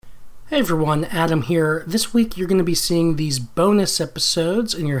Hey everyone, Adam here. This week you're going to be seeing these bonus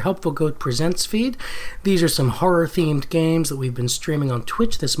episodes in your Helpful Goat Presents feed. These are some horror-themed games that we've been streaming on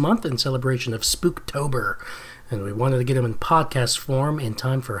Twitch this month in celebration of Spooktober. And we wanted to get them in podcast form in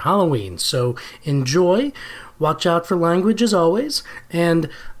time for Halloween. So enjoy, watch out for language as always, and,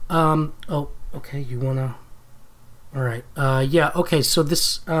 okay, you want to... Alright, so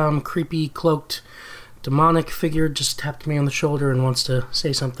this creepy cloaked demonic figure just tapped me on the shoulder and wants to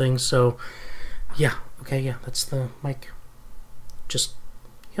say something, so that's the mic. Just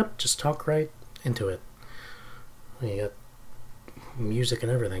talk right into it. You got music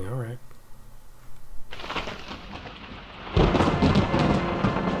and everything, alright.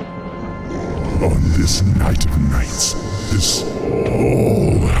 On this night of nights, this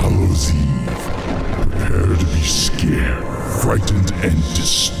All Hallows Eve, prepare to be scared, frightened, and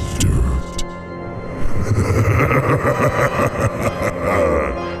disturbed.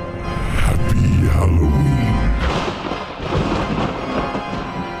 Happy Halloween.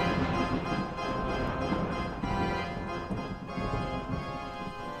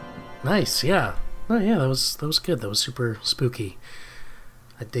 Nice, yeah. Oh yeah, that was good. That was super spooky.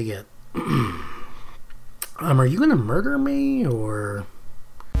 I dig it. Are you gonna murder me or?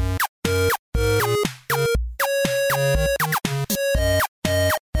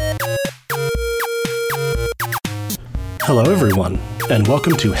 Hello everyone, and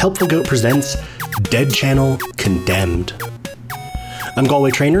welcome to Helpful Goat Presents Dead Channel Condemned. I'm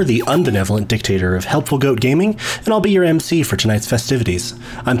Galway Trainer, the unbenevolent dictator of Helpful Goat Gaming, and I'll be your MC for tonight's festivities.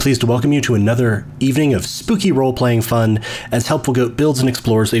 I'm pleased to welcome you to another evening of spooky role-playing fun as Helpful Goat builds and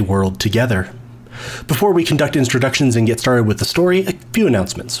explores a world together. Before we conduct introductions and get started with the story, a few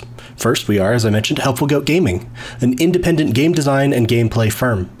announcements. First, we are, as I mentioned, Helpful Goat Gaming, an independent game design and gameplay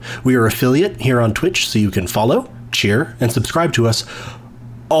firm. We are affiliate here on Twitch, so you can follow, cheer, and subscribe to us,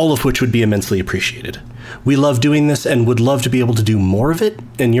 all of which would be immensely appreciated. We love doing this and would love to be able to do more of it,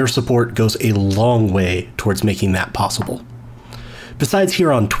 and your support goes a long way towards making that possible. Besides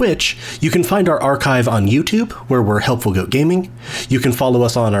here on Twitch, you can find our archive on YouTube, where we're Helpful Goat Gaming. You can follow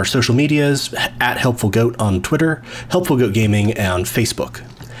us on our social medias, at Helpful Goat on Twitter, Helpful Goat Gaming on Facebook.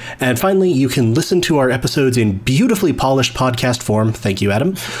 And finally, you can listen to our episodes in beautifully polished podcast form, thank you,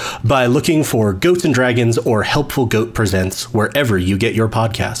 Adam, by looking for Goats and Dragons or Helpful Goat Presents wherever you get your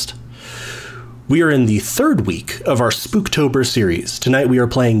podcast. We are in the third week of our Spooktober series. Tonight we are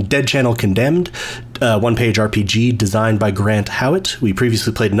playing Dead Channel Condemned, one-page RPG designed by Grant Howitt. We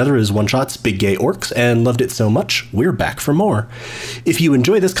previously played another of his one-shots, Big Gay Orcs, and loved it so much, we're back for more. If you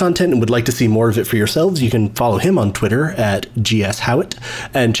enjoy this content and would like to see more of it for yourselves, you can follow him on Twitter at GSHowitt,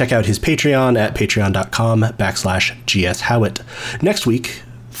 and check out his Patreon at patreon.com/GSHowitt. Next week,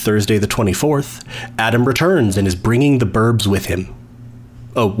 Thursday the 24th, Adam returns and is bringing the Burbs with him.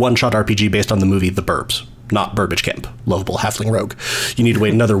 A one-shot RPG based on the movie The Burbs, not Burbage Camp, lovable halfling rogue. You need to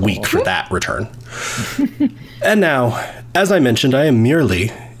wait another week for that return. And now, as I mentioned, I am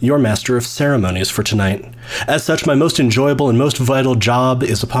merely your master of ceremonies for tonight. As such, my most enjoyable and most vital job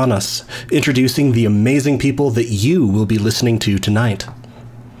is upon us, introducing the amazing people that you will be listening to tonight.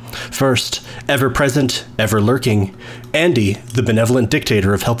 First, ever present, ever lurking, Andy, the benevolent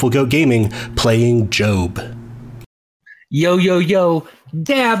dictator of Helpful Goat Gaming, playing Job. Yo, yo, yo,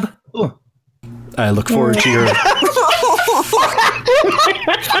 dab. I look forward to your...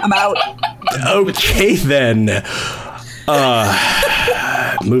 I'm out. Okay, then.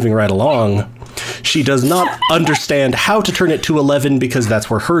 Moving right along. She does not understand how to turn it to 11 because that's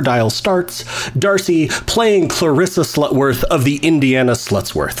where her dial starts. Darcy, playing Clarissa Slutworth of the Indiana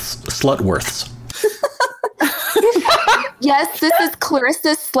Slutworths. Yes, this is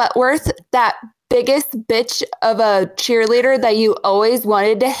Clarissa Slutworth, that biggest bitch of a cheerleader that you always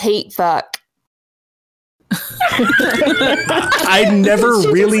wanted to hate fuck. I never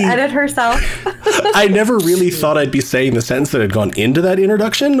really edit herself. I never really thought I'd be saying the sentence that had gone into that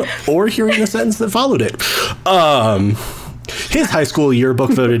introduction or hearing the sentence that followed it. His high school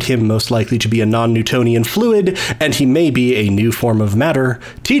yearbook voted him most likely to be a non-Newtonian fluid, and he may be a new form of matter.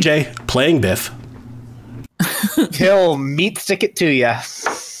 TJ, playing Biff. He'll meat stick it to ya.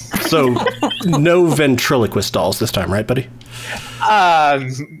 So, no ventriloquist dolls this time, right, buddy?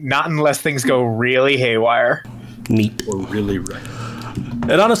 Not unless things go really haywire. Neat. Or really right.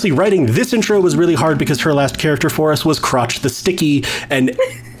 And honestly, writing this intro was really hard because her last character for us was Crotch the Sticky, and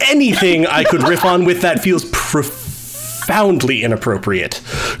anything I could riff on with that feels profoundly inappropriate.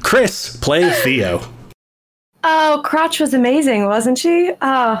 Chris, playing Theo. Oh, Crotch was amazing, wasn't she?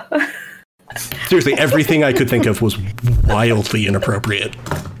 Oh. Seriously, everything I could think of was wildly inappropriate.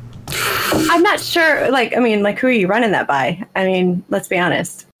 I'm not sure, who are you running that by? I mean, let's be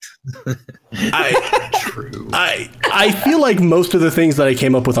honest. I feel like most of the things that I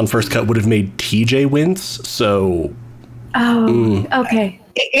came up with on First Cut would have made TJ wince, so... Okay.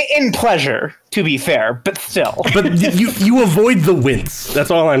 In pleasure, to be fair, but still. But you avoid the wince. That's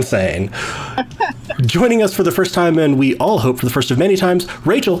all I'm saying. Joining us for the first time, and we all hope for the first of many times,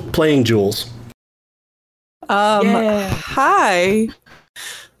 Rachel playing Jules. Hi.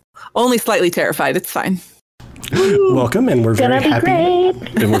 Only slightly terrified. It's fine. Welcome, and we're very happy. Great.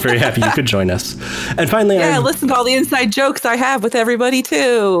 And we're very happy you could join us. And finally, listen to all the inside jokes I have with everybody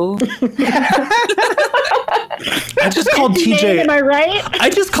too. I just called TJ. Am I right? I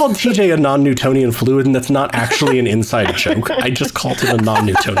just called TJ a non-Newtonian fluid, and that's not actually an inside joke. I just called him a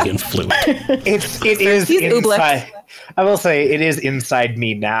non-Newtonian fluid. It is inside. I will say it is inside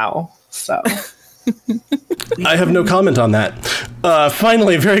me now. So. I have no comment on that.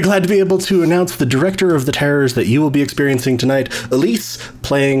 Finally, very glad to be able to announce the director of the terrors that you will be experiencing tonight, Elise,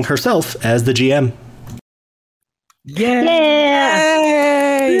 playing herself as the GM. Yay!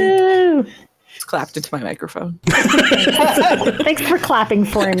 Just clapped into my microphone. Thanks for clapping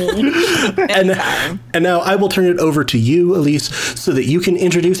for me. And now I will turn it over to you, Elise, so that you can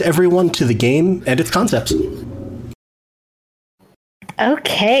introduce everyone to the game and its concepts.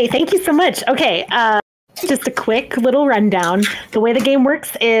 Okay, thank you so much. Okay, just a quick little rundown. The way the game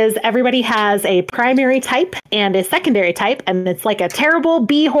works is everybody has a primary type and a secondary type, and it's like a terrible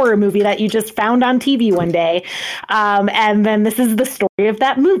B horror movie that you just found on TV one day. And then this is the story of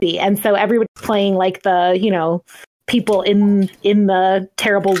that movie. And so everybody's playing like the, people in the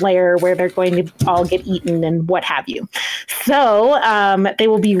terrible lair where they're going to all get eaten and what have you. So they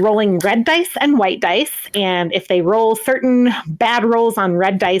will be rolling red dice and white dice. And if they roll certain bad rolls on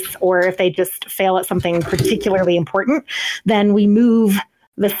red dice, or if they just fail at something particularly important, then we move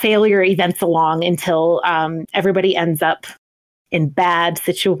the failure events along until everybody ends up in bad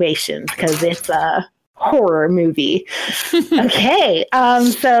situations, because it's a horror movie. Okay,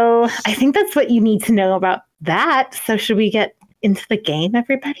 so I think that's what you need to know about that. So should we get into the game,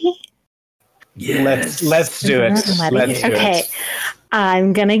 everybody? Yes. Let's do it. Okay.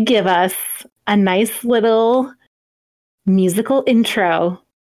 I'm going to give us a nice little musical intro.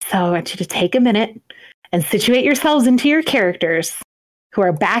 So I want you to take a minute and situate yourselves into your characters who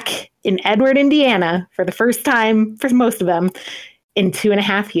are back in Edward, Indiana for the first time, for most of them, in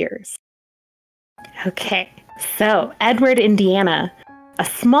 2.5 years. Okay. So Edward, Indiana, a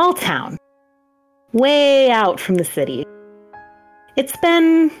small town way out from the city. It's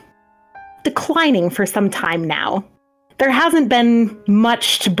been declining for some time now. There hasn't been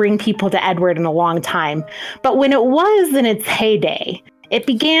much to bring people to Edward in a long time, but when it was in its heyday, it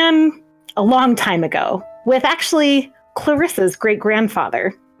began a long time ago with actually Clarissa's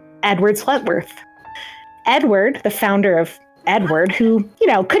great-grandfather, Edward Sletworth. Edward, the founder of Edward, who,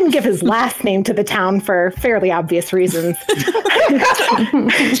 couldn't give his last name to the town for fairly obvious reasons.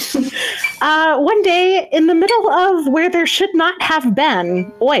 One day, in the middle of where there should not have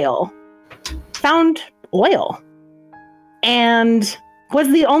been oil, found oil, and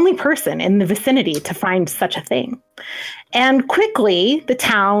was the only person in the vicinity to find such a thing. And quickly, the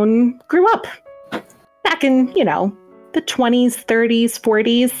town grew up. Back in, the 20s, 30s,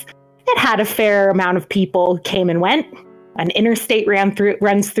 40s, it had a fair amount of people who came and went. An interstate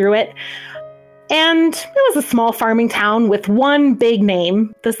runs through it. And it was a small farming town with one big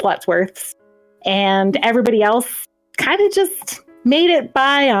name, the Slutsworths. And everybody else kind of just made it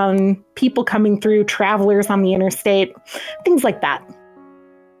by on people coming through, travelers on the interstate, things like that.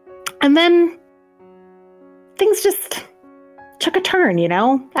 And then things just took a turn,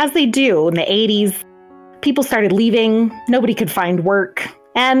 as they do in the 80s. People started leaving. Nobody could find work.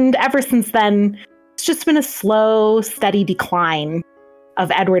 And ever since then, it's just been a slow, steady decline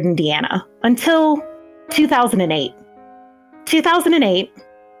of Edward, Indiana, until 2008. 2008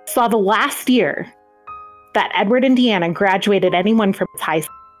 saw the last year that Edward, Indiana graduated anyone from its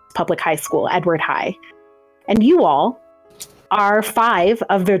public high school, Edward High. And you all are 5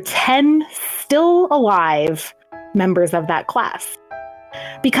 of the 10 still alive members of that class.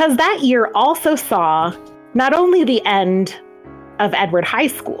 Because that year also saw not only the end of Edward High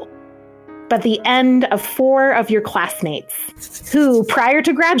School, but the end of 4 of your classmates who, prior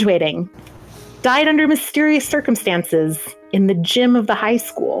to graduating, died under mysterious circumstances in the gym of the high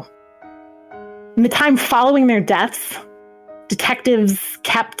school. In the time following their deaths, detectives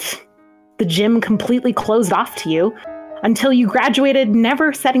kept the gym completely closed off to you until you graduated,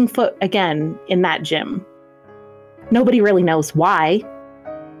 never setting foot again in that gym. Nobody really knows why,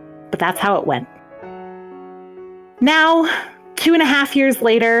 but that's how it went. Now, 2.5 years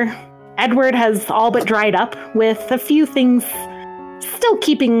later, Edward has all but dried up, with a few things still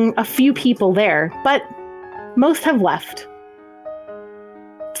keeping a few people there, but most have left.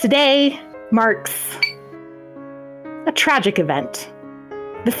 Today marks a tragic event.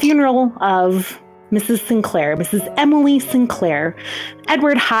 The funeral of Mrs. Sinclair, Mrs. Emily Sinclair,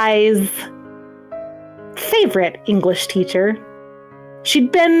 Edward High's favorite English teacher.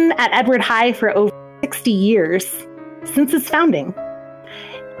 She'd been at Edward High for over 60 years, since its founding,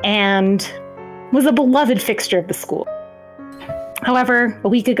 and was a beloved fixture of the school. However, a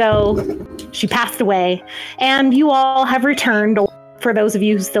week ago, she passed away, and you all have returned, for those of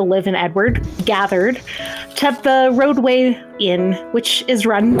you who still live in Edward, gathered to the Roadway Inn, which is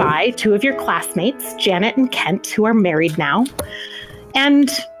run by two of your classmates, Janet and Kent, who are married now, and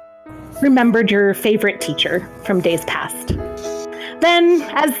remembered your favorite teacher from days past. Then,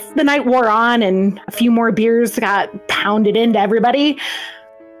 as the night wore on and a few more beers got pounded into everybody,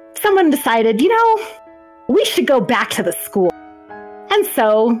 someone decided, we should go back to the school. And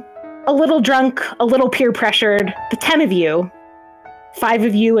so, a little drunk, a little peer pressured, the 10 of you, 5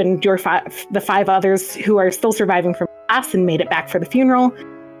 of you and the 5 others who are still surviving from class and made it back for the funeral,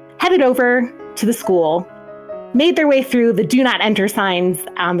 headed over to the school, made their way through the do not enter signs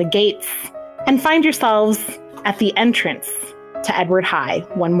on the gates, and find yourselves at the entrance to Edward High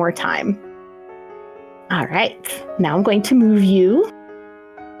one more time. All right, now I'm going to move you.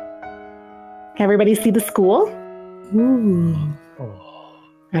 Can everybody see the school? Ooh.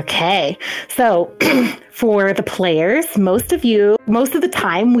 Okay, so for the players, most of the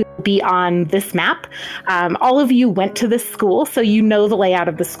time we will be on this map. All of you went to this school, so you know the layout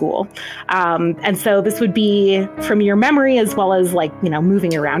of the school. And so this would be from your memory as well as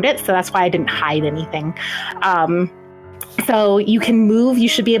moving around it. So that's why I didn't hide anything. So you can move, you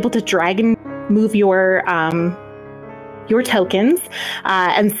should be able to drag and move your tokens.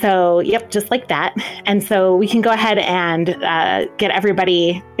 And so, yep, just like that. And so we can go ahead and get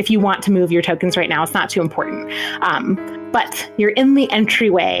everybody, if you want to move your tokens right now, it's not too important. But you're in the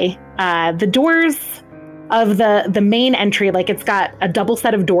entryway. The doors of the main entry, it's got a double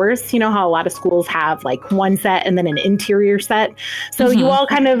set of doors. You know how a lot of schools have one set and then an interior set. So you all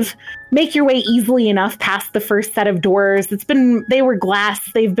kind of make your way easily enough past the first set of doors. They were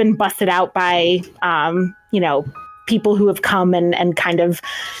glass. They've been busted out by, people who have come and kind of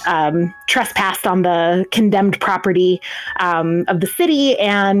trespassed on the condemned property of the city.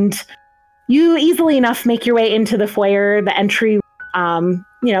 And you easily enough make your way into the foyer, the entry.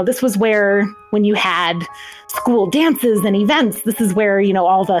 This was where, when you had school dances and events, this is where,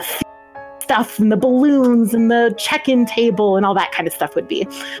 all the stuff and the balloons and the check-in table and all that kind of stuff would be.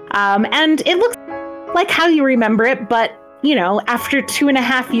 And it looks like how you remember it, but, after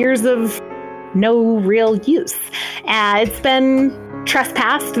 2.5 years of no real use. It's been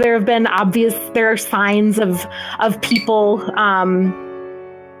trespassed. There are signs of people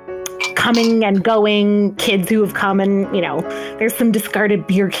coming and going, kids who have come, and there's some discarded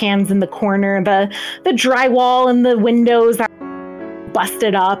beer cans in the corner. The drywall and the windows are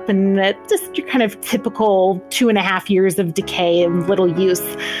busted up, and it's just your kind of typical 2.5 years of decay and little use.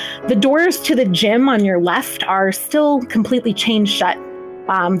 The doors to the gym on your left are still completely chained shut.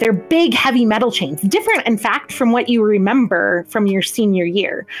 They're big, heavy metal chains, different, in fact, from what you remember from your senior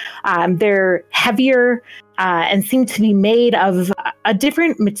year. They're heavier and seem to be made of a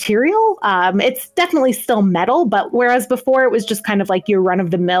different material. It's definitely still metal, but whereas before it was just kind of like your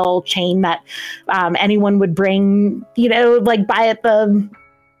run-of-the-mill chain that anyone would bring, buy at the,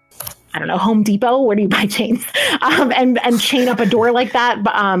 Home Depot. Where do you buy chains? And chain up a door like that.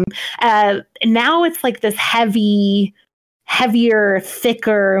 But now it's like this heavier,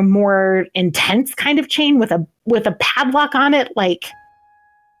 thicker, more intense kind of chain with a padlock on it.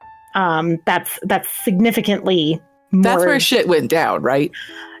 That's significantly more. That's where shit went down, right?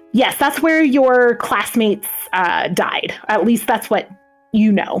 Yes, that's where your classmates died. At least that's what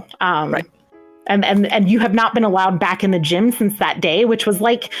you know. Right. And you have not been allowed back in the gym since that day, which was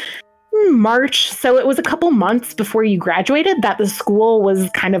March. So it was a couple months before you graduated that the school was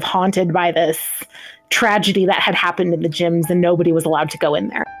kind of haunted by this tragedy that had happened in the gyms, and nobody was allowed to go in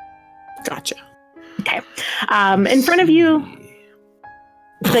there. Gotcha. Okay. In front of you,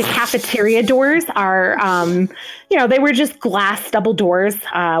 the cafeteria doors are, they were just glass double doors.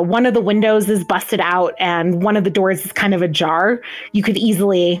 One of the windows is busted out, and one of the doors is kind of ajar. You could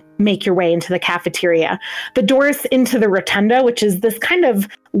easily make your way into the cafeteria. The doors into the rotunda, which is this kind of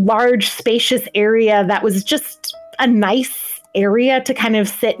large, spacious area that was just a nice area to kind of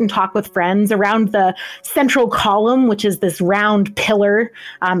sit and talk with friends. Around the central column, which is this round pillar,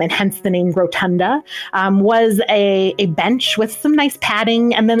 and hence the name Rotunda, was a bench with some nice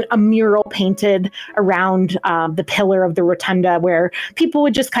padding, and then a mural painted around the pillar of the Rotunda where people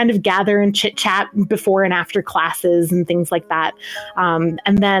would just kind of gather and chit-chat before and after classes and things like that.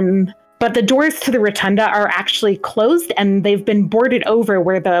 But the doors to the Rotunda are actually closed, and they've been boarded over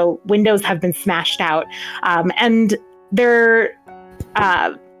where the windows have been smashed out. And they're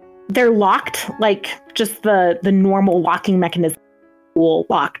locked, like just the normal locking mechanism,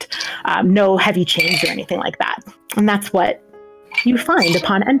 locked. No heavy chains or anything like that. And that's what you find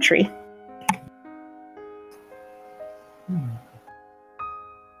upon entry.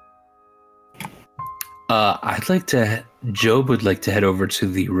 Job would like to head over to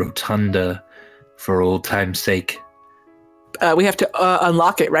the Rotunda for old time's sake. We have to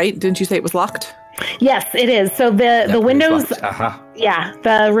unlock it, right? Didn't you say it was locked? Yes, it is. So the windows, Uh-huh. yeah,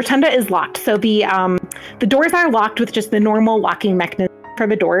 the Rotunda is locked. So the doors are locked with just the normal locking mechanism for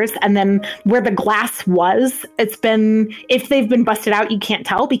the doors, and then where the glass was, if they've been busted out, you can't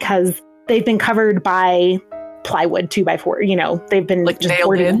tell because they've been covered by plywood 2x4. They've been like just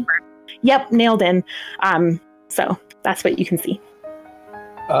nailed in. Yep, nailed in. So that's what you can see.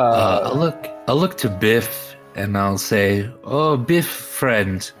 I'll look to Biff and I'll say, "Oh, Biff,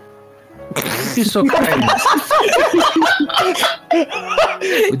 friend, would you be so kind?"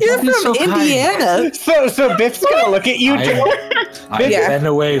 You're from Indiana. So Biff's gonna look at you. I've been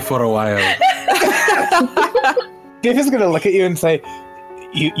away for a while. Biff is gonna look at you and say,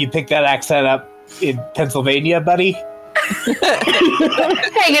 "You picked that accent up in Pennsylvania, buddy?"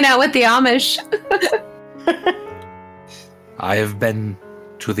 Hanging out with the Amish. I have been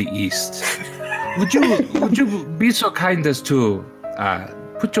to the east. Would you be so kind as to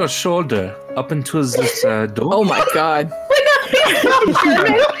put your shoulder up into this door? Oh my god.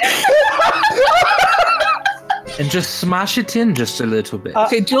 And just smash it in just a little bit.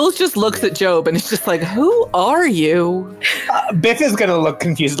 Okay, Jules just looks at Job and it's just like, who are you? Biff is gonna look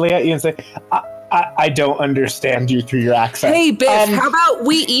confusedly at you and say, I don't understand you through your accent. Hey, Biff, how about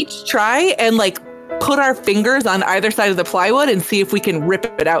we each try and put our fingers on either side of the plywood and see if we can rip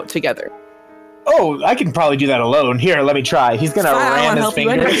it out together? Oh, I can probably do that alone. Here, let me try. He's gonna ram his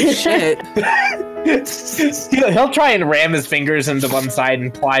fingers. Shit. He'll try and ram his fingers into one side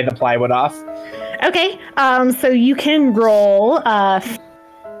and ply the plywood off. Okay, so you can roll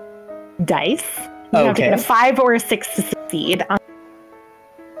dice. You have to get a 5 or a 6 to succeed.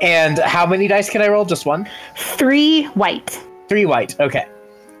 And how many dice can I roll? Just one? 3 white. 3 white, okay.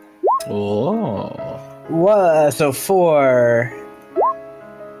 Oh. So 4,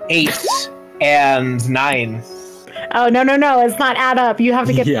 8, and 9. Oh, no. It's not add up. You have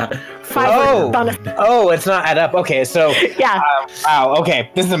to get 5 on it. Oh, it's not add up. Okay, so... Yeah. Wow, okay.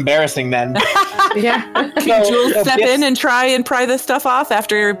 This is embarrassing then. Yeah. Can Jules step in and try and pry this stuff off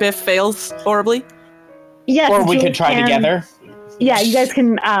after Biff fails horribly? Yes. Or we could try together. Yeah, you guys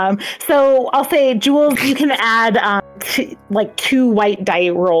can. So I'll say, Jules, you can add 2 white die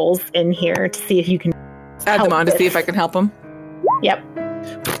rolls in here to see if you can add them on to see if I can help him. Yep.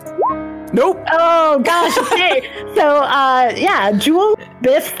 Nope. Oh gosh. Okay. So Jules,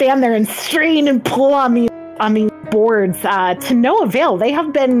 Biff stand there and strain and pull on these boards to no avail. They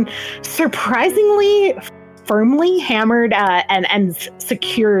have been surprisingly firmly hammered and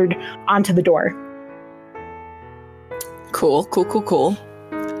secured onto the door. Cool.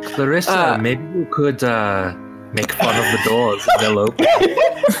 Clarissa, maybe you could make fun of the doors and they'll open.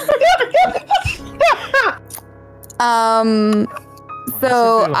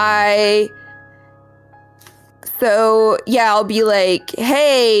 I'll be like,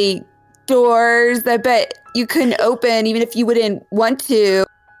 hey, doors, I bet you couldn't open even if you wouldn't want to.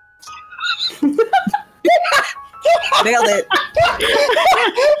 Nailed it.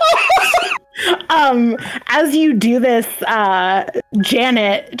 As you do this,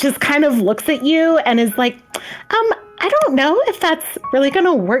 Janet just kind of looks at you and is like, I don't know if that's really going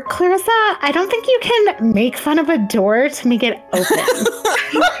to work, Clarissa. I don't think you can make fun of a door to make it open.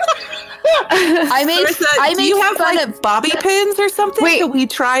 Do you have bobby pins or something? Wait. Can we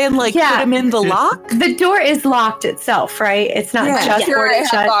try and put them in the lock? The door is locked itself, right? It's not just boarded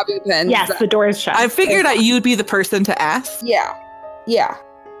shut. Bobby pins. Yes, the door is shut. I figured out you'd be the person to ask. Yeah.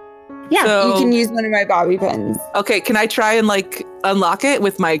 So, you can use one of my bobby pins. Okay, can I try and unlock it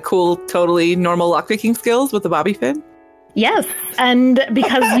with my cool, totally normal lockpicking skills with the bobby pin? Yes, and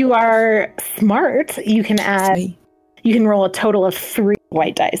because you are smart, you can roll a total of 3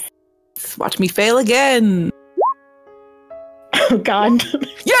 white dice. Watch me fail again. Oh, God.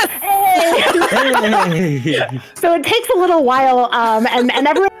 Yes! Hey! So it takes a little while, and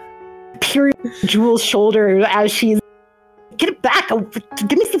everyone peers Jewel's shoulder as she's, get it back,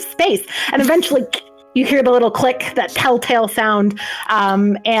 give me some space. And eventually you hear the little click, that telltale sound,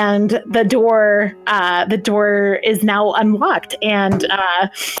 and the door is now unlocked. And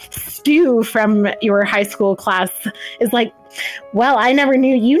Stu from your high school class is like, well, I never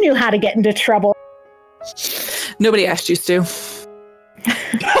knew you knew how to get into trouble. Nobody asked you, Stu.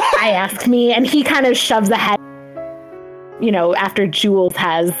 I asked me, and he kind of shoves ahead, after Jules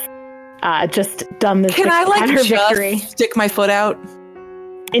has just done this. Can I her victory stick my foot out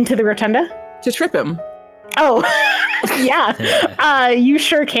into the rotunda to trip him? Oh, yeah. You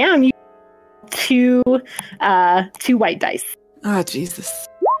sure can. You two white dice. Oh, Jesus.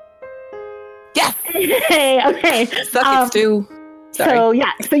 Yes. Okay. Suck it, Stu. Sorry.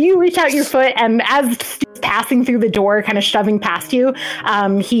 So you reach out your foot, and as Stu's passing through the door, kind of shoving past you,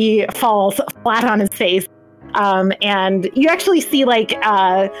 he falls flat on his face. And you actually see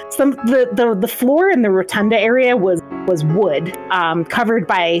the floor in the rotunda area was wood, covered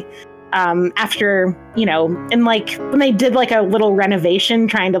by after in when they did a little renovation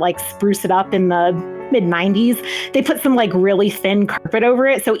trying to spruce it up in the mid-90s, they put some really thin carpet over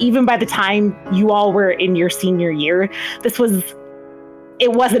it. So even by the time you all were in your senior year,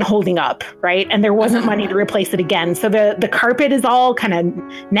 it wasn't holding up, right? And there wasn't money to replace it again. So the carpet is all kind of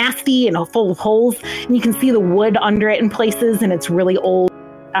nasty and full of holes, and you can see the wood under it in places, and it's really old,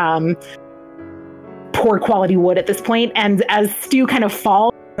 poor quality wood at this point. And as Stu kind of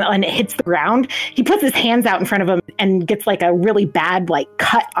falls and it hits the ground, he puts his hands out in front of him and gets a really bad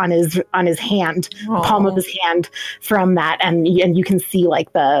cut on his hand, the palm of his hand from that, and you can see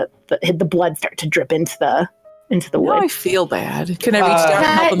the blood start to drip into the wood. I feel bad. Can I reach down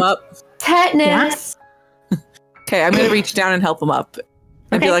and help him up? Tetanus. Yeah. Okay, I'm going to reach down and help him up.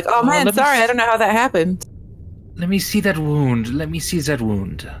 And be like, oh man, sorry, I don't know how that happened. Let me see that wound.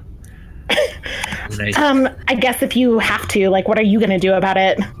 I guess if you have to, what are you going to do about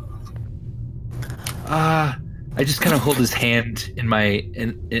it? I just kind of hold his hand in my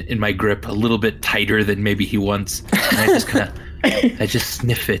grip a little bit tighter than maybe he wants. And I just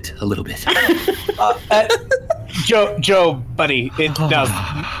sniff it a little bit. Joe, buddy, it's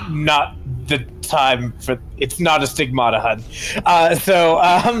not the time for. It's not a stigmata hunt.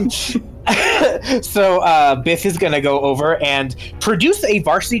 So Biff is gonna go over and produce a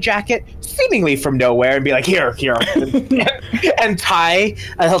varsity jacket, seemingly from nowhere, and be like, "Here," and tie.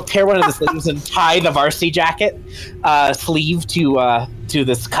 He'll tear one of the sleeves and tie the varsity jacket sleeve to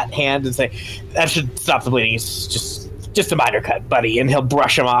this cut hand, and say, "That should stop the bleeding. It's just a minor cut, buddy." And he'll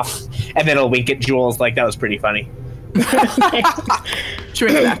brush him off, and then he'll wink at Jules like that was pretty funny.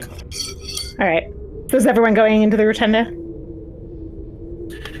 Shrink it back. All right. So is everyone going into the rotunda?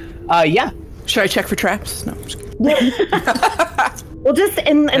 Yeah. Should I check for traps? No, I'm just kidding. Well, just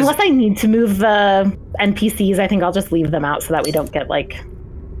unless I need to move the NPCs, I think I'll just leave them out so that we don't get okay.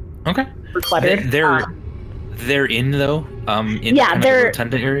 cluttered. They're in though. In the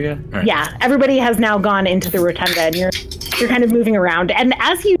rotunda area. Right. Yeah, everybody has now gone into the rotunda, and you're kind of moving around. And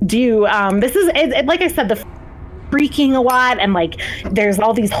as you do, this is like I said, the creaking a lot, and there's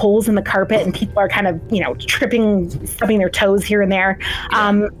all these holes in the carpet, and people are kind of tripping, stubbing their toes here and there.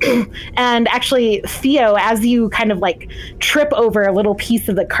 And actually, Theo, as you kind of trip over a little piece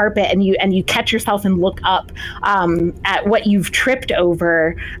of the carpet, and you catch yourself and look up at what you've tripped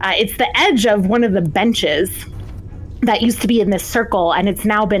over, it's the edge of one of the benches that used to be in this circle, and it's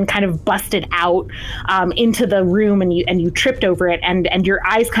now been kind of busted out into the room, and you tripped over it, and your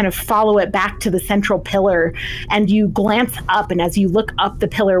eyes kind of follow it back to the central pillar, and you glance up, and as you look up the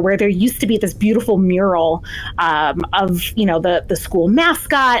pillar where there used to be this beautiful mural of the school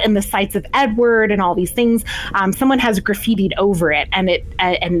mascot and the sights of Edward and all these things, someone has graffitied over it, and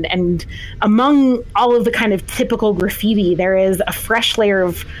and among all of the kind of typical graffiti, there is a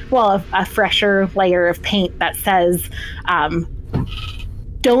fresher layer of paint that says,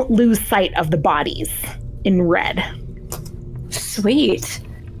 "Don't lose sight of the bodies," in red. Sweet.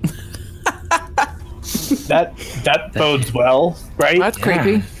 That bodes well, right? That's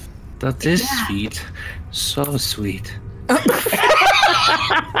creepy. That is sweet. So sweet.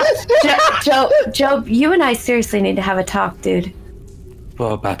 Joe, you and I seriously need to have a talk, dude.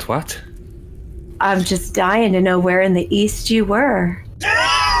 Well, about what? I'm just dying to know where in the East you were.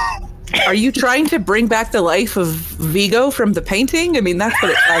 Are you trying to bring back the life of Vigo from the painting? I mean, that's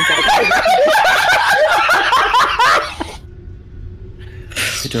what it sounds like.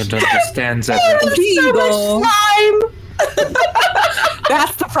 I don't understand that. Vigo. Slime.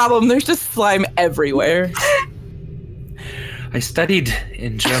 That's the problem. There's just slime everywhere. I studied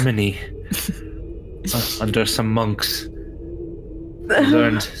in Germany under some monks. I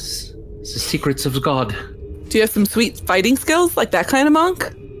learned the secrets of God. Do you have some sweet fighting skills like that kind of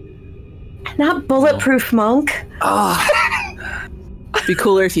monk? Not bulletproof monk. Oh, be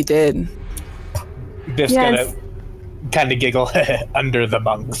cooler if you did. Biff's gonna kind of giggle under the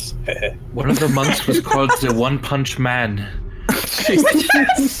monks. One of the monks was called the One Punch Man.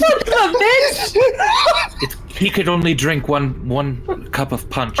 He could only drink one cup of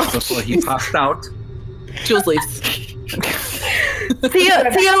punch before he passed out. Jules leaves.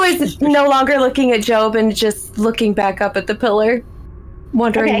 Theo is no longer looking at Job and just looking back up at the pillar,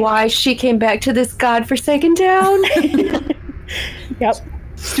 wondering why she came back to this godforsaken town. Yep.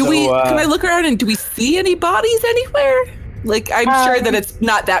 Can I look around and do we see any bodies anywhere? Like, I'm sure that it's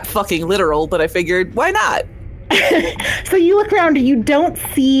not that fucking literal, but I figured, why not? So you look around and you don't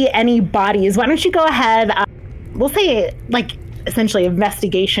see any bodies. Why don't you go ahead? We'll say, like, essentially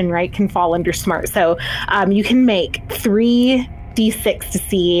investigation, right, can fall under smart. So you can make 3d6 to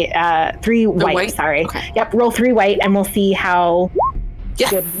see 3 white. Sorry. Okay. Yep. Roll 3 white, and we'll see how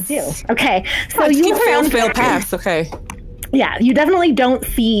good you do. Okay. So you fail, pass. Okay. Yeah, you definitely don't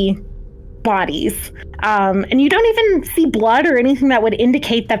see bodies. And you don't even see blood or anything that would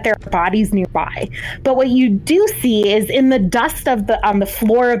indicate that there are bodies nearby. But what you do see is in the dust on the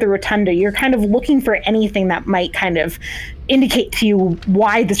floor of the rotunda, you're kind of looking for anything that might kind of indicate to you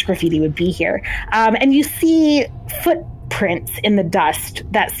why this graffiti would be here. And you see footprints in the dust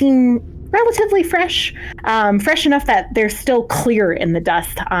that seem relatively fresh enough that they're still clear in the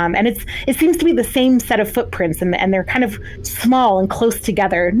dust. And it seems to be the same set of footprints, and they're kind of small and close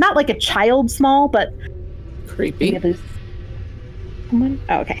together. Not like a child small, but creepy. Oh,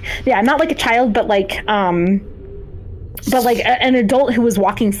 okay. Yeah, not like a child, but like an adult who was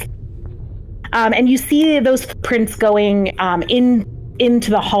walking. And you see those footprints going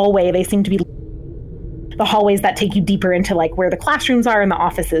into the hallway. They seem to be the hallways that take you deeper into like where the classrooms are and the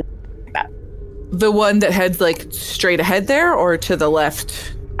offices. The one that heads like straight ahead there, or to the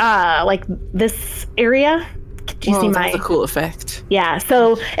left? Like this area. Do you see that's a cool effect. Yeah.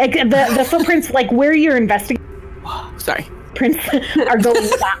 So the footprints, like where you're investigating. Sorry. Prints are going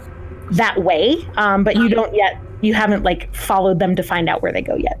that way, but you haven't like followed them to find out where they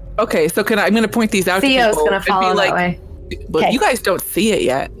go yet. Okay, so I'm going to point these out. Theo's to people going to follow that way. But you guys don't see it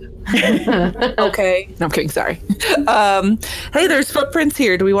yet. Okay. No, I'm kidding. Sorry. Hey, there's footprints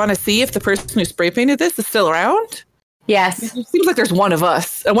here. Do we want to see if the person who spray painted this is still around? Yes. It seems like there's one of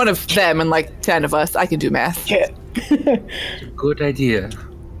us, one of them, and like 10 of us. I can do math. Yeah. Good idea.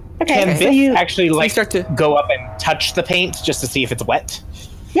 Okay. Can so Biff actually like start to go up and touch the paint just to see if it's wet?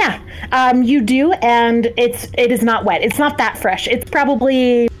 Yeah, you do, and it is not wet. It's not that fresh. It's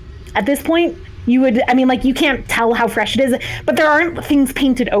probably at this point. You can't tell how fresh it is, but there aren't things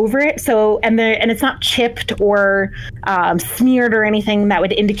painted over it. So, and it's not chipped or smeared or anything that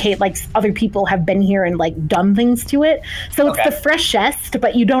would indicate like other people have been here and like done things to it. So it's the freshest,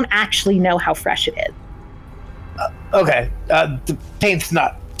 but you don't actually know how fresh it is. Okay, the paint's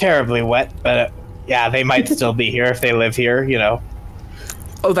not terribly wet, but yeah, they might still be here if they live here, you know.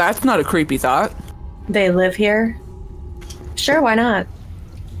 Oh, that's not a creepy thought. They live here? Sure, why not?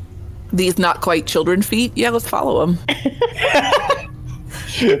 These not quite children feet? Yeah, let's follow them.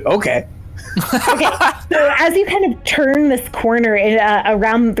 Okay. Okay. So as you kind of turn this corner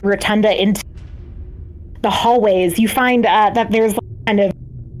around the rotunda into the hallways, you find that there's kind of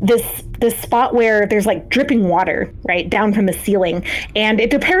this spot where there's like dripping water right down from the ceiling, and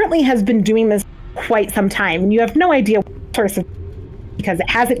it apparently has been doing this quite some time, and you have no idea what source of, because it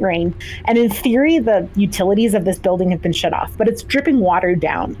hasn't rained, and in theory the utilities of this building have been shut off, but it's dripping water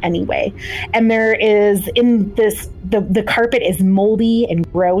down anyway. And there is in this the carpet is moldy and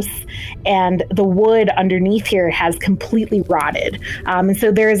gross, and the wood underneath here has completely rotted, and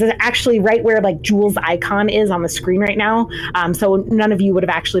so there is actually right where like Jules' icon is on the screen right now, so none of you would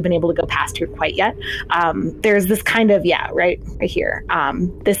have actually been able to go past here quite yet. There's this kind of right here,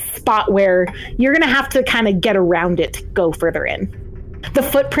 this spot where you're gonna have to kind of get around it to go further in. The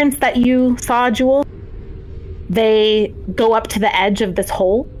footprints that you saw, Jules, they go up to the edge of this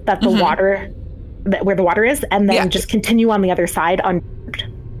hole that the water, where the water is, and then just continue on the other side undisturbed.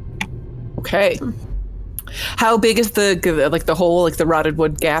 Okay. How big is the hole, like the rotted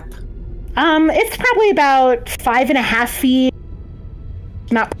wood gap? It's probably about 5.5 feet.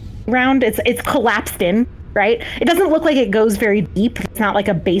 Not round. It's collapsed in. Right? It doesn't look like it goes very deep. It's not like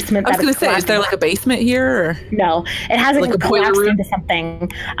a basement. I was going to say, is there like a basement here? Or? No, it hasn't like collapsed into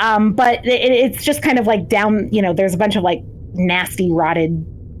something. But it's just kind of like down, there's a bunch of like nasty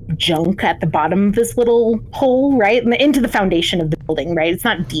rotted junk at the bottom of this little hole, right? And into the foundation of the building, right? It's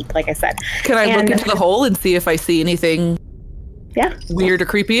not deep, like I said. Can I look into the hole and see if I see anything weird or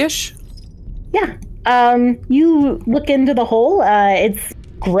creepy-ish? Yeah. You look into the hole. It's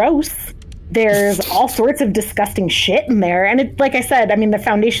gross. There's all sorts of disgusting shit in there. And it, like I said, I mean, the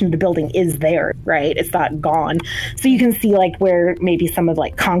foundation of the building is there, right? It's not gone. So you can see like where maybe some of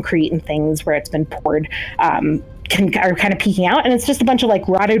like concrete and things where it's been poured are kind of peeking out. And it's just a bunch of like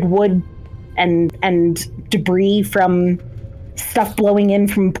rotted wood and debris from stuff blowing in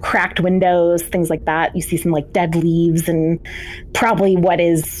from cracked windows, things like that. You see some like dead leaves and probably what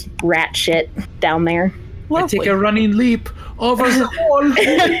is rat shit down there. I take a running leap over the hole.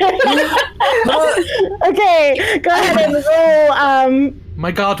 Okay, go ahead and roll.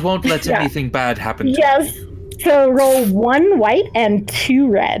 My God won't let anything bad happen to me. Yes. So roll 1 white and 2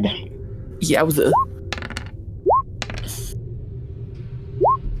 red. Yowza.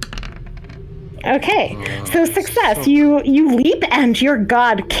 Okay, so success. You leap and your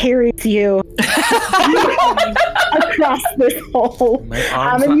god carries you across this hole. My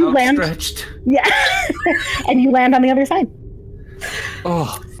arms and you are land. outstretched. Yeah, and you land on the other side.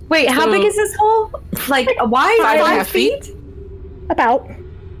 Oh. Wait, how big is this hole? Like wide? 5.5 feet? About.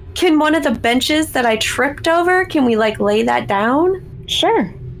 Can one of the benches that I tripped over, can we like lay that down?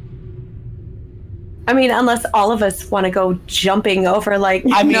 Sure. I mean, unless all of us want to go jumping over, like...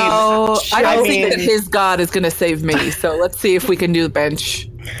 I don't think that his god is going to save me, so let's see if we can do the bench.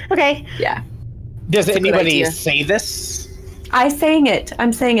 Okay. Yeah. Does anybody say this? I'm saying it.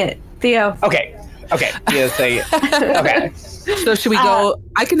 Theo. Okay. Theo, say it. Okay. So should we go...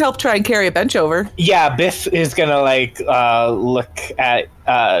 I can help try and carry a bench over. Yeah, Biff is going to, look at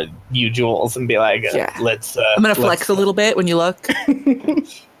you, Jules, and be like, let's... I'm going to flex a little bit when you look.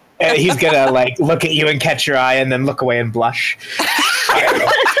 He's gonna look at you and catch your eye, and then look away and blush.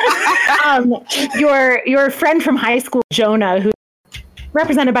 Your friend from high school, Jonah, who's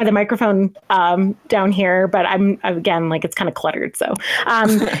represented by the microphone down here, but I'm again it's kind of cluttered. So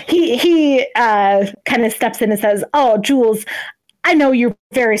he kind of steps in and says, "Oh, Jules, I know you're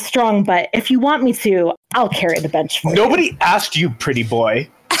very strong, but if you want me to, I'll carry the bench for you." Nobody asked you, pretty boy.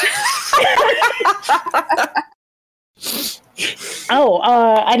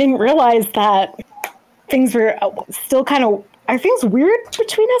 I didn't realize that things were still kind of... Are things weird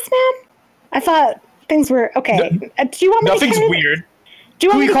between us, man? I thought things were... Okay. Do you want me Nothing's to weird. Do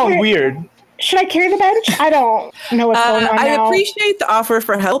you want Who me you to call weird? Should I carry the bench? I don't know what's going on now. I appreciate the offer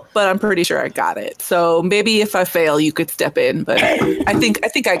for help, but I'm pretty sure I got it. So maybe if I fail, you could step in. But I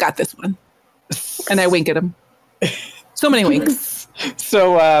think I got this one. And I wink at him. So many winks.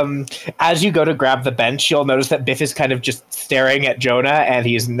 So as you go to grab the bench, you'll notice that Biff is kind of just staring at Jonah, and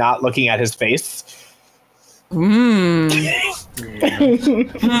he's not looking at his face.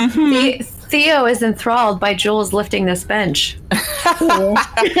 Theo is enthralled by Jules lifting this bench.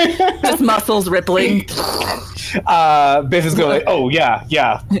 Just muscles rippling. Biff is going, oh, yeah. You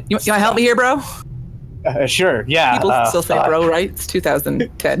want to help me here, bro? Sure, yeah. People still say bro, right? It's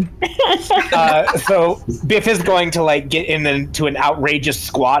 2010. So Biff is going to get into an outrageous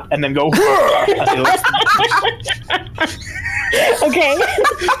squat and then go. Okay.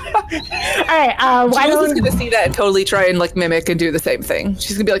 All right. Jules is going to see that and totally try and mimic and do the same thing.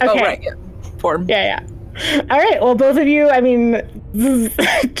 She's going to be like, okay. Oh, right, yeah. Form. Yeah. All right. Well, both of you, I mean,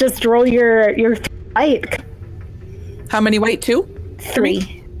 just roll your fight. How many weight? 2?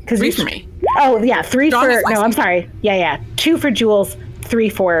 3. 3 for me. Oh, yeah. 3 Strong for... No, I'm sorry. Yeah. 2 for Jules, 3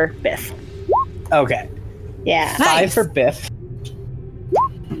 for Biff. Okay. Yeah. 5 for Biff.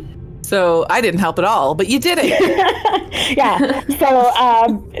 So I didn't help at all, but you did it. Yeah. So,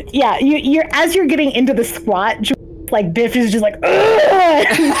 you're as you're getting into the squat, Biff is just and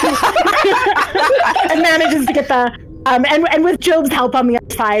manages to get the... And with Job's help on the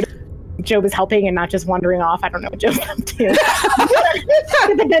other side, Job is helping and not just wandering off. I don't know what Job's up to.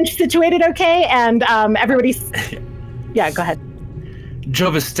 Get the bench situated okay, and everybody's... Yeah, go ahead.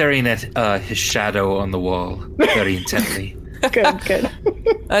 Job is staring at his shadow on the wall very intently. Good.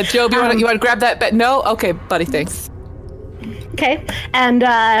 Job, you want to grab that bed? No? Okay, buddy, thanks. Okay, and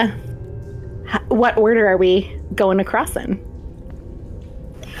what order are we going across in?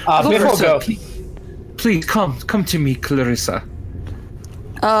 Biff will go. Please come to me, Clarissa.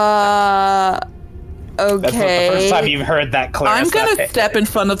 Okay. That's not the first time you've heard that, Clarissa. I'm gonna step in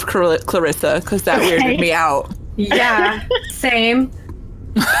front of Clarissa because that weirded me out. Yeah, same.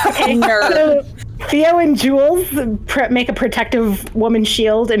 Okay, so Theo and Jules make a protective woman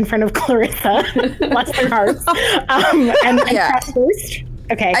shield in front of Clarissa. Bless their hearts. And cross first.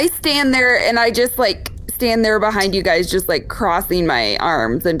 Okay. I stand there and I just stand there behind you guys, just like crossing my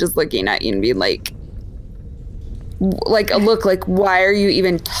arms and just looking at you and being like a look like, why are you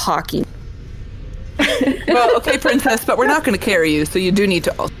even talking? Well, okay, princess, but we're not going to carry you, so you do need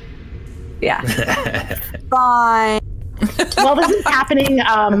to. Yeah. Fine. While this is happening,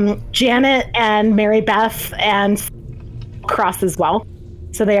 Janet and Mary Beth and cross as well.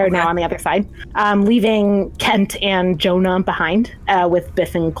 So they are now on the other side, leaving Kent and Jonah behind with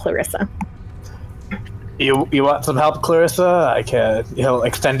Biff and Clarissa. You want some help, Clarissa? He'll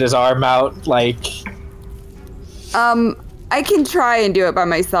extend his arm out like... I can try and do it by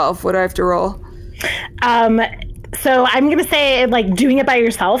myself. What do I have to roll? So I'm gonna say like doing it by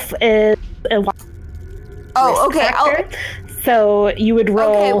yourself is a lot. Oh, okay. So you would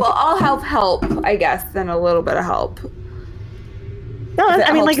roll. Okay, well I'll have help, I guess. Then a little bit of help. No,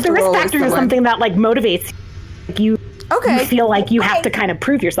 I mean like the risk factor is something that like motivates you. Okay. You feel like you have to kind of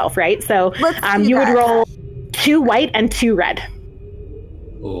prove yourself, right? So you would roll 2 white and 2 red.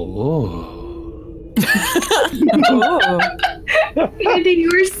 Oh. Andy, you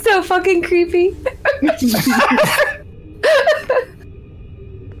were so fucking creepy.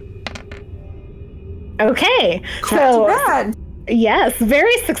 Okay, so bad. Yes,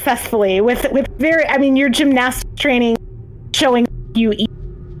 very successfully with very. I mean, your gymnastics training showing you eat,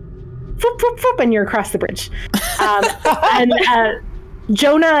 whoop, whoop, whoop, and you're across the bridge. And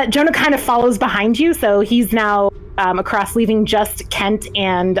Jonah kind of follows behind you, so he's now across, leaving just Kent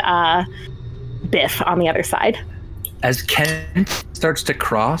and Biff on the other side. As Kent starts to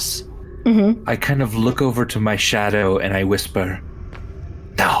cross, Mm-hmm. I kind of look over to my shadow and I whisper,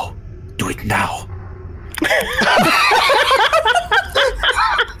 "Now, do it now."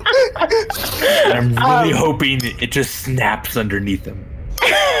 And I'm really hoping it just snaps underneath him.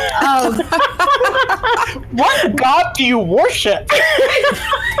 What god do you worship?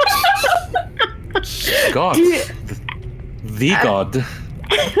 God. The god.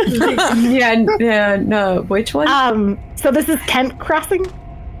 Yeah, no. Which one? So this is Kent crossing?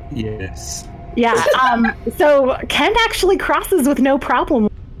 Yes. Yeah. So Kent actually crosses with no problem.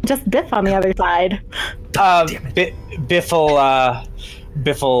 Just Biff on the other side. Biff will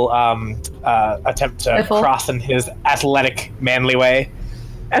attempt to cross in his athletic, manly way.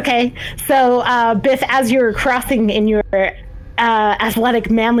 Okay. So Biff, as you're crossing in your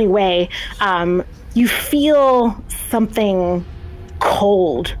athletic, manly way, you feel something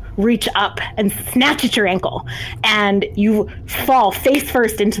cold reach up and snatch at your ankle, and you fall face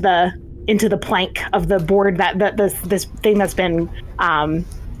first into the plank of the board that this thing that's been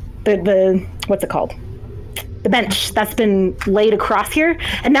the what's it called, the bench that's been laid across here,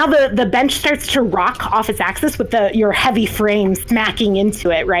 and now the bench starts to rock off its axis with your heavy frame smacking into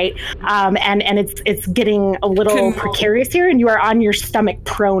it, right? And it's getting a little precarious here, and you are on your stomach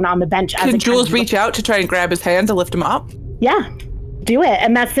prone on the bench. Can Jules reach out to try and grab his hand to lift him up? Yeah, do it,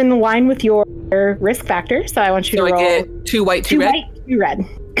 and that's in line with your risk factor. So I want you to roll. I get 2 white, 2 red. 2 red.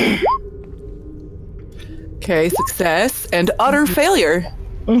 Okay, success and utter failure.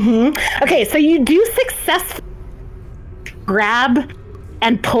 Mm-hmm. Okay, so you do successfully grab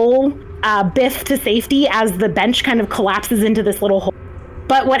and pull Biff to safety as the bench kind of collapses into this little hole.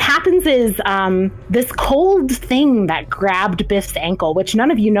 But what happens is this cold thing that grabbed Biff's ankle, which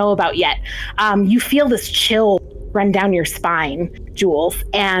none of you know about yet, you feel this chill run down your spine, Jules,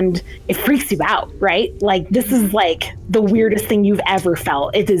 and it freaks you out, right? Like, this is like the weirdest thing you've ever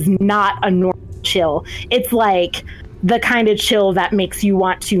felt. It is not a normal chill. It's like the kind of chill that makes you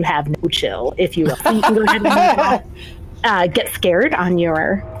want to have no chill, if you will. So you can go ahead and get scared on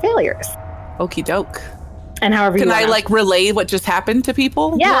your failures. Okie doke. And however you can wanna. I like relay what just happened to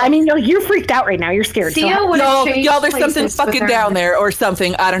people? Yeah, I mean, no, you're freaked out right now. You're scared. Theo would No, have y'all, there's something fucking down there or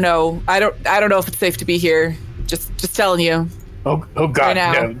something. I don't know. I don't know if it's safe to be here. Just telling you. Oh god, right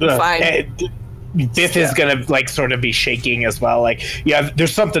now. no. Fine. Biff is gonna like sort of be shaking as well. Like, yeah,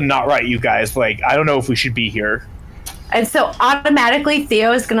 there's something not right, you guys. Like, I don't know if we should be here. And so automatically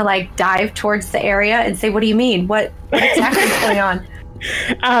Theo is gonna like dive towards the area and say, "What do you mean? What exactly is going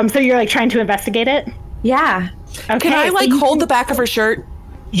on?" So you're like trying to investigate it? Yeah. Okay. Can I like hold the back of her shirt?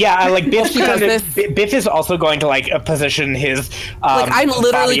 Yeah, like Biff, does Biff is also going to like position his. Like I'm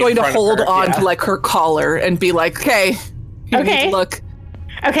literally going to hold on yeah. to like her collar and be like, "Okay, you need to look."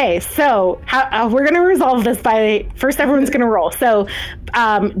 Okay, so we're going to resolve this by first. Everyone's going to roll. So,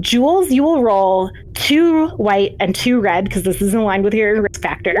 Jules, you will roll 2 white and 2 red because this is in line with your risk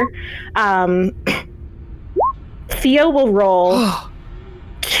factor. Theo will roll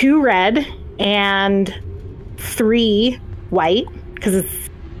 2 red and 3 white because it's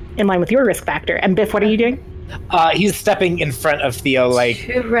in line with your risk factor. And Biff, what are you doing? He's stepping in front of Theo, like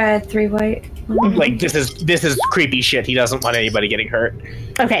 2 red, 3 white. like this is creepy shit. He doesn't want anybody getting hurt.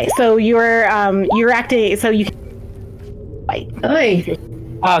 Okay, so you're acting. So you. White. Oy.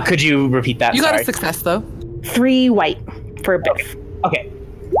 Could you repeat that? You got Sorry. a success though. 3 white for Biff. Okay.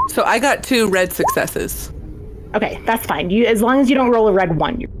 So I got 2 red successes. Okay, that's fine. You, as long as you don't roll a red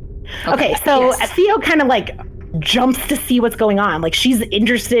 1. Okay, so Theo kind of like jumps to see what's going on. Like she's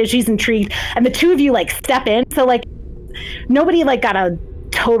interested, she's intrigued, and the two of you like step in. So like nobody like got a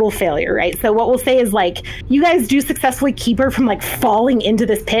total failure, right? So what we'll say is like you guys do successfully keep her from like falling into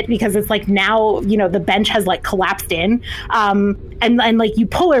this pit because it's like now, you know, the bench has like collapsed in. And like you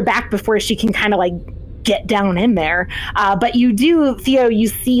pull her back before she can kind of like get down in there. But you do, Theo, you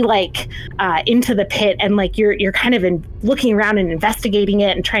see like into the pit, and like you're kind of looking around and investigating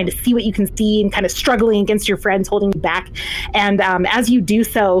it and trying to see what you can see and kind of struggling against your friends holding you back. And as you do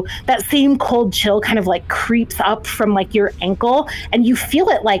so, that same cold chill kind of like creeps up from like your ankle, and you feel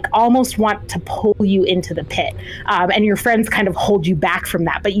it like almost want to pull you into the pit. And your friends kind of hold you back from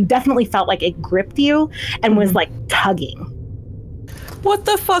that, but you definitely felt like it gripped you and was like tugging. What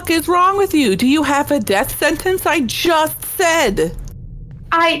the fuck is wrong with you? Do you have a death sentence? I just said.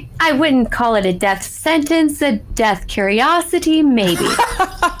 I wouldn't call it a death sentence, a death curiosity, maybe.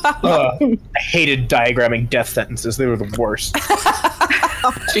 I hated diagramming death sentences. They were the worst.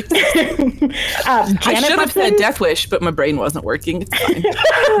 Oh, I should have said death wish, but my brain wasn't working. It's fine.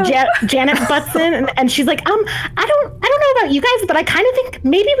 Janet butts in and she's like, I don't know about you guys, but I kind of think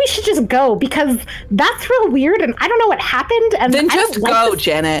maybe we should just go because that's real weird and I don't know what happened. And then just go,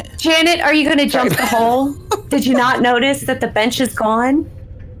 Janet. Janet, are you going to jump the hole? Did you not notice that the bench is gone?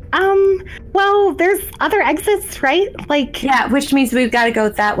 Well, there's other exits, right? Like, yeah, which means we've got to go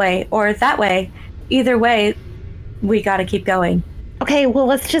that way or that way. Either way, we got to keep going. Okay, well,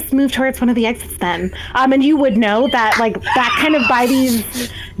 let's just move towards one of the exits then. And you would know that, like, that kind of by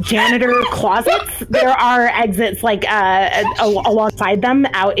these janitor closets, there are exits, like, alongside them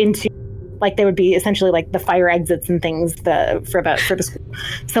out into, like, they would be essentially, like, the fire exits and things for the school.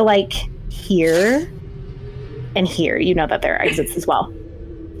 So, like, here and here, you know that there are exits as well.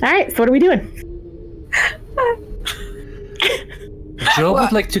 All right, so what are we doing? Job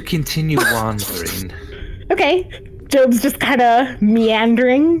would like to continue wandering. Okay. Job's just kind of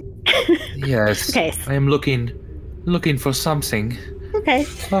meandering. Yes. Okay. I am looking for something. Okay.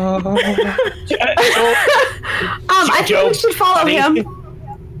 I think we should follow him.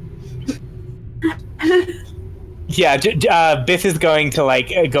 Yeah, Biff is going to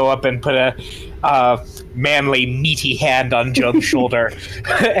like go up and put a manly, meaty hand on Job's shoulder,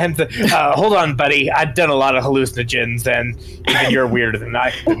 and hold on, buddy. I've done a lot of hallucinogens, and even you're weirder than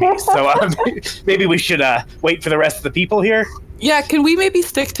me. So maybe we should wait for the rest of the people here. Yeah, can we maybe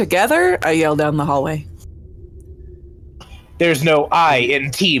stick together? I yell down the hallway. There's no I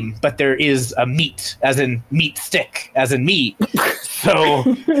in team, but there is a meat, as in meat stick, as in me. So,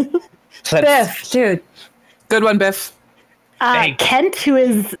 Biff, dude. Good one, Biff. Kent, who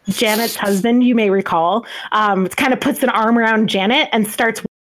is Janet's husband, you may recall, kind of puts an arm around Janet and starts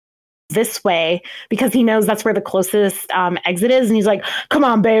this way because he knows that's where the closest exit is, and he's like, "Come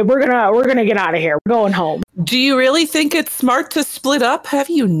on, babe, we're gonna get out of here. We're going home." Do you really think it's smart to split up? Have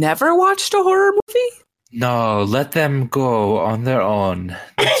you never watched a horror movie? No, let them go on their own.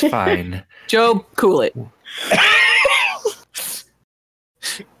 That's fine. Job, cool it.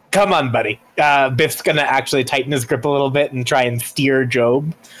 Come on, buddy. Biff's gonna actually tighten his grip a little bit and try and steer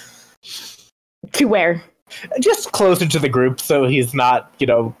Job. To where? Just closer to the group so he's not,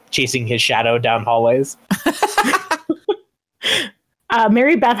 chasing his shadow down hallways.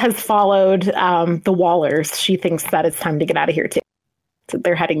 Mary Beth has followed the Wallers. She thinks that it's time to get out of here too. So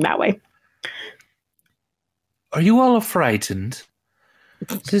they're heading that way. Are you all frightened?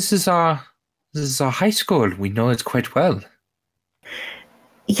 This is our high school. We know it quite well.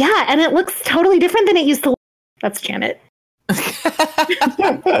 Yeah, and it looks totally different than it used to look. That's Janet.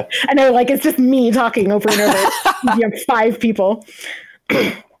 I know, like, it's just me talking over and over. You have 5 people.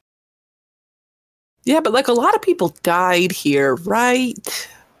 Yeah, but like a lot of people died here, right?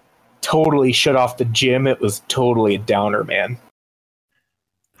 Totally shut off the gym. It was totally a downer, man.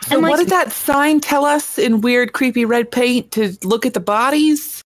 So what did that sign tell us in weird, creepy red paint to look at the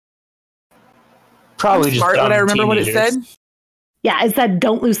bodies? Probably just smart when I remember teenagers. what it said. Yeah, it said,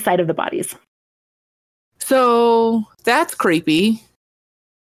 "Don't lose sight of the bodies." So that's creepy.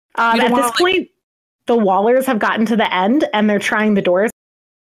 At this point, the Wallers have gotten to the end and they're trying the doors.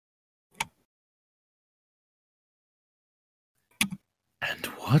 And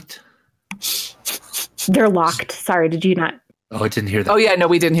what? They're locked. Sorry, did you not Oh, I didn't hear that. Oh yeah, no,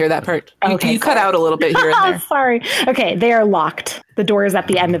 we didn't hear that part. Okay, You cut out a little bit here and there. Sorry. Okay, they are locked. The door is at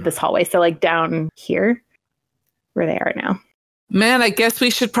the end of this hallway, so like down here, where they are now. Man, I guess we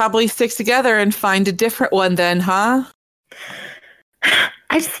should probably stick together and find a different one then, huh?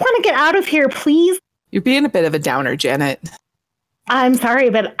 I just want to get out of here, please. You're being a bit of a downer, Janet. I'm sorry,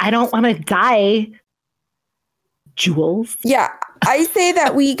 but I don't want to die. Jules. Yeah, I say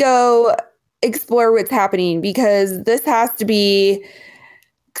that we go explore what's happening because this has to be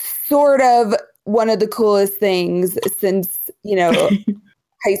sort of one of the coolest things since,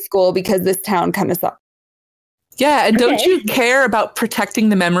 high school because this town kind of sucks. Yeah, and don't you care about protecting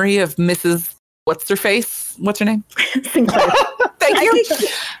the memory of Mrs. What's-her-face? What's her name? Sinclair. Thank you.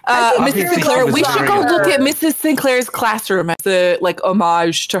 Mrs. Sinclair. We should go look at Mrs. Sinclair's classroom as a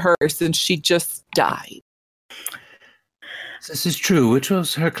homage to her since she just died. This is true. Which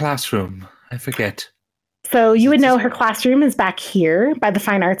was her classroom? I forget. So you would know her classroom is back here by the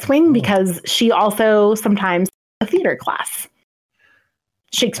fine arts wing because she also sometimes a theater class.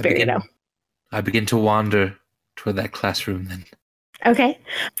 Shakespeare, I begin to wander toward that classroom then. Okay.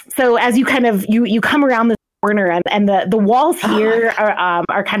 So as you kind of you come around the corner and the walls here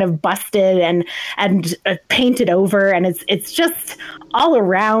are kind of busted and painted over, and it's just all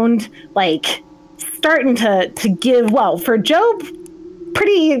around like starting to give, well, for Job,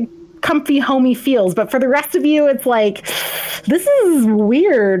 pretty comfy, homey feels, but for the rest of you, it's like, this is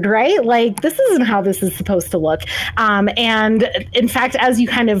weird, right? Like, this isn't how this is supposed to look. And in fact, as you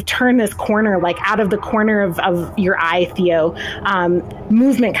kind of turn this corner, like out of the corner of your eye, Theo,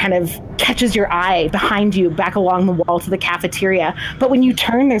 movement kind of catches your eye behind you back along the wall to the cafeteria. But when you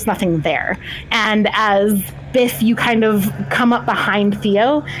turn, there's nothing there. And as Biff, you kind of come up behind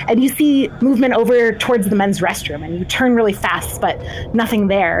Theo and you see movement over towards the men's restroom, and you turn really fast, but nothing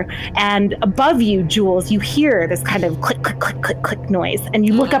there. And above you, Jules, you hear this kind of click, click, click, click, click noise, and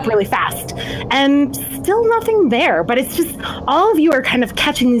you look up really fast and still nothing there. But it's just all of you are kind of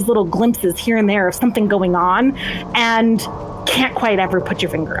catching these little glimpses here and there of something going on and can't quite ever put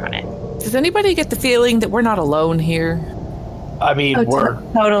your finger on it. Does anybody get the feeling that we're not alone here? I mean,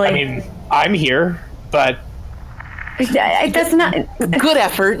 totally. I mean, I'm here, but that's not good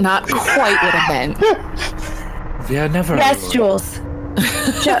effort. Not quite what I meant. We are never. Yes, alone. Jules.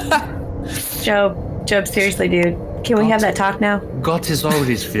 Job. Seriously, dude. Can we have that talk now? God is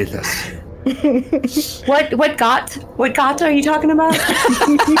always with us. What got are you talking about?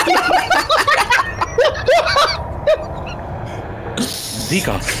 The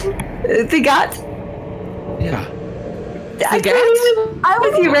got? Yeah. I'm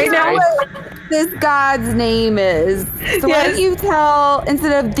with you right now. This god's name is. So why don't you tell,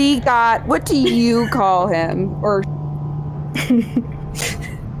 instead of the god, what do you call him? Or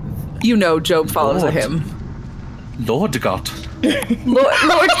Job follows a him. Lord God.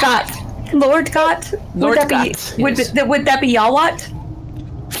 Lord God. Lord God. Lord would that God. Be, would that be Yawat?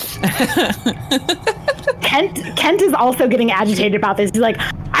 Kent is also getting agitated about this. He's like,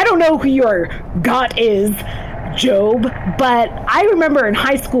 I don't know who your God is, Job, but I remember in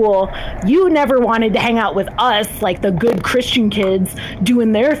high school, you never wanted to hang out with us, like the good Christian kids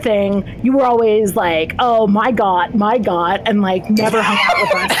doing their thing. You were always like, oh, my God, and like never hung out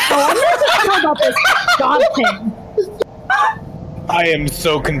with us. So I'm not sure about this God thing. I am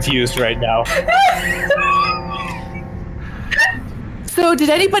so confused right now. So did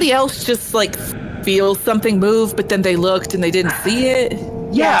anybody else just like feel something move, but then they looked and they didn't see it?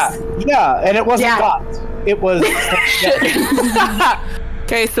 Yeah, and it wasn't God. It was.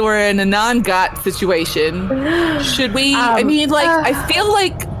 Okay, so we're in a non-got situation. Should we? I feel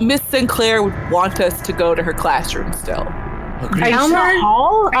like Miss Sinclair would want us to go to her classroom still. Down the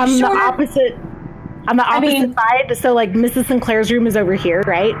hall, on the opposite side. So like Mrs. Sinclair's room is over here,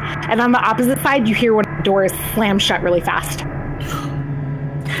 right? And on the opposite side, you hear one of the doors slam shut really fast.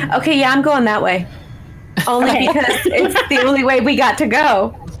 Okay, yeah, I'm going that way. Only because it's the only way we got to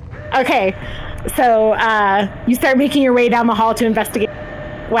go. Okay, so you start making your way down the hall to investigate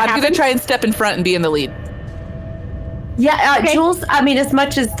what happened. I'm going to try and step in front and be in the lead. Yeah, Jules, I mean, as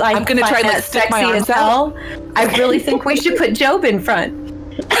much as I'm going to try and stick my arms out. I really think we should put Job in front.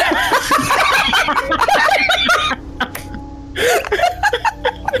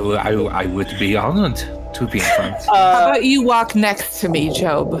 I would be honored to be in front. How about you walk next to me,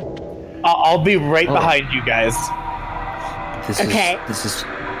 Job? I'll be right behind you guys. This is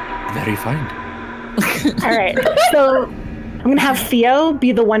very fine. All right, so I'm going to have Theo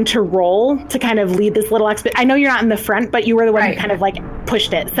be the one to roll to kind of lead this little expedition. I know you're not in the front, but you were the one who kind of like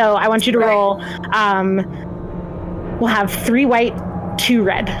pushed it. So I want you to roll. We'll have 3 white, 2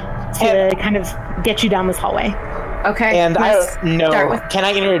 red to kind of get you down this hallway. Okay. And I let's don't know, start with- can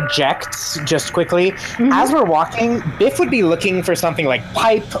I interject just quickly? As we're walking, Biff would be looking for something like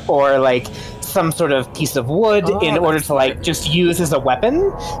pipe or like some sort of piece of wood in order to like just use as a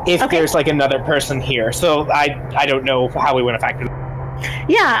weapon if there's like another person here. So I don't know how we want to factor that.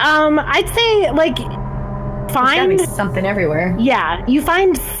 Yeah, I'd say like There's gotta find be something everywhere. Yeah, you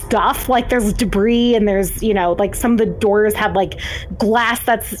find stuff like there's debris and there's, you know, like some of the doors have like glass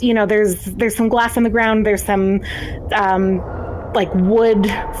that's, you know, there's some glass on the ground. There's some like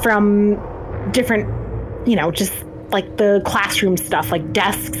wood from different, you know, just like the classroom stuff, like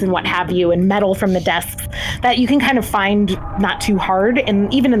desks and what have you, and metal from the desks that you can kind of find not too hard.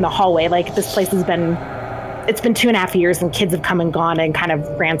 And even in the hallway, like this place has been, it's been 2.5 years and kids have come and gone and kind of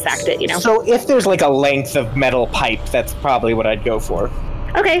ransacked it, you know? So if there's like a length of metal pipe, that's probably what I'd go for.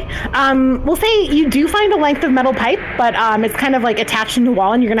 Okay, we'll say you do find a length of metal pipe, but it's kind of like attached to the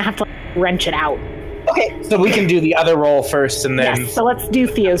wall and you're gonna have to like, wrench it out. Okay, so we can do the other roll first and then... Yes, so let's do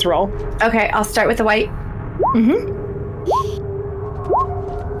Theo's roll. Okay, I'll start with the white. Mm-hmm.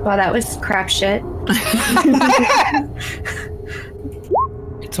 Wow, that was crap shit.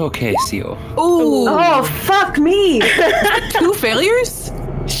 It's okay, Theo. Ooh. Oh, fuck me. 2 failures?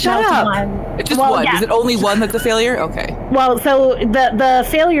 Shut up. It's just Well, one. yeah. Is it only one that's a failure? Okay. Well, so the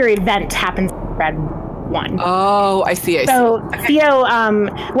failure event happens in red 1. Oh, I see. So Theo,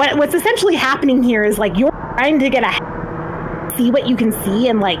 what's essentially happening here is like you're trying to get see what you can see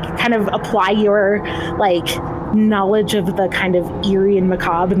and like kind of apply your like knowledge of the kind of eerie and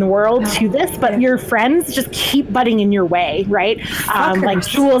macabre in the world to this, but your friends just keep butting in your way, right? Like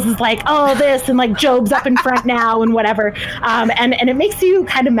Jules is like, oh, this, and like Job's up in front now and whatever. And it makes you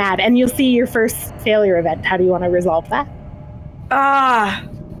kind of mad, and you'll see your first failure event. How do you want to resolve that?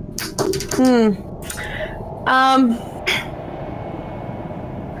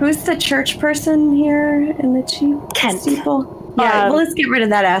 Who's the church person here in the chief Kent. steeple? Yeah. All right, well, let's get rid of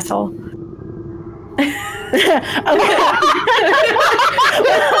that asshole. Don't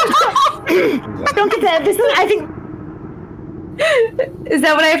get that. This is, I think. Is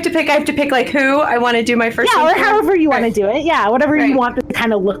that what I have to pick? I have to pick like who I want to do my first. Yeah, one or for? however you want to do it. Yeah, whatever you Right. want to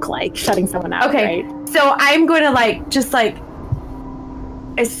kind of look like shutting someone out. Okay, Right? so I'm going to like just like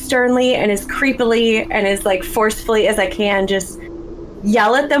as sternly and as creepily and as like forcefully as I can just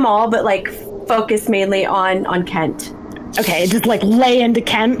yell at them all, but like focus mainly on Kent. Okay, just like lay into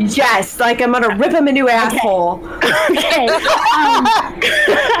Kent. Yes, like I'm gonna rip him a new asshole. Okay.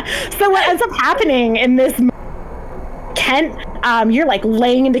 So what ends up happening in this Kent, you're like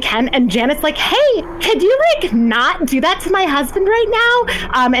laying into Kent, and Janet's like, hey, could you like not do that to my husband right now?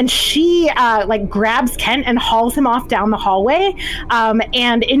 And she like grabs Kent and hauls him off down the hallway,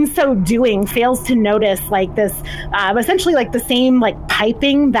 and in so doing fails to notice like this essentially like the same like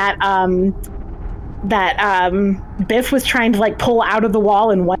piping that Biff was trying to like pull out of the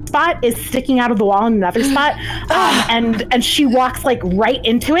wall in one spot is sticking out of the wall in another spot, and she walks like right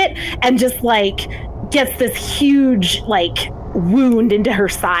into it and just like gets this huge like wound into her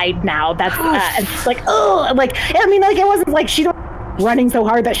side now. That's and it's like, oh, like I mean, like it wasn't like she don't running so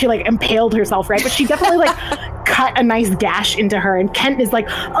hard that she like impaled herself, right? But she definitely like cut a nice gash into her, and Kent is like,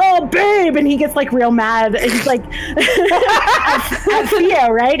 oh babe, and he gets like real mad. And he's like at Theo,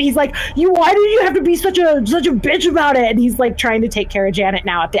 right? He's like, why did you have to be such a bitch about it? And he's like trying to take care of Janet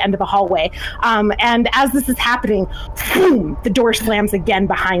now at the end of the hallway. And as this is happening, boom, the door slams again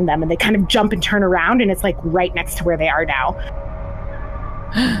behind them, and they kind of jump and turn around, and it's like right next to where they are now.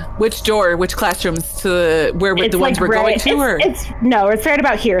 Which door? Which classrooms? To where It's the ones like we're going to? Or it's right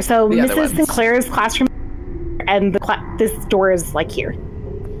about here. So The other Mrs. ones. Sinclair's classroom, and this door is like here.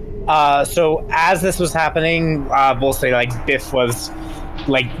 So as this was happening, we'll say like Biff was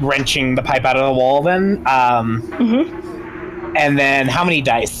like wrenching the pipe out of the wall then. And then how many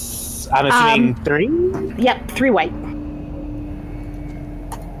dice? I'm assuming 3? Yep, 3 white.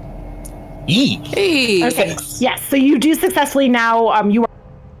 Hey. Okay. Yes, so you do successfully now. You are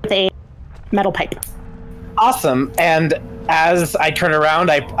with a metal pipe. Awesome. And as I turn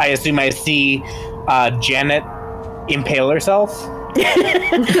around, I assume I see Janet impale herself.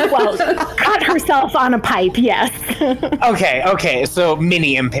 Well, cut herself on a pipe, yes. Okay, so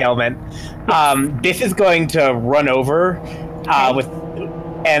mini impalement. Biff is going to run over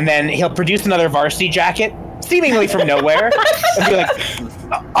and then he'll produce another varsity jacket, seemingly from nowhere, and be like,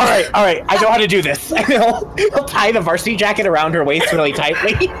 all right, I know how to do this. And he'll tie the varsity jacket around her waist really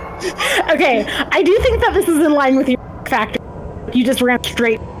tightly. Okay, I do think that this is in line with your factor. You just ran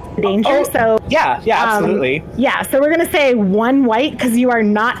straight danger. So yeah, absolutely. Yeah, so we're gonna say 1 white because you are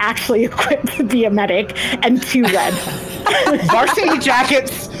not actually equipped to be a medic, and 2 red. Varsity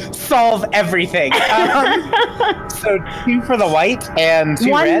jackets solve everything. So 2 for the white and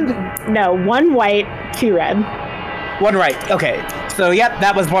 2 red? No, 1 white, 2 red. 1 right. Okay. So yep,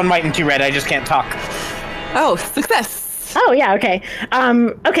 that was 1 white and 2 red. I just can't talk. Oh, success. Oh yeah, okay.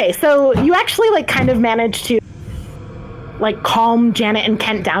 Okay, so you actually like kind of managed to like calm Janet and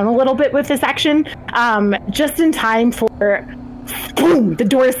Kent down a little bit with this action, just in time for boom, the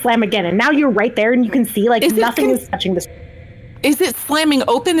doors slam again, and now you're right there, and you can see like nothing is touching the. Is it slamming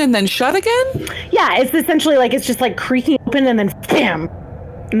open and then shut again? Yeah, it's essentially like it's just like creaking open and then bam,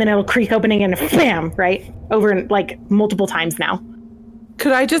 and then it'll creak opening and bam, right over like multiple times now.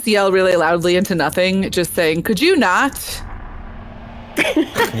 Could I just yell really loudly into nothing, just saying, "Could you not?"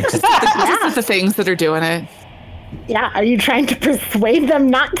 just the things that are doing it. Yeah, are you trying to persuade them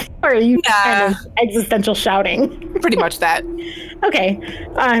not to, or are you kind of existential shouting? Pretty much that. Okay.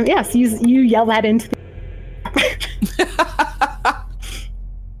 Yes, you yell that into the...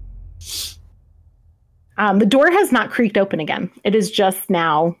 the door has not creaked open again. It is just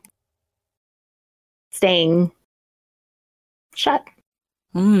now staying shut.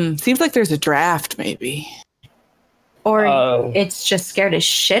 Seems like there's a draft, maybe. Or it's just scared as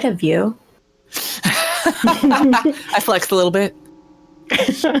shit of you. I flexed a little bit.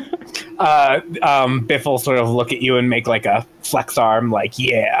 Biff will sort of look at you and make like a flex arm, like,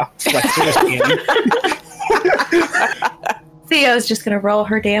 yeah. Flex to the Theo's just gonna roll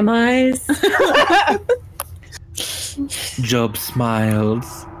her damn eyes. Job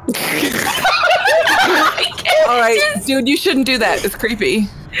smiles. All right, dude, you shouldn't do that. It's creepy.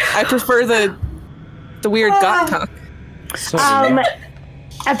 I prefer the weird goth talk.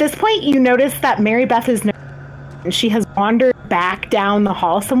 At this point, you notice that Mary Beth is she has wandered back down the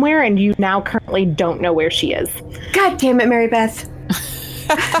hall somewhere, and you now currently don't know where she is. God damn it, Mary Beth.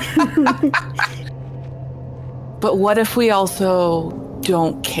 But what if we also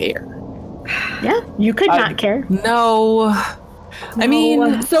don't care? Yeah, you could not care. No. I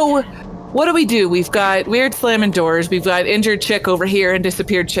mean, so what do? We've got weird slamming doors. We've got injured chick over here and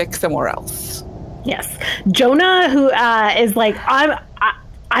disappeared chick somewhere else. Yes. Jonah, who is like,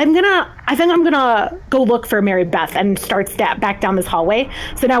 I think I'm gonna go look for Mary Beth, and starts back down this hallway.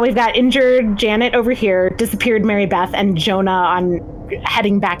 So now we've got injured Janet over here, disappeared Mary Beth, and Jonah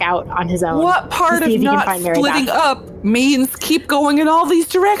heading back out on his own. What part of not splitting up means keep going in all these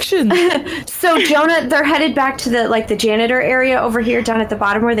directions? So Jonah, they're headed back to the janitor area over here down at the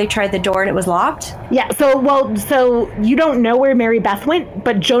bottom where they tried the door and it was locked? Yeah, so you don't know where Mary Beth went,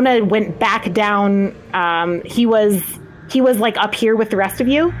 but Jonah went back down. He was like up here with the rest of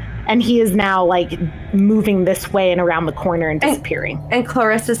you, and he is now like moving this way and around the corner and disappearing. And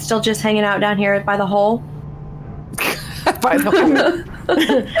Clarissa's still just hanging out down here by the hole? By the hole.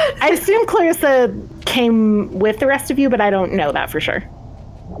 I assume Clarissa came with the rest of you, but I don't know that for sure.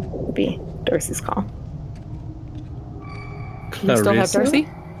 Would be Darcy's call. You still have Darcy?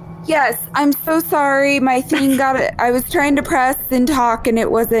 Yes, I'm so sorry. My thing got it. I was trying to press and talk, and it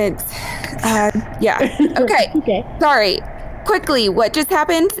wasn't. Yeah. Okay. Okay. Sorry. Quickly, what just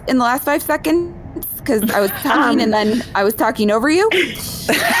happened in the last 5 seconds? Because I was talking and then I was talking over you.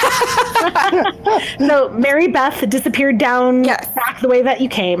 So Mary Beth disappeared down back the way that you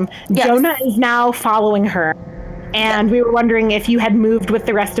came. Yes. Jonah is now following her. And we were wondering if you had moved with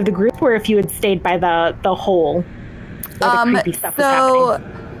the rest of the group or if you had stayed by the hole where the creepy stuff was happening.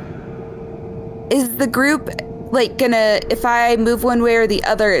 Is the group like gonna, if I move one way or the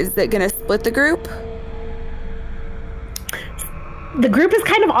other, is it gonna split the group? The group is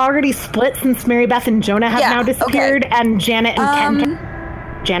kind of already split since Mary Beth and Jonah have now disappeared, and Janet and Ken.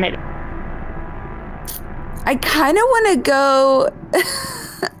 Janet. I kind of want to go.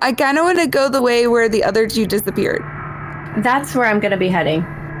 I kind of want to go the way where the other two disappeared. That's where I'm going to be heading.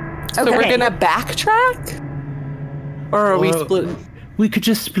 So we're going to backtrack, or are we split? We could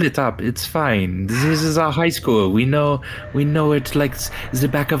just split up. It's fine. This is our high school. We know it like the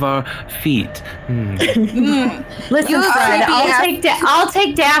back of our feet. Listen, Fred, I'll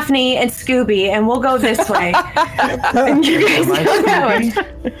take Daphne and Scooby, and we'll go this way. And you guys go that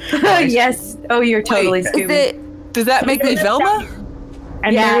way. Yes. Oh, you're totally Scooby. Does that make me Velma?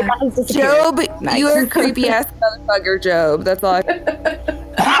 And Job, nice. You are a creepy ass motherfucker, Job. That's all.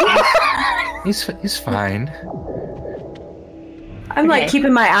 He's fine. I'm like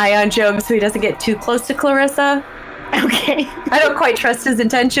keeping my eye on Job so he doesn't get too close to Clarissa. Okay. I don't quite trust his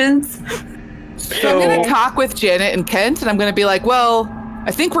intentions. So I'm going to talk with Janet and Kent, and I'm going to be like, well,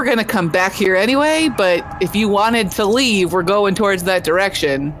 I think we're going to come back here anyway, but if you wanted to leave, we're going towards that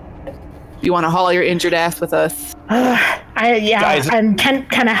direction. You want to haul your injured ass with us? Guys. And Kent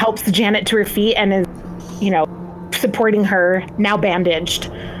kind of helps Janet to her feet and is, supporting her, now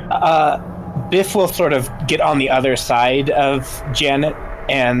bandaged. Biff will sort of get on the other side of Janet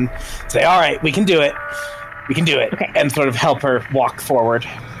and say, all right, we can do it. We can do it. Okay. And sort of help her walk forward.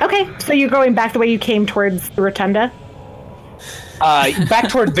 Okay, so you're going back the way you came towards the rotunda? Back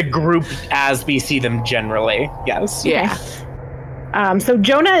toward the group as we see them generally, yes. Yeah. So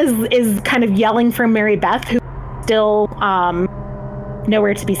Jonah is kind of yelling for Mary Beth, who's still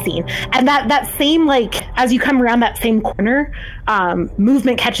nowhere to be seen. And that same, as you come around that same corner,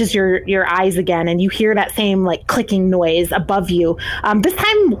 movement catches your eyes again, and you hear that same clicking noise above you. This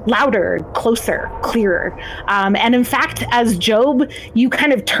time louder, closer, clearer. And in fact, as Job, you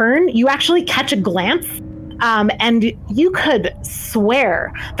kind of turn, you actually catch a glance. And you could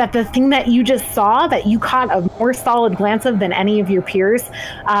swear that the thing that you just saw, that you caught a more solid glance of than any of your peers,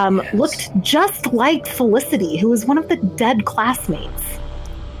 looked just like Felicity, who was one of the dead classmates.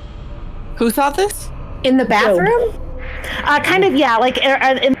 Who saw this? In the bathroom? Kind of, yeah,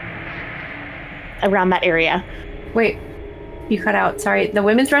 around that area. Wait, you cut out. Sorry. The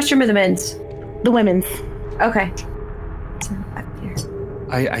women's restroom or the men's? The women's. Okay.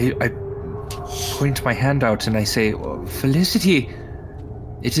 I point my hand out and I say, Felicity,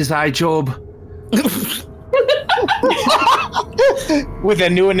 it is I, Job. With a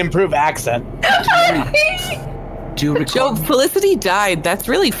new and improved accent. Do you recall? Job, Felicity died. That's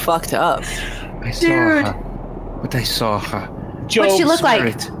really fucked up. I saw her. But I saw her. What'd she look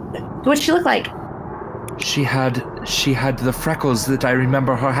like? Spirit. What'd she look like? She had the freckles that I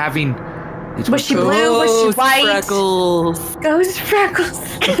remember her having. Was she blue? Was she white? Freckles. Ghost freckles.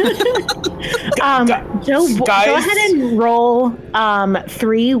 Joe, go ahead and roll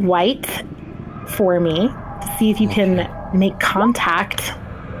 3 white for me to see if you can make contact.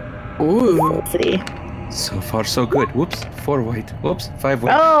 Ooh. Felicity. So far, so good. Whoops, 4 white. Whoops, 5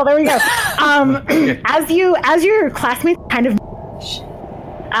 white. Oh, there we go. As your classmates kind of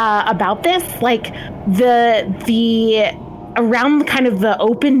about this, the around kind of the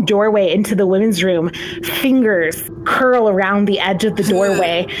open doorway into the women's room, fingers curl around the edge of the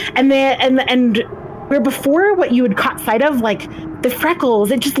doorway, and where before what you had caught sight of, the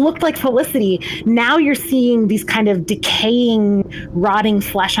freckles, it just looked like Felicity. Now you're seeing these kind of decaying, rotting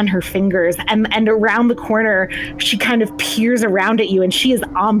flesh on her fingers, and around the corner, she kind of peers around at you, and she is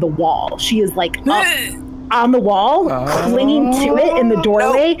on the wall. She is up on the wall, clinging to it in the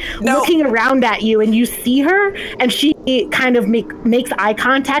doorway, looking around at you, and you see her, and she kind of makes eye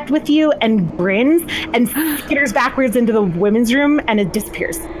contact with you and grins and skitters backwards into the women's room, and it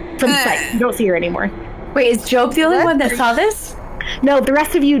disappears from sight. You don't see her anymore. Wait, is Job the only one that saw this? No, the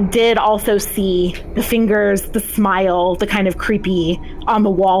rest of you did also see the fingers, the smile, the kind of creepy on the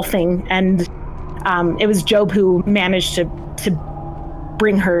wall thing, and it was Job who managed to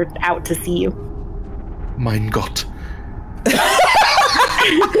bring her out to see you. Mein Gott.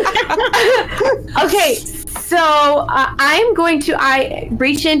 Okay, so I'm going to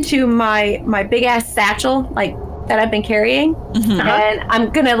reach into my big ass satchel that I've been carrying, and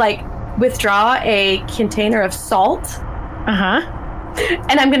I'm gonna withdraw a container of salt.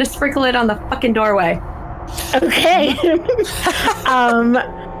 And I'm gonna sprinkle it on the fucking doorway. Okay.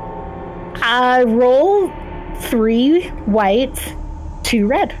 Roll 3 white, 2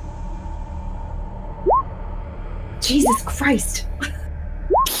 red. Jesus Christ.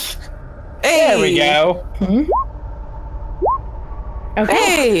 Hey. There we go.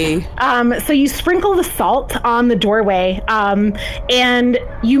 Okay. Hey. So you sprinkle the salt on the doorway, and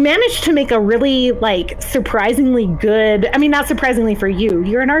you manage to make a really surprisingly good. I mean, not surprisingly for you.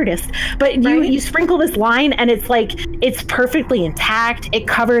 You're an artist, but you sprinkle this line, and it's perfectly intact. It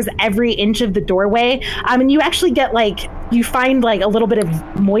covers every inch of the doorway, and you actually get you find a little bit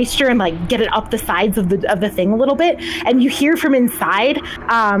of moisture and get it up the sides of the thing a little bit, and you hear from inside.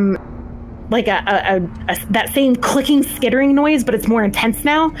 That same clicking, skittering noise, but it's more intense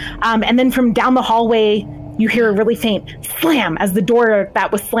now. And then from down the hallway, you hear a really faint slam as the door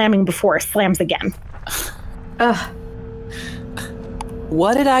that was slamming before slams again.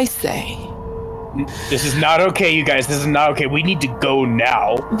 What did I say? This is not okay, you guys. This is not okay. We need to go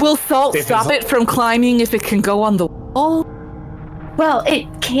now. Will salt stop it from climbing if it can go on the wall? Well, it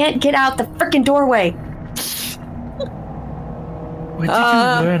can't get out the frickin' doorway. Where did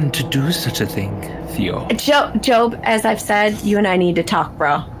you learn to do such a thing, Theo? Job, as I've said, you and I need to talk,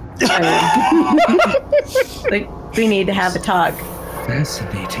 bro. We need to have a talk.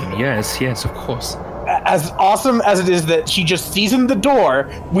 Fascinating. Yes, of course. As awesome as it is that she just sees in the door,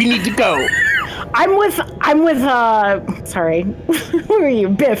 we need to go. I'm with sorry, who are you?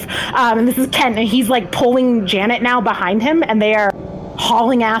 Biff. And this is Kent, and he's like pulling Janet now behind him, and they are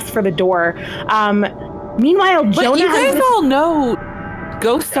hauling ass for the door. Meanwhile, But Jonah you has guys all know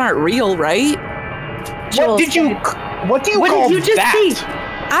ghosts aren't real, right? What did you call that? see?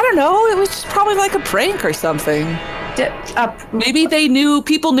 I don't know. It was just probably like a prank or something. Maybe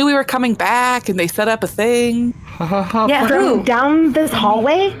people knew we were coming back and they set up a thing. Yeah, who? down this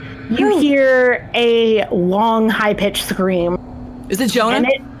hallway, you hear a long, high-pitched scream. Is it Jonah?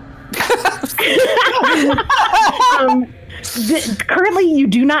 And currently, you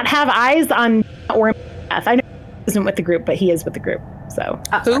do not have eyes on or Beth. I know he isn't with the group, but he is with the group. So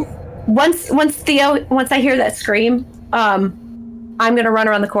Who? Once I hear that scream, I'm gonna run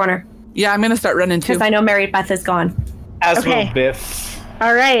around the corner Yeah, I'm gonna start running too. because I know Mary Beth is gone. As Okay. will Biff.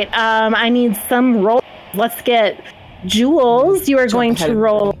 all right, I need some rolls. Let's get Jules. You are going ahead to of me.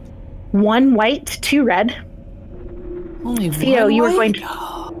 roll 1 white, 2 red. Only Theo, one you are white? going to.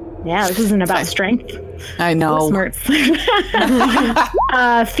 Yeah, this isn't about strength. I know. Smarts.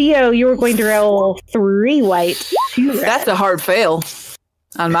 Theo, you were going to roll 3 white, 2 red. That's a hard fail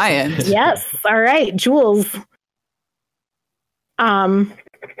on my end. Yes. All right, Jules.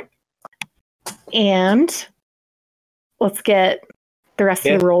 And let's get the rest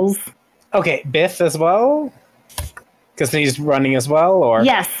of the rolls. Okay, Biff as well? Because he's running as well, or?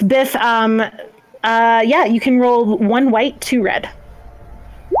 Yes, Biff. Yeah, you can roll 1 white, 2 red.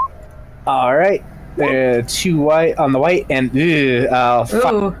 All right. 2 white on the white, and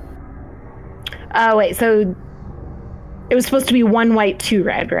Ooh. Wait, so it was supposed to be 1 white, 2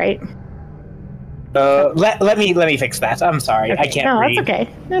 red, right? let me fix that. I'm sorry, I can't read. No, that's okay.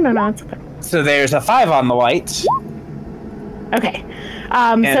 No, it's okay. So there's a 5 on the white. Okay.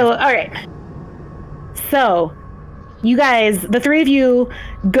 So, all right. So, you guys, the 3 of you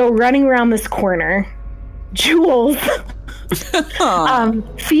go running around this corner. Jules,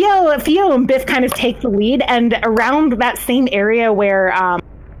 Theo and Biff kind of take the lead, and around that same area where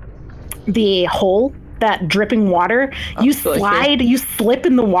the hole, that dripping water, you slide, you slip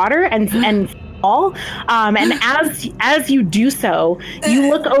in the water and fall. And as you do so, you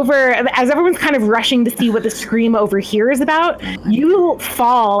look over, as everyone's kind of rushing to see what the scream over here is about, you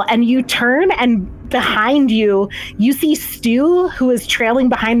fall and you turn, and behind you, you see Stu, who is trailing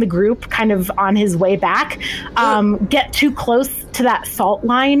behind the group, kind of on his way back, get too close to that salt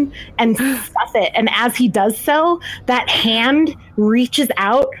line and stuff it. And as he does so, that hand reaches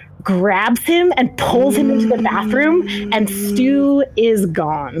out, grabs him, and pulls him into the bathroom, and Stu is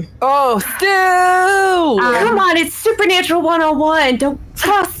gone. Oh, Stu! Come on, it's Supernatural 101. Don't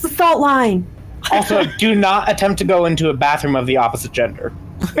cross the salt line. Also, do not attempt to go into a bathroom of the opposite gender.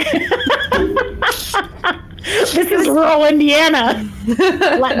 This is rural Indiana.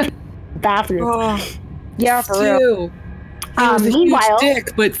 Bathroom. Yeah, for real. Meanwhile,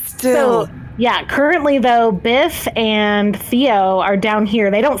 dick, but still. So, yeah, currently though, Biff and Theo are down here.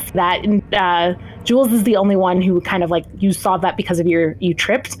 They don't see that. And, Jules is the only one who kind of like, you saw that because of you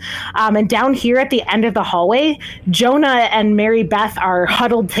tripped. And down here at the end of the hallway, Jonah and Mary Beth are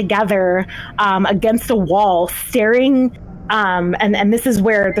huddled together against a wall, staring. And this is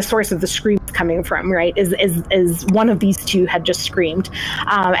where the source of the scream is coming from, right? Is one of these two had just screamed,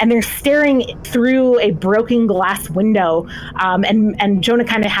 and they're staring through a broken glass window, and Jonah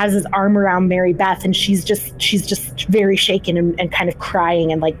kind of has his arm around Mary Beth, and she's just very shaken and kind of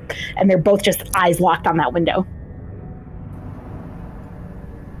crying, and they're both just eyes locked on that window.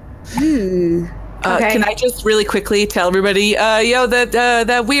 Okay. Can I just really quickly tell everybody,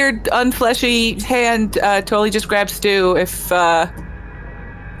 that weird unfleshy hand totally just grabbed Stu. If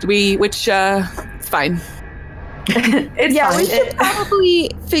it's fine. It's Yeah, fine. we should probably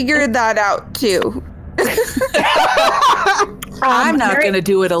figure that out too. I'm not going to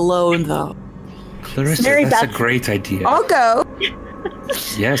do it alone, though. Clarissa, Mary that's Beth. a great idea. I'll go.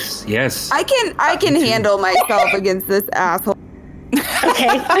 Yes. I can handle myself against this asshole.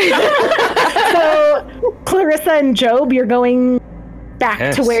 Okay. So Clarissa and Job, you're going back to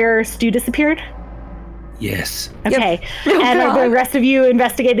Yes. where Stu disappeared? Yes. Okay. Oh, And are God. the rest of you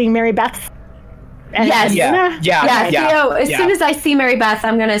investigating Mary Beth's? And Yes. Yeah. Theo, as yeah. soon as I see Mary Beth,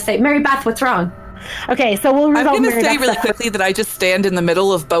 I'm gonna say, Mary Beth, what's wrong? Okay, so we'll I'm resolve going to Mary say Beth's really stuff. quickly that I just stand in the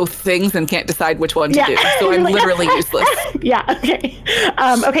middle of both things and can't decide which one to Yeah. do. So I'm literally useless. Yeah, okay.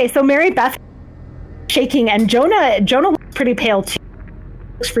 Okay, so Mary Beth shaking, and Jonah looks pretty pale too.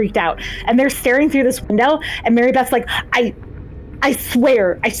 Looks freaked out. And they're staring through this window, and Mary Beth's like, I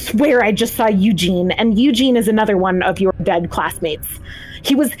swear I just saw Eugene, and Eugene is another one of your dead classmates.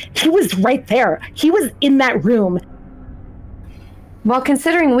 He was right there. He was in that room. Well,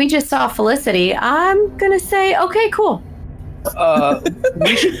 considering we just saw Felicity, I'm gonna say, okay, cool.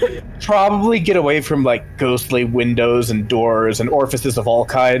 We should probably get away from like ghostly windows and doors and orifices of all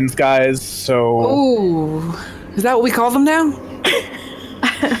kinds, guys. So, Ooh, is that what we call them now?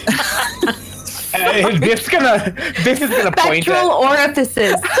 This is gonna point Spectral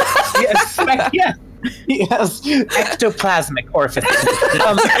orifices. Yes, ectoplasmic orifices.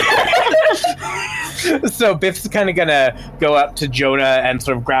 So Biff's kind of gonna go up to Jonah and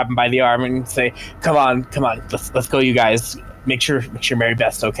sort of grab him by the arm and say, "Come on, let's go, you guys. Make sure Mary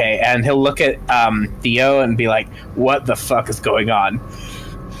Beth's okay." And he'll look at Theo and be like, "What the fuck is going on?"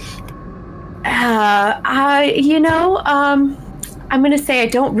 I'm gonna say I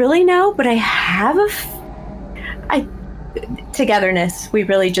don't really know, but I have togetherness. We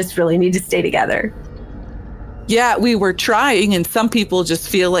really need to stay together. Yeah, we were trying, and some people just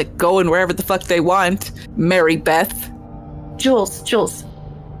feel like going wherever the fuck they want. Mary Beth. Jules. Just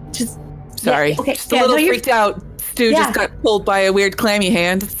sorry. Yeah, okay. Just a little freaked out. Stu just got pulled by a weird clammy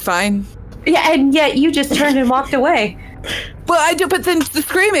hand. It's fine. Yeah, and yet you just turned and walked away. Well, I do, but then the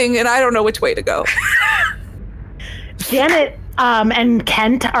screaming, and I don't know which way to go. Janet and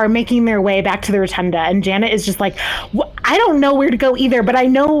Kent are making their way back to the rotunda, and Janet is just like, I don't know where to go either, but I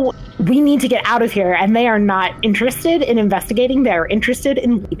know we need to get out of here, and they are not interested in investigating. They're interested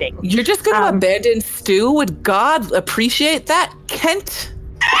in leaving. You're just going to abandon Stu? Would God appreciate that, Kent?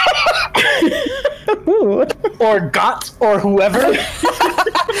 Or Got, or whoever.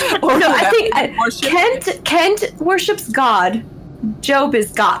 I think Kent worships God. Job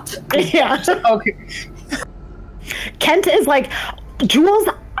is Got. Yeah. Okay. Kent is like, Jules,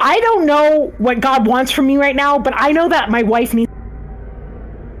 I don't know what God wants from me right now, but I know that my wife needs.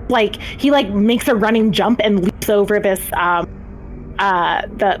 Like, he like makes a running jump and leaps over this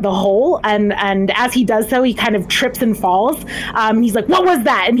the hole, and as he does so, he kind of trips and falls. He's like, "What was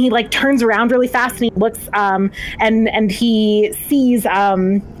that?" And he like turns around really fast and he looks and he sees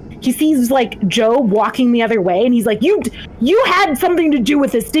like Job walking the other way, and he's like, "You had something to do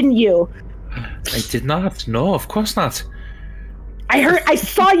with this, didn't you?" I did not. No, of course not. I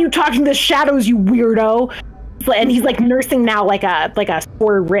saw you talking to the shadows, you weirdo. And he's like nursing now like a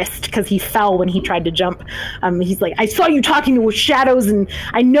sore wrist because he fell when he tried to jump. He's like, I saw you talking to shadows, and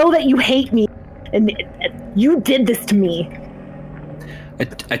I know that you hate me, and you did this to me.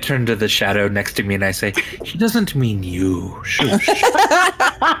 I turn to the shadow next to me and I say, he doesn't mean you. Shush.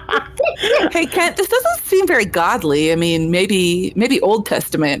 Hey, Kent, this doesn't seem very godly. I mean, maybe Old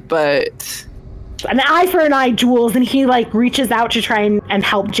Testament, but... An eye for an eye, Jules, and he like reaches out to try and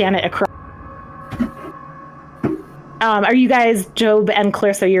help Janet across. Are you guys, Job and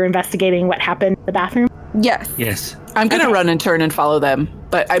Clarissa, you're investigating what happened in the bathroom? Yes. I'm going to run and turn and follow them.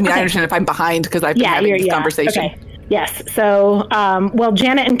 But I mean, I understand if I'm behind because I've been having this conversation. Okay. Yes. So, well,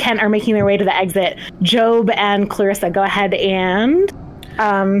 Janet and Kent are making their way to the exit. Job and Clarissa, go ahead and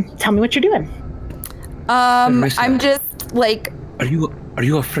tell me what you're doing. Clarissa, I'm just like... Are you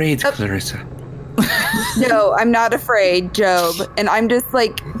afraid, Clarissa? No, I'm not afraid, Job. And I'm just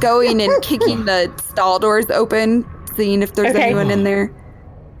like going and kicking the stall doors open, seeing if there's anyone in there.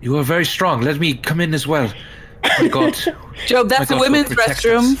 You are very strong. Let me come in as well. My God. Job, that's a women's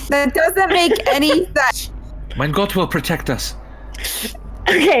restroom. That doesn't make any sense. My God will protect us.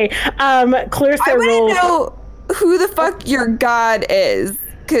 Okay, Clarissa, I want to know who the fuck your God is,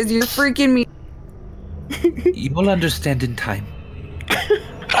 because you're freaking me. You will understand in time.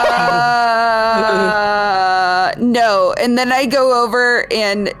 No. And then I go over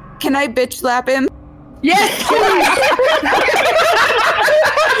and can I bitch slap him? Yes.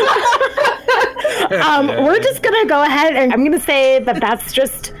 We're just gonna go ahead and I'm gonna say that's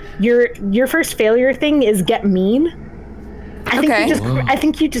just your first failure thing is get mean. I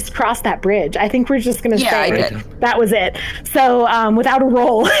think you just crossed that bridge. I think we're just gonna say that was it. So without a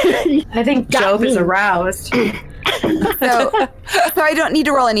roll, I think Job is aroused. So I don't need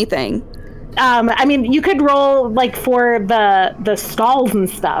to roll anything. I mean, you could roll like for the stalls and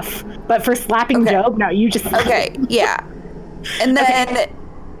stuff, but for slapping Job, no, you just yeah. And then,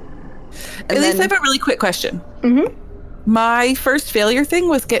 Elise, I have a really quick question. Mm-hmm. My first failure thing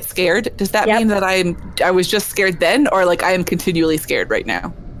was get scared. Does that mean that I was just scared then, or like I am continually scared right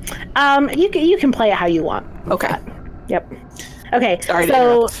now? You can play it how you want. Okay. Yep. Okay. Sorry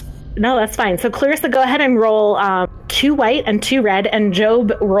so. No, that's fine. So Clarissa, go ahead and roll 2 white and 2 red, and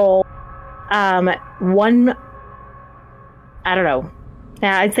Job roll 1. I don't know.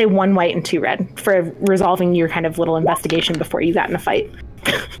 Yeah, I'd say 1 white and 2 red for resolving your kind of little investigation before you got in a fight.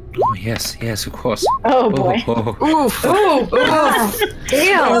 Oh yes, of course. Oh boy.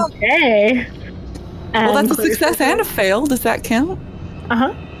 Damn. Okay. Well, that's a success and a fail. Does that count?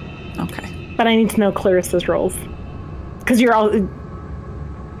 Uh-huh. Okay. But I need to know Clarissa's rolls. Because you're all...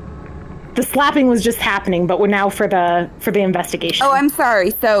 The slapping was just happening, but we're now for the investigation. Oh, I'm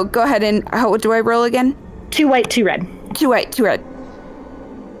sorry. So go ahead and... What do I roll again? 2 white, 2 red. 2 white, 2 red.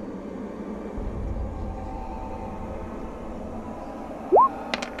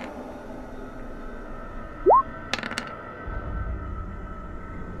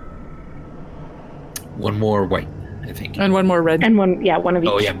 One more white, I think. And one more red. And one of each.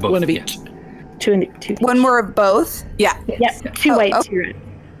 Oh, yeah, both. One of yeah. each. Two. One more of both? Yeah. Yep. 2 white, 2 red.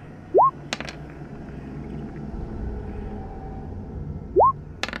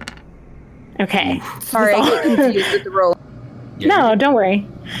 Okay. Sorry, I get confused with the roll. Yeah, No, don't worry.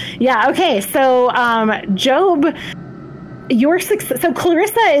 Yeah, okay. So, Job, your success. So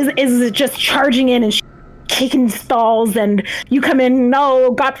Clarissa is just charging in and kicking stalls, and you come in.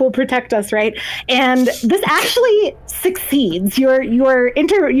 No, God will protect us, right? And this actually succeeds. Your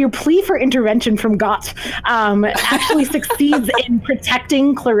plea for intervention from Gott actually succeeds in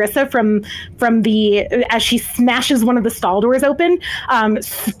protecting Clarissa from the as she smashes one of the stall doors open.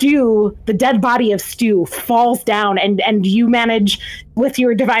 Stu, the dead body of Stu, falls down, and you manage with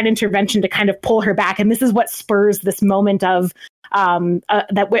your divine intervention to kind of pull her back. And this is what spurs this moment of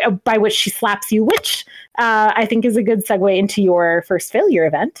by which she slaps you, which I think is a good segue into your first failure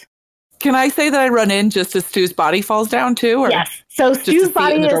event. Can I say that I run in just as Stu's body falls down too? Or Yes. So just to Stu's see it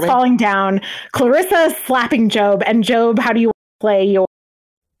body in the is doorway? falling down. Clarissa is slapping Job, and Job, how do you play your?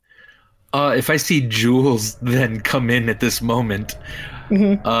 If I see Jules then come in at this moment,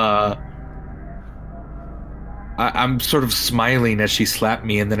 Mhm. I'm sort of smiling as she slapped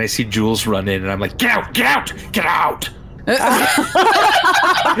me, and then I see Jules run in, and I'm like, "Get out! Get out! Get out!"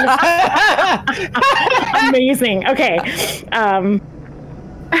 Amazing. Okay. All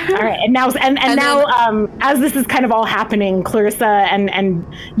right, and now as this is kind of all happening, Clarissa and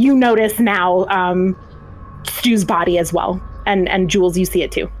you notice now Stu's body as well, and Jules, you see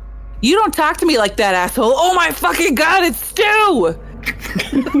it too. You don't talk to me like that, asshole. Oh my fucking God, it's Stu!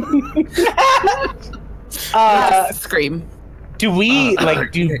 Scream. Do we,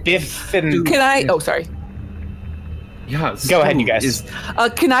 do Biff and... Can I... Oh, sorry. Yeah. Go ahead, you guys.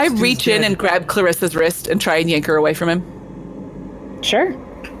 Can I Stu's reach in dead. and grab Clarissa's wrist and try and yank her away from him? Sure.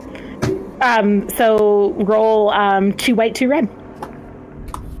 So roll 2 white, 2 red.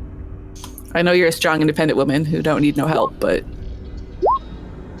 I know you're a strong, independent woman who don't need no help, but...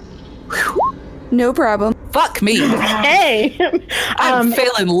 No problem. Fuck me. Hey. I'm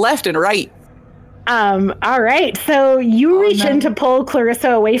failing left and right. All right. So you reach in to pull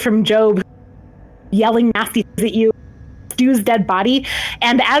Clarissa away from Job, yelling nasty things at you. Stu's dead body,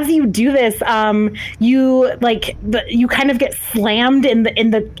 and as you do this, you kind of get slammed in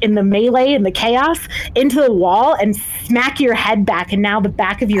the melee, in the chaos, into the wall and smack your head back, and now the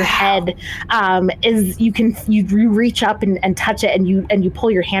back of your head is you reach up and touch it, and you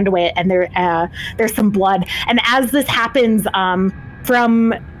pull your hand away, and there's some blood, and as this happens,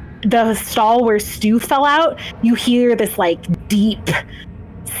 from the stall where Stu fell out, you hear this deep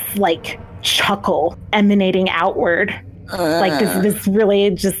chuckle emanating outward. This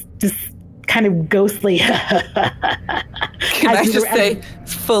really just kind of ghostly. Can I just say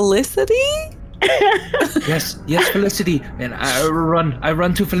Felicity? Yes, Felicity. And I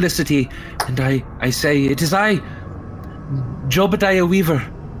run to Felicity, and I say, "It is I, Jobadiah Weaver."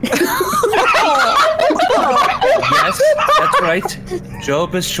 Yes, that's right.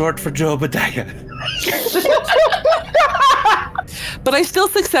 Job is short for Jobadiah. But I still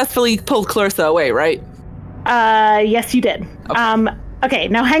successfully pulled Clarissa away, right? Yes, you did. Okay. Okay,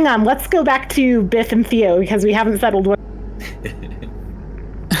 now hang on. Let's go back to Biff and Theo because we haven't settled what.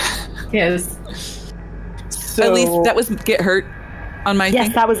 Yes. So, At least that was get hurt on my thing?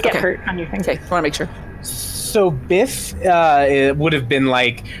 Yes, that was get Okay. hurt on your thing. Okay, I want to make sure. So Biff it would have been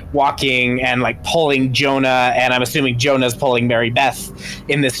walking and pulling Jonah, and I'm assuming Jonah's pulling Mary Beth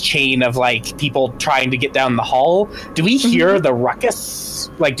in this chain of people trying to get down the hall. Do we hear the ruckus?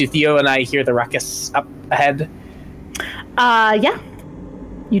 Do Theo and I hear the ruckus up ahead? Yeah,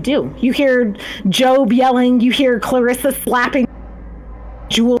 you do. You hear Job yelling. You hear Clarissa slapping.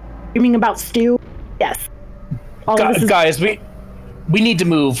 Jewel screaming about Stu. Yes. All of this is- Guys, we need to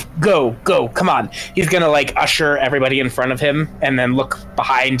move. Go, come on. He's gonna usher everybody in front of him and then look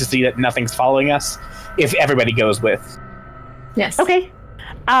behind to see that nothing's following us if everybody goes with. Yes. Okay.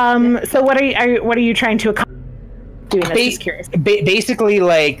 So what are you trying to accomplish? Doing this? Just curious. Basically,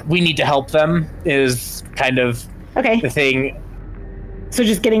 we need to help them is kind of Okay. the thing. So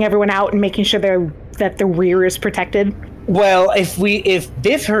just getting everyone out and making sure that the rear is protected. Well, if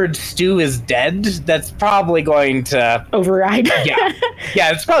Biff heard Stu is dead, that's probably going to override.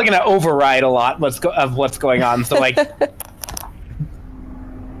 Yeah, it's probably going to override a lot of what's going on. So like,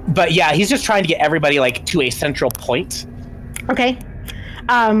 but yeah, he's just trying to get everybody like to a central point. Okay.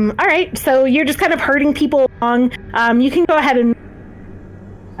 All right. So you're just kind of herding people along. You can go ahead and.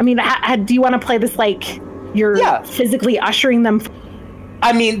 I mean, do you want to play this like you're physically ushering them?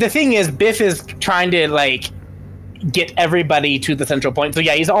 I mean, the thing is, Biff is trying to like get everybody to the central point. So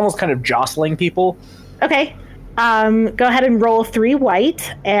yeah, he's almost kind of jostling people. Okay. Go ahead and roll 3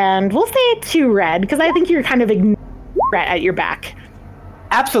 white, and we'll say 2 red, because I think you're kind of at your back.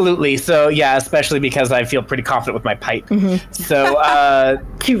 Absolutely. So yeah, especially because I feel pretty confident with my pipe. Mm-hmm. So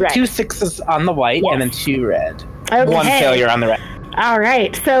 2 red. 2 6s on the white, and then 2 red. Okay. 1 failure on the red. All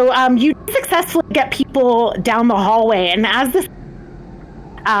right. So you successfully get people down the hallway, and as this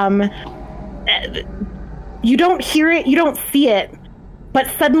you don't hear it, you don't see it, but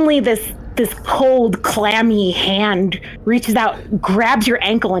suddenly this cold, clammy hand reaches out, grabs your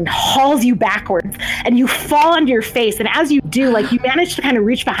ankle, and hauls you backwards, and you fall onto your face. And as you do, like, you manage to kind of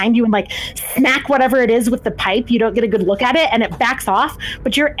reach behind you and like smack whatever it is with the pipe. You don't get a good look at it, and it backs off,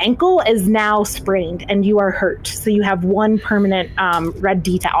 but your ankle is now sprained and you are hurt. So you have 1 permanent red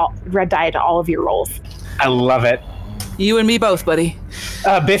die to all of your rolls. I love it. You and me both, buddy.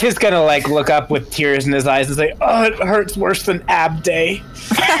 Biff is gonna like look up with tears in his eyes and say, "Oh, it hurts worse than ab day."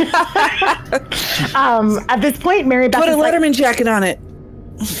 At this point, Mary Beth put a Letterman jacket on it.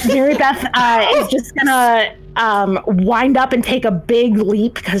 Mary Beth is just gonna wind up and take a big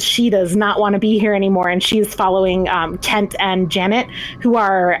leap because she does not want to be here anymore, and she's following Kent and Janet, who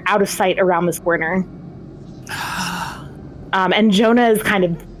are out of sight around this corner. And Jonah is kind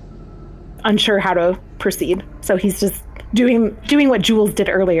of unsure how to proceed, so he's just doing what Jules did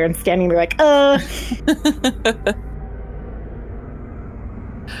earlier and standing there like,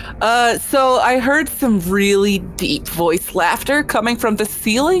 So I heard some really deep voice laughter coming from the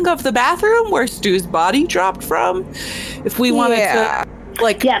ceiling of the bathroom where Stu's body dropped from. If we wanted to,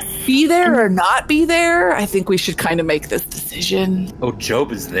 like, be there or not be there, I think we should kind of make this decision. Oh,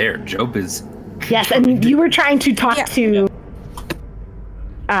 Job is there. Job is... Yes, and you were trying to talk to...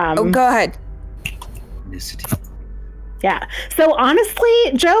 go ahead. Yeah. So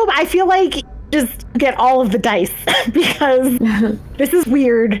honestly, Job, I feel like just get all of the dice because this is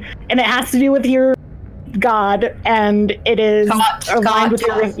weird and it has to do with your god and it is aligned with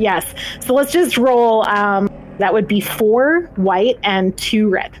your... Yes. So let's just roll. That would be 4 white and 2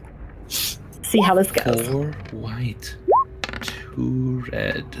 red. See how this goes. 4 white, 2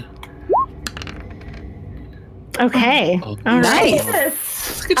 red. Okay. Oh, nice. Right.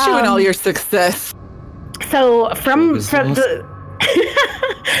 Look at you and all your success. So from the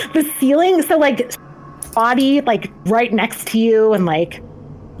the ceiling, so like body like right next to you and like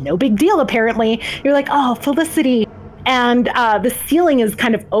no big deal apparently. You're like, oh, Felicity. And the ceiling is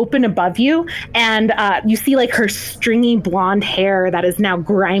kind of open above you, and you see like her stringy blonde hair that is now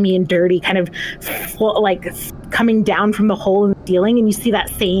grimy and dirty kind of like coming down from the hole in the ceiling, and you see that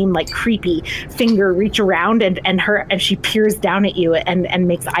same like creepy finger reach around and she peers down at you and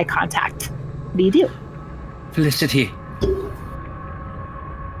makes eye contact. What do you do? Felicity.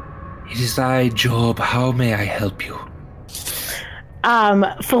 It is I, Job. How may I help you?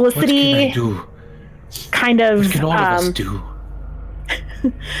 Felicity. What can I do? Kind of. What can all of us do?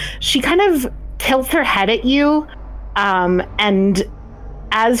 She kind of tilts her head at you, and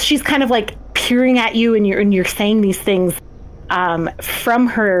as she's kind of like peering at you, and you're saying these things, from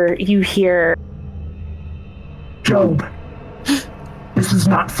her you hear, Job, this is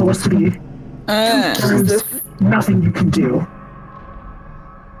not Felicity. There is nothing you can do.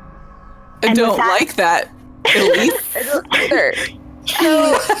 I don't like that, Elise. I don't either.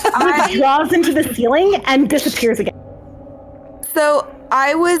 So it draws into the ceiling and disappears again. So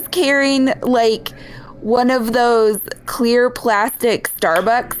I was carrying like one of those clear plastic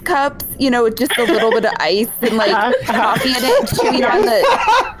Starbucks cups, with just a little bit of ice and like coffee in it, chewing on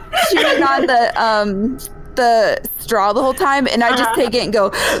the straw the whole time, and I just take it and go,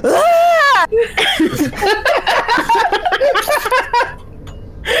 ah!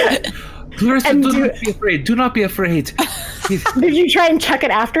 Clarissa, do not be afraid. Do not be afraid. Did you try and chuck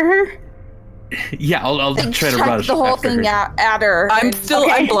it after her? Yeah, I'll try to rush the whole thing at her. I'm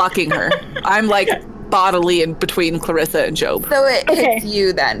blocking her. I'm like bodily in between Clarissa and Job. So it hits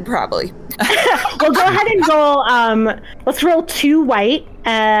you then, probably. Well, go ahead and roll. Let's roll 2 white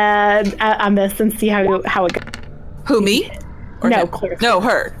on this and see how it goes. Who, me? Or no, Clarissa. No,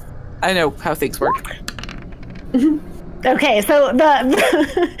 her. I know how things work. Okay, so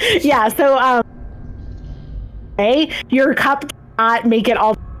Your cup cannot make it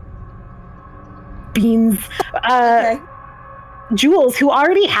all beans. Jules, who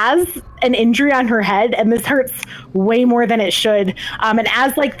already has an injury on her head, and this hurts way more than it should. And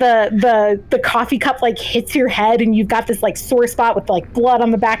as like the coffee cup like hits your head, and you've got this like sore spot with like blood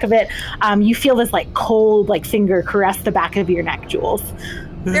on the back of it, you feel this like cold like finger caress the back of your neck, Jules.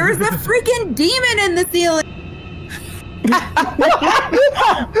 There was a freaking demon in the ceiling.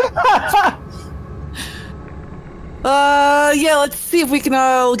 Yeah, let's see if we can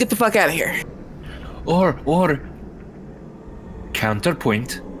all get the fuck out of here. Or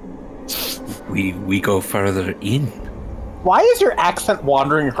counterpoint. We go further in. Why is your accent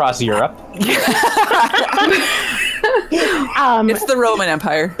wandering across Europe? It's the Roman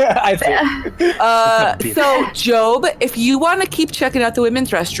Empire. I see. So, Job, if you want to keep checking out the women's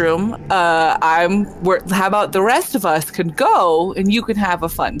restroom, how about the rest of us can go and you can have a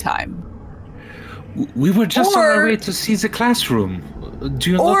fun time? We were just on our way to see the classroom. Do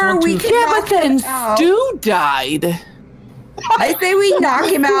you not want to? Yeah, but then Stu died. I say we knock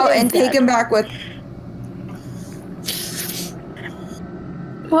him out and take him back with.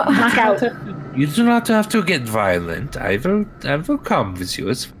 Knock out. You do not have to get violent. I will come with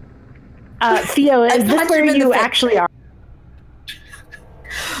you. Theo, is this where you actually are?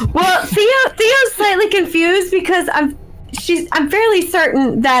 Well, Theo's slightly confused because I'm fairly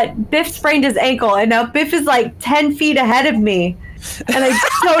certain that Biff sprained his ankle, and now Biff is like 10 feet ahead of me. And I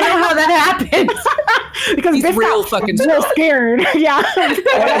don't know how that happened. Because he's real fucking scared. Yeah.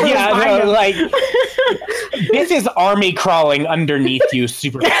 Like Biff is army crawling underneath you.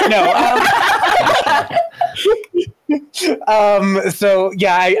 Super. No. So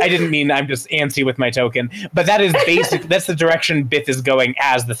yeah, I didn't mean I'm just antsy with my token, but that is basic. That's the direction Biff is going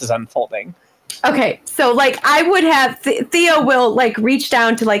as this is unfolding. Okay, so like I would have Theo will like reach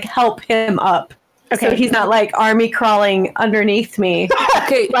down to like help him up. Okay, so he's not like army crawling underneath me.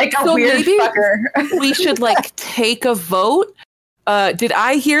 Okay, like a so weird maybe fucker. We should like take a vote. Did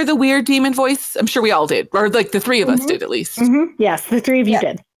I hear the weird demon voice? I'm sure we all did, or like the three of us did at least. Mm-hmm. Yes, the three of you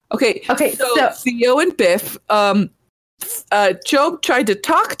did. Okay, so Theo and Biff, Job tried to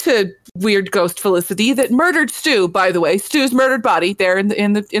talk to weird ghost Felicity that murdered Stu. By the way, Stu's murdered body there in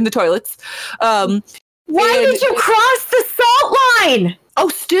the toilets. Why did you cross the salt line? Oh,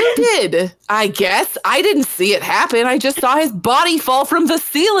 Stu did, I guess. I didn't see it happen. I just saw his body fall from the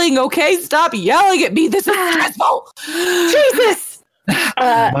ceiling, okay? Stop yelling at me. This is stressful. Jesus!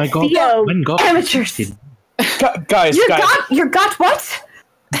 My God. Theo, When God amateurs. Guys. Your gut what?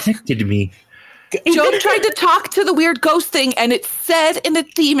 protected me. Job tried to talk to the weird ghost thing, and it said in a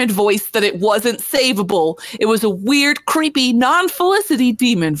demon voice that it wasn't savable. It was a weird, creepy, non-Felicity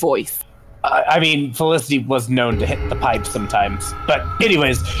demon voice. I mean, Felicity was known to hit the pipe sometimes. But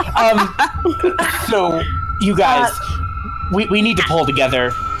anyways, so you guys, we need to pull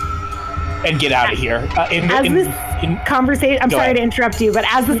together and get out of here. Conversation, I'm sorry to interrupt you, but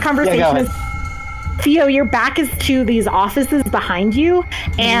as this conversation is, Theo, your back is to these offices behind you,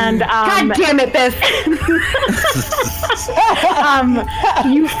 and God damn it, Biff!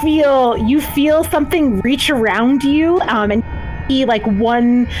 you feel something reach around you, and see like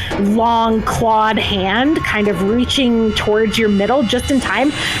one long clawed hand kind of reaching towards your middle just in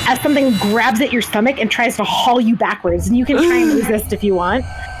time as something grabs at your stomach and tries to haul you backwards. And you can try and resist if you want.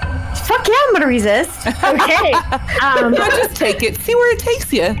 Fuck yeah, I'm gonna resist. Okay. Just take it. See where it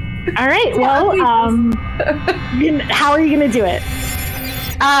takes you. All right. Well, how are you going to do it?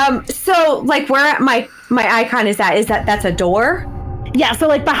 So like where my icon is that's a door? Yeah. So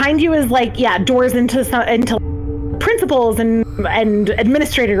like behind you is like, doors into principals and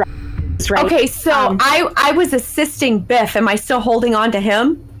administrator. Right? Okay. So I was assisting Biff. Am I still holding on to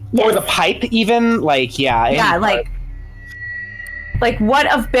him? Yes. Or the pipe even? Like, Like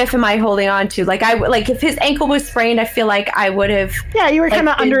what of Biff am I holding on to? Like if his ankle was sprained, I feel like I would have. Yeah, you were kind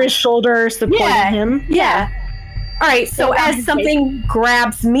of under his shoulder supporting him. Yeah. All right. So as something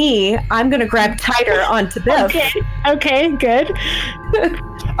grabs me, I'm gonna grab tighter onto Biff. Okay. Good. Biff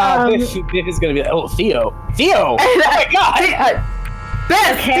is gonna be like, Theo. Oh my God.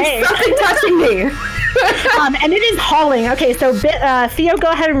 Biff, there's something touching me. And it is hauling. Okay, so Theo,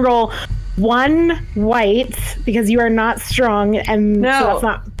 go ahead and roll 1 white because you are not strong, and so that's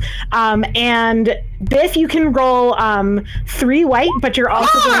not. And Biff, you can roll 3 white, but you're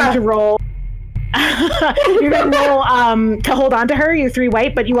also going to roll. You're going to roll to hold on to her. You're 3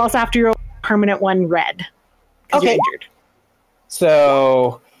 white, but you also have to roll permanent 1 red. Okay. You're injured.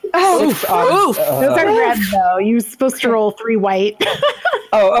 So. Those are red though. You're supposed to roll 3 white.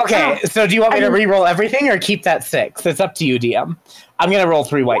 Okay. So do you want me to re-roll everything or keep that 6? It's up to you, DM. I'm gonna roll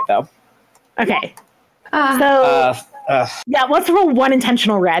 3 white though. Okay. Yeah, let's roll one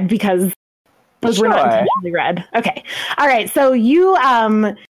intentional red because those were not intentionally red. Okay. All right. So you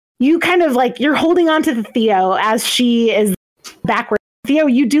kind of like, you're holding on to the Theo as she is backward. Theo,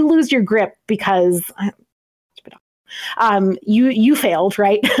 you do lose your grip because you failed,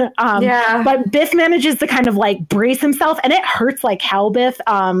 right? Yeah. But Biff manages to kind of like brace himself, and it hurts like hell, Biff.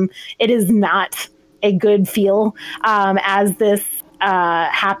 It is not a good feel as this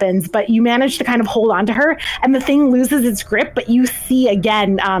happens, but you manage to kind of hold on to her, and the thing loses its grip, but you see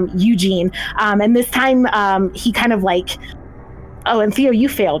again Eugene, and this time he kind of like, and Theo, you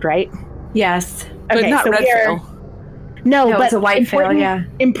failed, right? Yes. Okay, but not so red fail. No, but it's a white fail, yeah.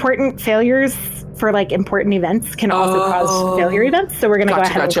 Important failures for like important events can also cause failure events. So we're going to go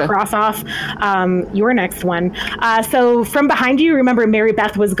ahead and cross off your next one. So from behind you, remember Mary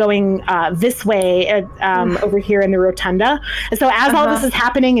Beth was going this way over here in the rotunda. And so as all this is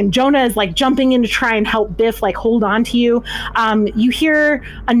happening and Jonah is like jumping in to try and help Biff like hold on to you, you hear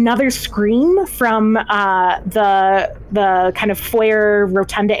another scream from the kind of foyer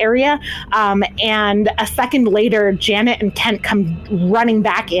rotunda area. And a second later, Janet and Kent come running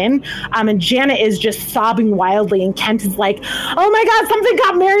back in. And Janet is just sobbing wildly, and Kent is like, "Oh my God, something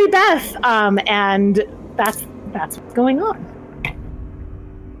got Mary Beth!" And that's what's going on.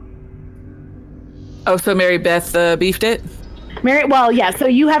 Oh, so Mary Beth beefed it? Well, yeah. So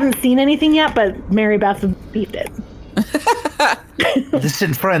you haven't seen anything yet, but Mary Beth beefed it.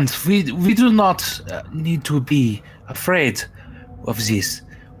 Listen, friends, we do not need to be afraid of this.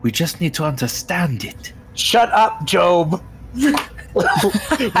 We just need to understand it. Shut up, Job.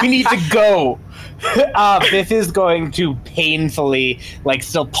 We need to go. Biff is going to painfully, like,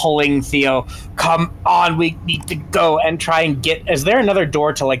 still pulling Theo. Come on, we need to go and try and get. Is there another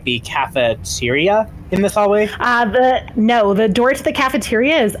door to like the cafeteria in this hallway? The door to the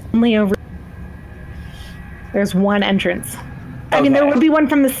cafeteria is only over. There's one entrance. I mean, there would be one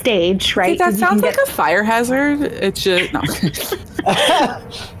from the stage, right? That sounds like a fire hazard. It's just no.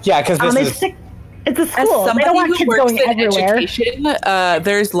 Yeah, because this is. It's a school. They don't want kids going everywhere. Education,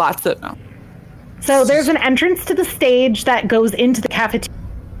 there's lots of no. So there's an entrance to the stage that goes into the cafeteria.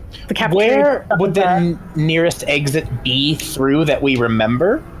 Where would the nearest exit be through that we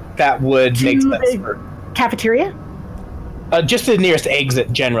remember? That would make sense for cafeteria. Just the nearest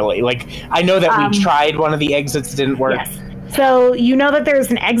exit, generally. Like, I know that we tried one of the exits, didn't work. Yes. So you know that there's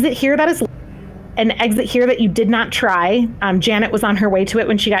an exit here that is an exit here that you did not try. Janet was on her way to it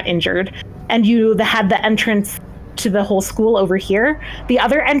when she got injured, and you had the entrance to the whole school over here. The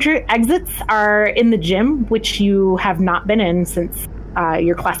other exits are in the gym, which you have not been in since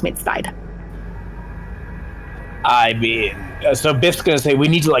your classmates died. I mean, so Biff's gonna say we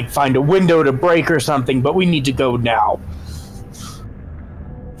need to like find a window to break or something, but we need to go now.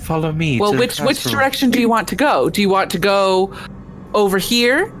 Follow me. Well, which direction do you want to go? Do you want to go over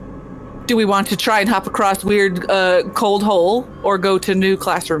here? Do we want to try and hop across weird cold hole, or go to New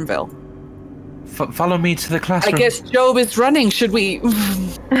Classroomville? Follow me to the classroom. I guess Job is running. Should we?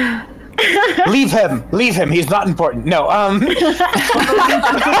 Leave him. He's not important. No.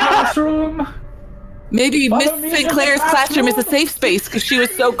 Classroom. Maybe Miss St. Clair's classroom is a safe space because she was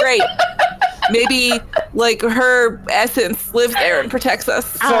so great. Maybe, like, her essence lives there and protects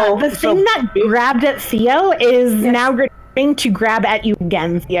us. The thing that grabbed at Theo is now going to grab at you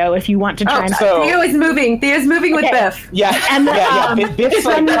again, Theo, if you want to try and... Theo is moving. Theo's moving with Biff. Yeah. And Biff's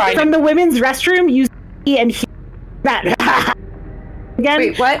from the women's restroom, you see and hear that again.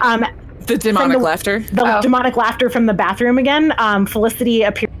 Wait, what? The demonic laughter? The demonic laughter from the bathroom again. Felicity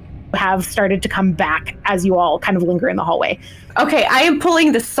appears to have started to come back as you all kind of linger in the hallway. Okay, I am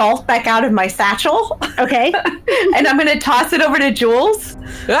pulling the salt back out of my satchel. Okay. And I'm going to toss it over to Jules.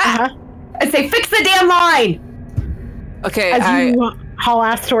 And say, fix the damn line! Okay, as you haul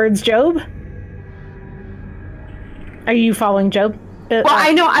ass towards Job. Are you following Job? Well,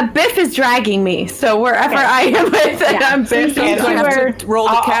 I know Biff is dragging me, so wherever I am with it, I'm Biff. Do I have to roll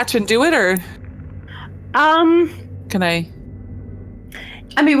the catch and do it, or? Can I?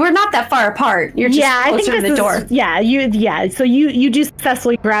 I mean, we're not that far apart. You're just closer to the door. So you do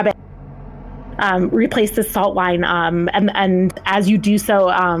successfully grab it, replace the salt line, and as you do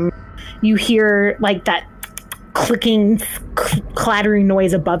so, you hear like that clicking, clattering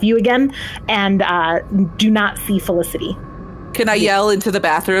noise above you again, and do not see Felicity. Can I yell into the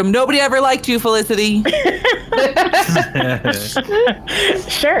bathroom? Nobody ever liked you, Felicity.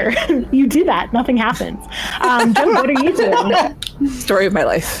 Sure, you do that. Nothing happens. Joe, what are you doing? Story of my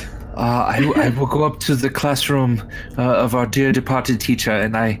life. I will go up to the classroom of our dear departed teacher,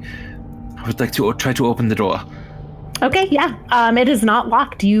 and I would like to try to open the door. Okay, yeah. It is not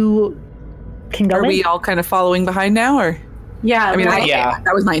locked. You can go Are in. we all kind of following behind now, or? Yeah. I mean,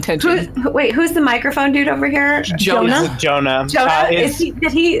 that was my intention. Who's the microphone dude over here? Jonah. Jonah. What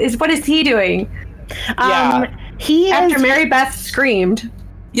is he doing? He after is, Mary Beth screamed.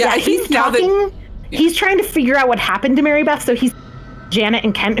 Yeah, he's talking. He's trying to figure out what happened to Mary Beth. So he's Janet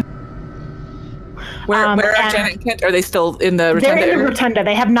and Kent. Where are Janet and Kent? Are they still in the rotunda? They're in the rotunda.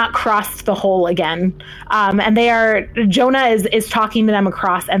 They have not crossed the hole again. And they are. Jonah is talking to them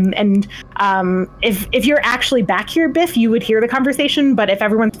across. And if you're actually back here, Biff, you would hear the conversation. But if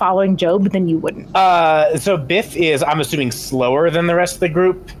everyone's following Job, then you wouldn't. So Biff is, I'm assuming, slower than the rest of the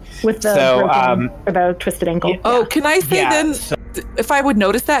group. With the or the twisted ankle. Oh, can I say then? If I would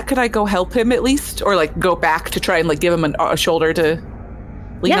notice that, could I go help him at least, or like go back to try and like give him a shoulder to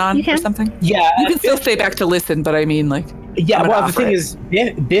lean on or something? Yeah, you can still stay back to listen, but I mean, like, yeah. Well, the thing is,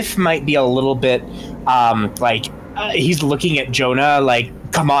 Biff might be a little bit he's looking at Jonah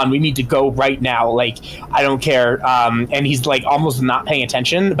like, "Come on, we need to go right now." Like, I don't care, and he's like almost not paying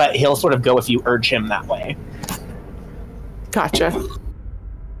attention, but he'll sort of go if you urge him that way. Gotcha.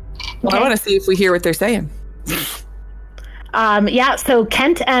 Well, I want to see if we hear what they're saying. So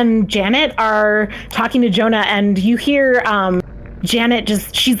Kent and Janet are talking to Jonah, and you hear Janet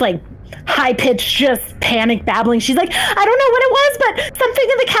she's like high-pitched, just panic babbling. She's like, I don't know what it was, but something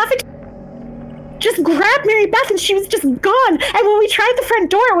in the cafeteria just grabbed Mary Beth and she was just gone. And when we tried the front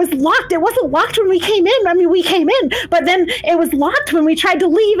door, it was locked. It wasn't locked when we came in. I mean, we came in, but then it was locked when we tried to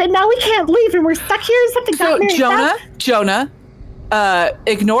leave, and now we can't leave, and we're stuck here. Something got Mary Beth. Jonah,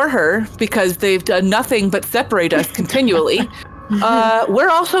 ignore her because they've done nothing but separate us continually. We're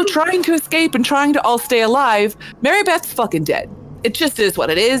also trying to escape and trying to all stay alive. Mary Beth's fucking dead. It just is what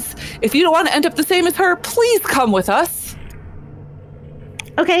it is. If you don't want to end up the same as her, please come with us.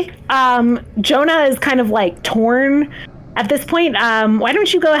 Okay. Jonah is kind of like torn at this point. Why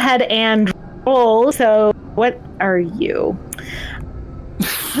don't you go ahead and roll? So what are you?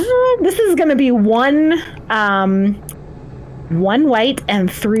 This is going to be one white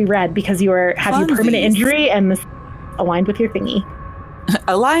and 3 red because you have your permanent injury and this aligned with your thingy.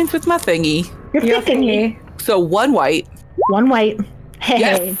 Aligns with my thingy. Your thingy. So 1 white. 1 white. Hey,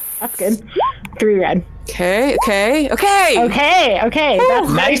 yes. That's good. 3 red. Okay.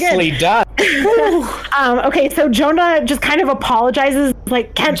 That's nicely done. Okay, so Jonah just kind of apologizes,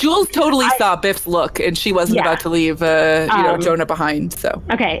 like Jules totally saw Biff's look, and she wasn't about to leave, Jonah behind. So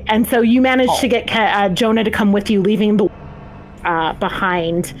okay, and so you managed to get Jonah to come with you, leaving the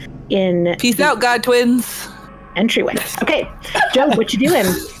behind in peace out, God twins entryway. Okay, Joe, what you doing?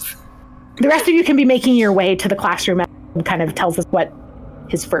 The rest of you can be making your way to the classroom and kind of tells us what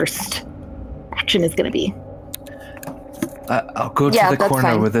his first action is going to be. I'll go to the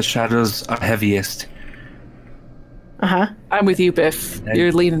corner where the shadows are heaviest. I'm with you, Biff.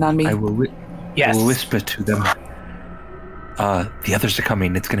 You're leaning on me. I will whisper to them. The others are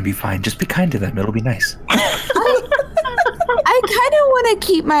coming. It's going to be fine. Just be kind to them. It'll be nice. I kind of want to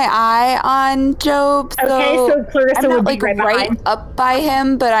keep my eye on Job. So Clarissa I'm not would like be right up by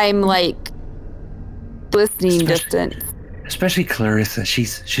him, but I'm like listening distance. Especially Clarissa.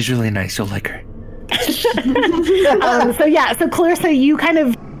 She's really nice. You'll like her. So Clarissa, you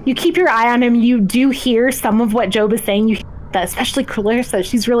keep your eye on him. You do hear some of what Job is saying. You hear that, especially Clarissa.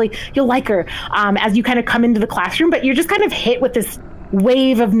 You'll like her as you kind of come into the classroom, but you're just kind of hit with this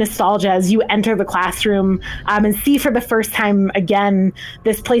wave of nostalgia as you enter the classroom and see for the first time again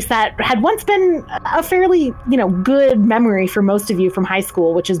this place that had once been a fairly good memory for most of you from high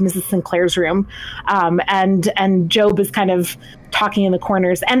school, which is Mrs. Sinclair's room. And Job is kind of talking in the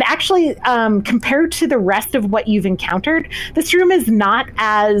corners. And actually, compared to the rest of what you've encountered, this room is not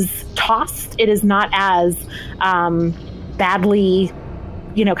as tossed. It is not as badly,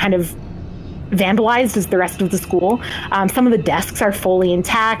 kind of vandalized as the rest of the school. Some of the desks are fully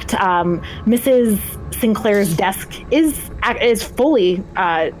intact. Mrs. Sinclair's desk is fully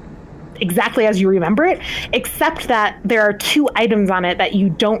exactly as you remember it, except that there are 2 items on it that you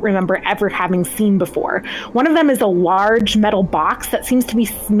don't remember ever having seen before. One of them is a large metal box that seems to be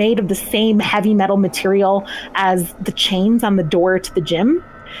made of the same heavy metal material as the chains on the door to the gym.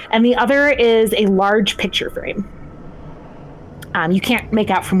 And the other is a large picture frame. You can't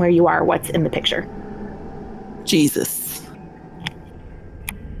make out from where you are what's in the picture. Jesus.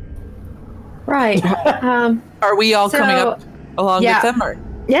 Right. Are we all coming up along with them? Or?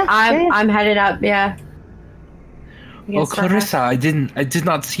 Yeah, I'm headed up. Yeah. Oh, Clarissa, I did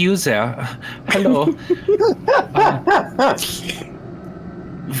not see you there. Hello.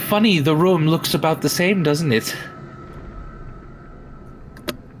 Funny, the room looks about the same, doesn't it?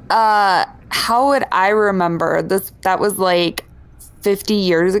 How would I remember this? That was like 50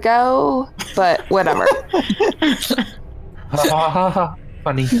 years ago. but whatever.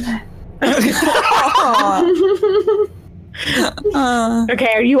 Funny.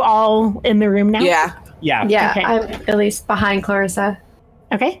 Okay, are you all in the room now? Yeah. Yeah, Okay. I'm at least behind Clarissa.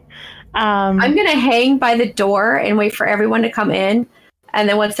 Okay. I'm going to hang by the door and wait for everyone to come in. And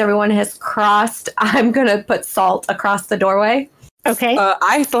then once everyone has crossed, I'm going to put salt across the doorway. Okay.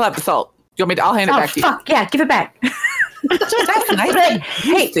 I still have the salt. You want me to? I'll hand it back to you. Fuck, yeah, give it back. That's nice.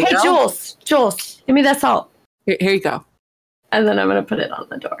 Hey, Jules, give me that salt. Here you go. And then I'm going to put it on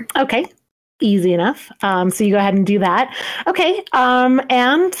the door. Okay. Easy enough. So you go ahead and do that. Okay.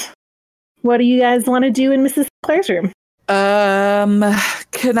 And what do you guys want to do in Mrs. Claire's room?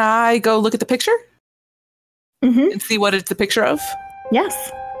 Can I go look at the picture Mm-hmm. and see what it's a picture of?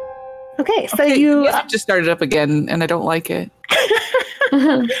 Yes. Okay. So Okay, you yes, I just started up again, and I don't like it.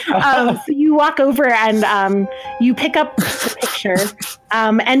 so you walk over and you pick up the picture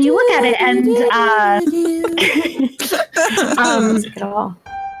and you look at it and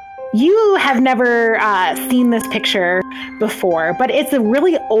you have never seen this picture before, but it's a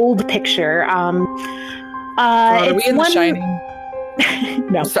really old picture. Are we in The Shining?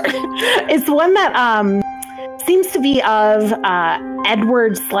 No, Sorry. It's one that seems to be of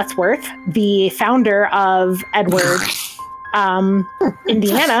Edward Slutsworth, the founder of Edward,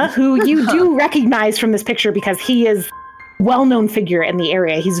 Indiana, who you do recognize from this picture because he is a well-known figure in the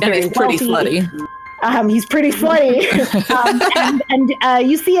area. He's very pretty wealthy. slutty. He's pretty slutty. and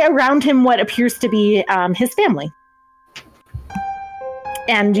you see around him what appears to be his family.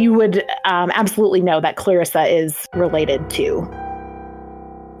 And you would absolutely know that Clarissa is related to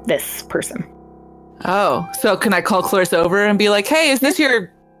this person. Oh, so can I call Clarissa over and be like, "Hey, is this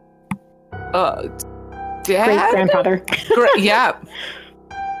your dad? Great-grandfather. Yeah.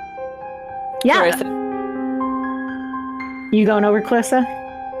 Yeah. Clarissa. You going over, Clarissa?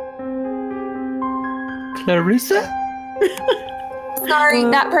 Clarissa? Sorry,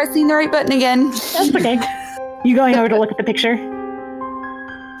 not pressing the right button again. That's okay. You going over to look at the picture?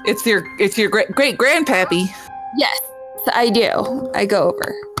 It's your great grandpappy. Yes, I do. I go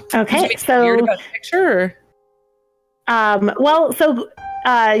over. Okay, Weird about the picture.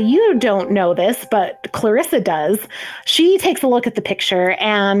 You don't know this, but Clarissa does. She takes a look at the picture,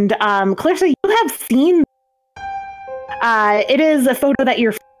 and Clarissa, you have seen. It is a photo that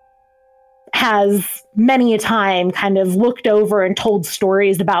your has many a time kind of looked over and told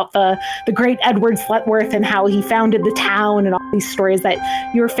stories about the great Edward Slutworth and how he founded the town and all these stories that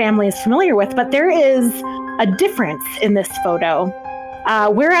your family is familiar with. But there is a difference in this photo.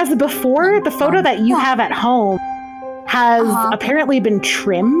 Whereas before, the photo that you have at home has apparently been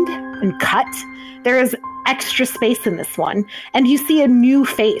trimmed and cut. There is extra space in this one. And you see a new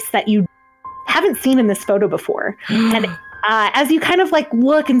face that you haven't seen in this photo before. And as you kind of like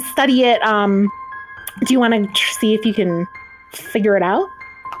look and study it, do you want to see if you can figure it out?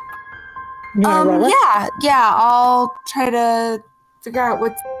 Yeah, I'll try to figure out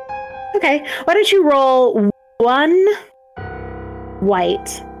what's... Okay, why don't you roll 1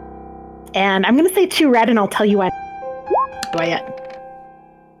 white, and I'm going to say 2 red, and I'll tell you when.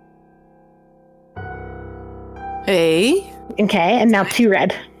 Hey. Okay, and now 2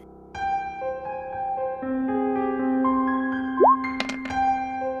 red.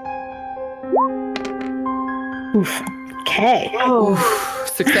 Oof. Okay. Oh,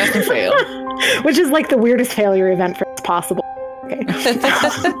 success and fail. Which is like the weirdest failure event for possible. Okay.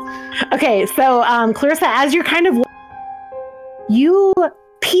 Okay, so Clarissa, as you're kind of, you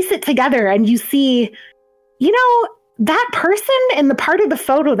piece it together and you see, that person in the part of the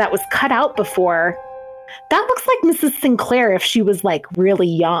photo that was cut out before, that looks like Mrs. Sinclair if she was like really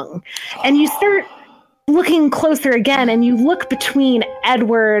young. And you start looking closer again, and you look between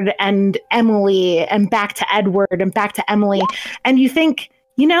Edward and Emily and back to Edward and back to Emily, and you think,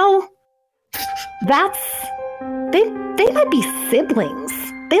 that's they might be siblings.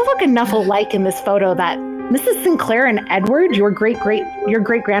 They look enough alike in this photo that Mrs. Sinclair and Edward, your great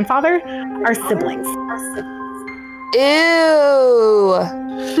grandfather, are siblings. Ew.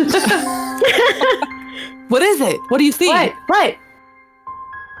 What is it? What do you see? What?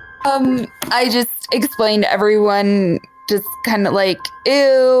 I just explained to everyone, just kind of like,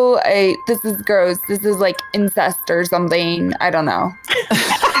 ew, this is gross. This is like incest or something. I don't know.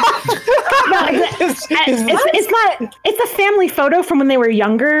 No, it's not. It's a family photo from when they were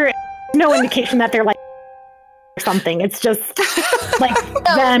younger. No indication that they're like something. It's just like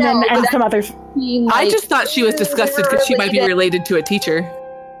them and some others. I just thought she was disgusted because she might be related to a teacher.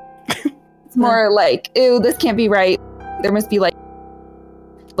 It's more like, ew, this can't be right. There must be like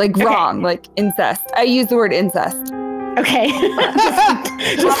wrong, like incest. I use the word incest. Okay.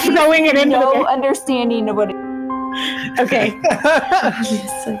 just throwing it into no understanding of what it Okay.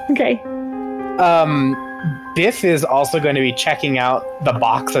 Okay. Biff is also going to be checking out the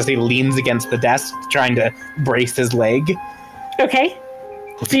box as he leans against the desk, trying to brace his leg. Okay.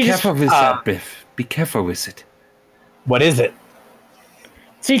 Well, be careful with that, Biff. Be careful with it. What is it?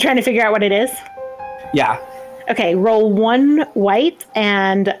 So you're trying to figure out what it is? Yeah. Okay, roll 1 white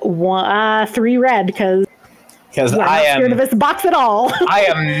and 3 red, because I am scared of this box at all. I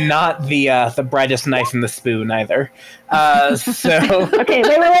am not the brightest knife in the spoon either. So okay,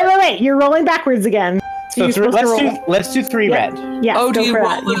 wait. You're rolling backwards again. So let's do 3 red. Yeah. Oh, do you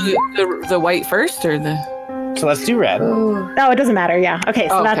roll the white first or the? So let's do red. Oh, it doesn't matter. Yeah. Okay.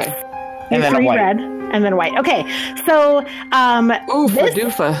 So that's and then 3 white. red and then white. Okay. So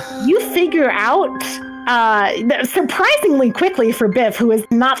you figure out surprisingly quickly for Biff, who is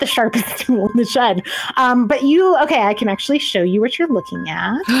not the sharpest tool in the shed. But I can actually show you what you're looking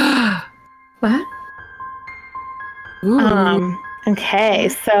at. What? Okay,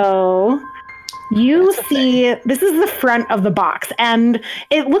 so you see, this is the front of the box, and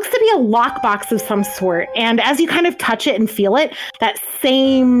it looks to be a lockbox of some sort. And as you kind of touch it and feel it, that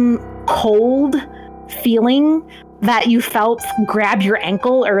same cold feeling that you felt grab your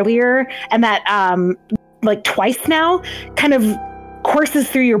ankle earlier, and that like twice now kind of courses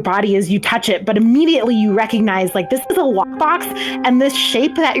through your body as you touch it. But immediately you recognize, like, this is a lockbox, and this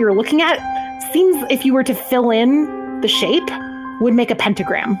shape that you're looking at seems, if you were to fill in the shape, would make a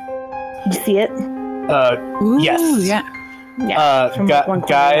pentagram. Did you see it? Yes. Yeah.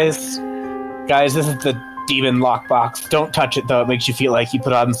 Guys, this is the demon lockbox. Don't touch it, though. It makes you feel like you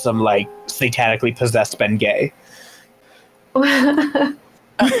put on some, like, satanically possessed Bengay. All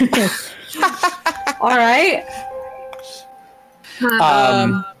right.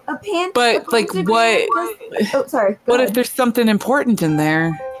 What? Oh, sorry. What if there's something important in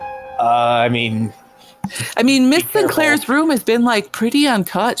there? I mean, Miss Sinclair's room has been like pretty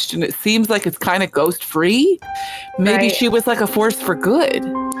untouched, and it seems like it's kind of ghost free. Maybe she was like a force for good.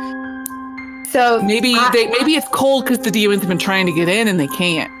 So maybe it's cold because the demons have been trying to get in and they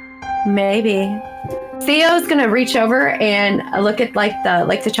can't. Maybe. Theo's gonna reach over and look at like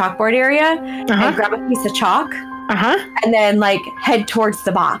the chalkboard area and grab a piece of chalk. And then like head towards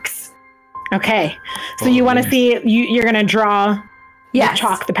the box. Okay. So you want to see you're gonna draw the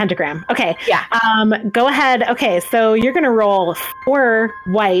chalk, the pentagram. Okay. Yeah. Go ahead. Okay, so you're gonna roll 4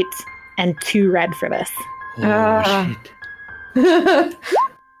 white and 2 red for this. Shit.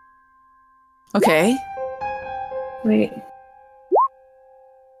 Okay. Wait.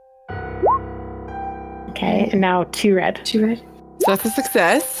 Okay, and now 2 red. 2 red. So that's a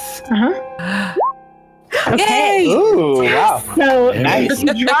success. Okay. Ooh, wow. So Nice.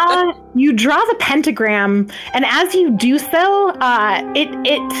 you draw the pentagram, and as you do so, it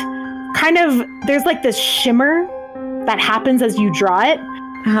kind of, there's like this shimmer that happens as you draw it,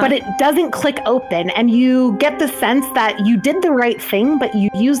 but it doesn't click open, and you get the sense that you did the right thing, but you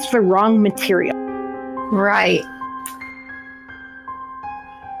used the wrong material. Right.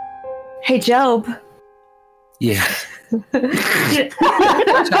 Hey, Job. Yeah.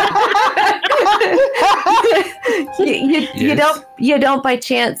 You don't by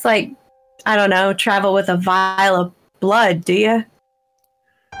chance, like, I don't know, travel with a vial of blood, do you?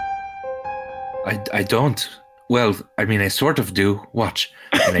 I don't. Well, I mean, I sort of do. Watch.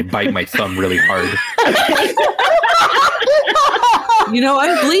 And I bite my thumb really hard.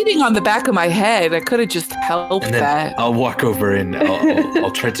 I'm bleeding on the back of my head. I could have just helped And then that. I'll walk over and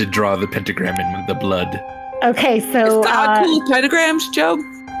I'll try to draw the pentagram in the blood. Okay, so Is God cool with pentagrams, Joe?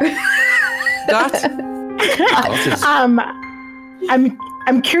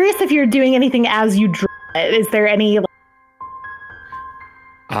 I'm curious if you're doing anything as you draw it. Is there any?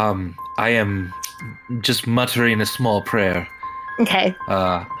 I am just muttering a small prayer. Okay.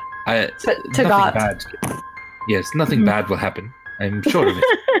 To nothing God. Bad. Yes, nothing bad will happen. I'm sure of it.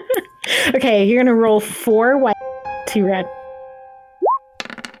 Okay, you're gonna roll 4 white, 2 red.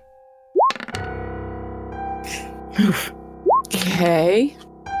 Okay.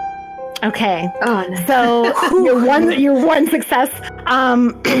 Okay. Oh, no. So your one success.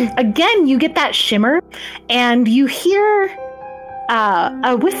 Again, you get that shimmer, and you hear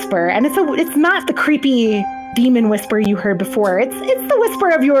a whisper, and it's not the creepy demon whisper you heard before. It's the whisper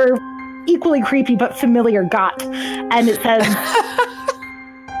of your equally creepy but familiar got, and it says,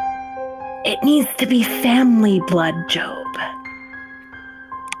 "It needs to be family blood, Job."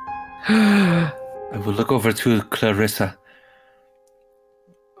 I will look over to Clarissa.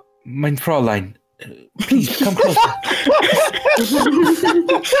 Mein Fräulein, please come closer.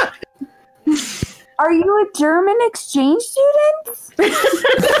 Are you a German exchange student?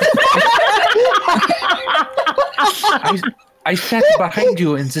 I sat behind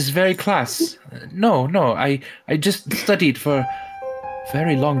you in this very class. No, I just studied for a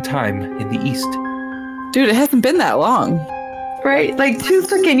very long time in the East. Dude, it hasn't been that long. Right? Like 2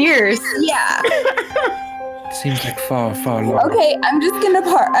 freaking years. Yeah. Seems like far long. Okay, I'm just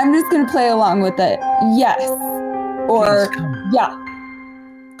gonna play along with it. Yes. Or yeah.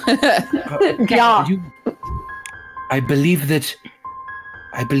 Yeah. I believe that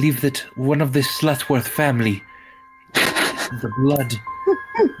one of the Slutworth family, the blood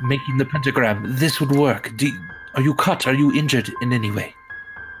making the pentagram, this would work. Are you cut? Are you injured in any way?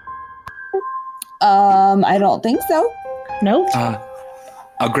 I don't think so. Nope.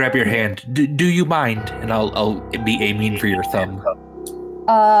 I'll grab your hand. Do you mind? And I'll be aiming for your thumb.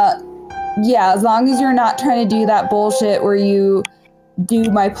 Yeah, as long as you're not trying to do that bullshit where you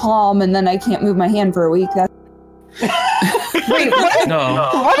do my palm and then I can't move my hand for a week. That's Wait, what? No.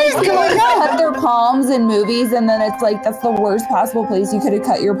 What is going on? Cut their palms in movies, and then it's like that's the worst possible place you could have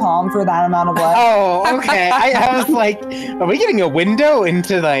cut your palm for that amount of blood. Oh, okay. I was like, are we getting a window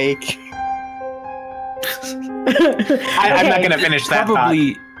into like? I'm not gonna finish that.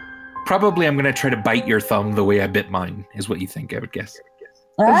 Probably, I'm gonna try to bite your thumb the way I bit mine. Is what you think? I would guess.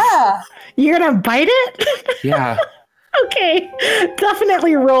 Ah, You're gonna bite it? Yeah. Okay.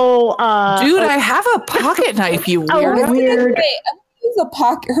 Definitely roll. Dude, I have a pocket knife, you Oh, weirdo. weird. use her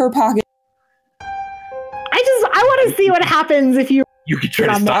pocket. I want to see what happens if you. You could try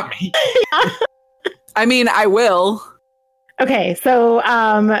to stop me. I mean, I will. Okay, so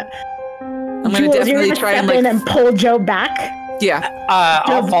I'm gonna Jules, definitely you're gonna try step and in and pull Joe back. Yeah.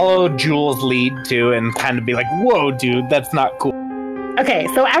 I'll follow Jules' lead too, and kind of be like, "Whoa, dude, that's not cool." Okay,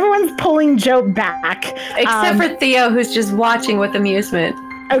 so everyone's pulling Joe back. Except for Theo, who's just watching with amusement.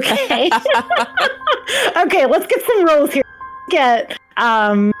 Okay. Okay, let's get some rolls here.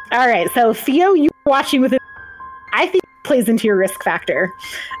 All right, so Theo, you're watching with I think it plays into your risk factor.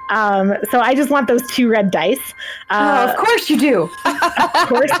 So I just want those 2 red dice. Of course you do. Of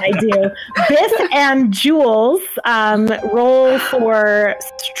course I do. Biff and Jules roll for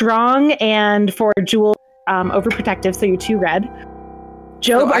strong and for Jules overprotective, so you're 2 red.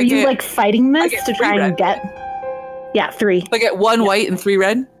 Job, So are you like fighting this to try and red. get? Yeah, 3. I get 1 white and 3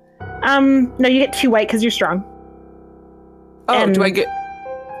 red? No, you get 2 white because you're strong. Oh, And- do I get...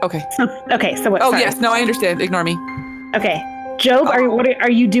 Okay. Okay, so what? Oh, sorry. yes. No, I understand. Ignore me. Okay. Job,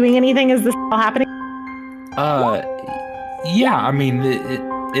 are you doing anything? Is this all happening? Yeah. I mean,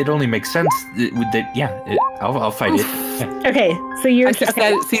 it only makes sense. I'll fight it. Yeah. Okay, so you're I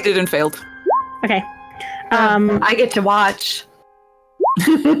succeeded and failed. Okay. I get to watch.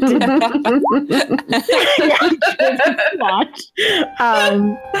 Watch.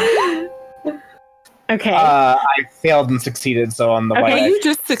 Okay. I failed and succeeded, so on the Okay. white. Well, you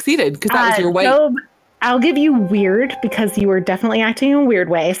just succeeded because that was your white. Job, I'll give you weird because you were definitely acting in a weird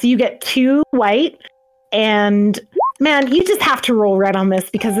way. So you get 2 white, and man, you just have to roll red on this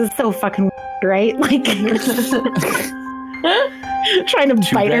because it's so fucking weird, right? Like trying to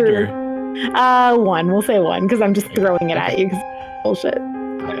 2 bite red her. 1. We'll say 1 because I'm just throwing it at you. 'Cause bullshit.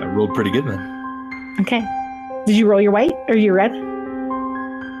 I rolled pretty good then. Okay. Did you roll your white or your red?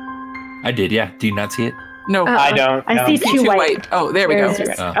 I did. Yeah. Do you not see it? No. I don't. I no. see See 2 2 white. white. Oh, there we go. There's your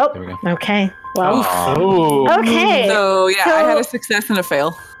red. Oh, there we go. Okay. Well. Oh. Okay. So, yeah, I So- had a success and a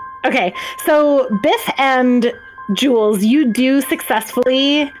fail. Okay, so Biff and Jules, you do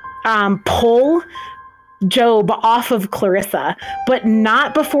successfully pull Job off of Clarissa, but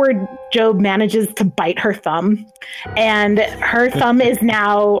not before Job manages to bite her thumb. And her thumb is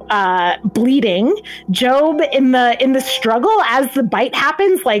now bleeding. Job, in the struggle as the bite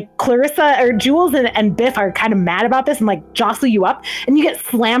happens, like Clarissa or Jules and Biff are kind of mad about this and like jostle you up, and you get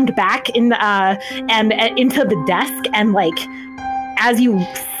slammed back in and into the desk, and like as you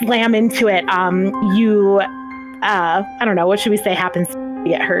slam into it, you I don't know, what should we say happens to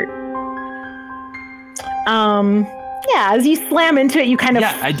get hurt? Yeah, as you slam into it, you kind of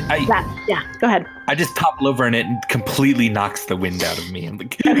yeah, go ahead. I just topple over and it completely knocks the wind out of me. I'm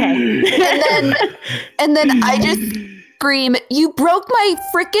like, Okay. And then I just scream, "You broke my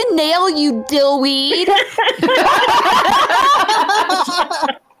freaking nail, you dillweed!"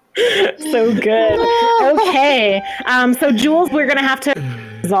 So good. Okay. So Jules, we're gonna have to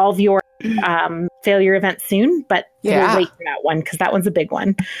resolve your failure event soon, but Yeah. we'll wait for that one because that one's a big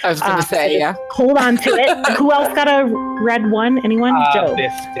one. I was going to say, yeah. Hold on to it. Who else got a red one? Anyone? Joe.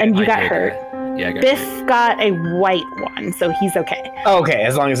 Biff did. And you I got did. hurt. Yeah, I got Biff got a white one, so he's okay. Okay,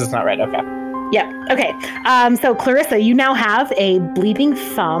 as long as it's not red. Okay. Yep. Okay. So Clarissa, you now have a bleeding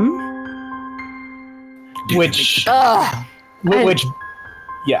thumb. Which,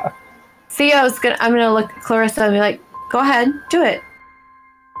 yeah. See, I'm gonna look at Clarissa and be like, "Go ahead, do it.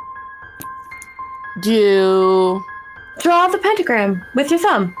 Draw the pentagram with your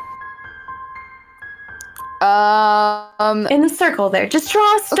thumb. In the circle there. Just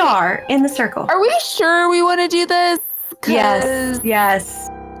draw a star in the circle. Are we sure we want to do this? Yes.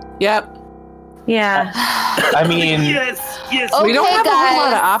 Yep. Yeah. I mean, yes. Okay, We don't have a guys. whole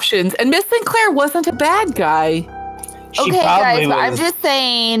lot of options. And Miss Sinclair wasn't a bad guy. she Okay, probably guys, but I'm was. just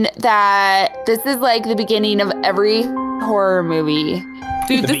saying that this is like the beginning of every horror movie.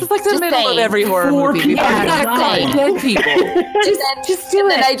 Dude, this is like the Just middle of saying. every horror movie. We've people already got die. dead people. Just do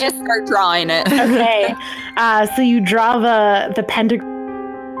it. And I just start drawing it. Okay. So you draw the pentagram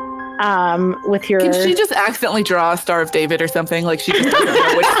with your. Can she just accidentally draw a Star of David or something? Like she just doesn't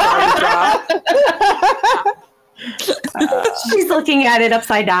know which star to draw. She's looking at it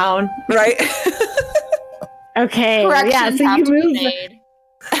upside down. Right? Okay. Corrections So have you to be move. made.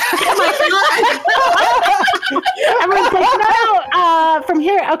 Everyone's like, no, from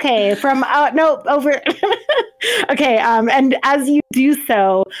here. Okay, no, over. Okay, and as you do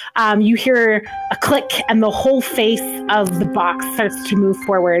so, you hear a click, and the whole face of the box starts to move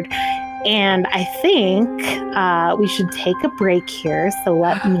forward. And I think we should take a break here. So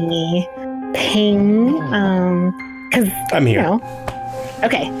let me ping, because I'm here. You know.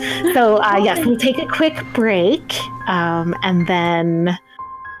 Okay, so yes, we'll take a quick break, and then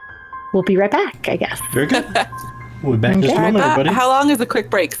we'll be right back, I guess. Very good. We'll be back in just a Okay. moment, everybody. How long is a quick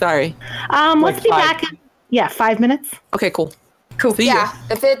break? Sorry. Let's be 5. back. In, 5 minutes. Okay, cool. See ya. Yeah,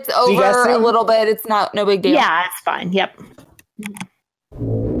 if it's you guys over a soon? little bit, it's no big deal. Yeah, it's fine. Yep.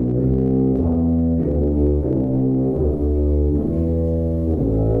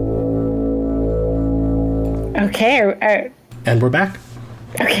 Okay. And we're back.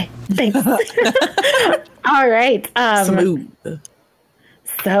 Okay. Thanks. All right. Smooth.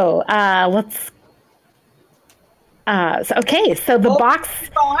 So let's. So the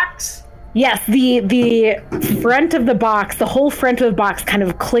box. Yes, the front of the box, the whole front of the box kind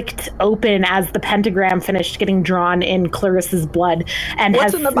of clicked open as the pentagram finished getting drawn in Clarissa's blood, and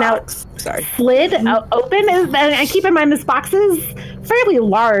What's has in the now box? Sorry. slid open. And keep in mind, this box is fairly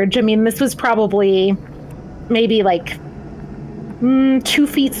large. I mean, this was probably maybe like 2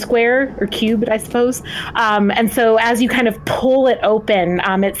 feet square or cubed, I suppose. And so as you kind of pull it open,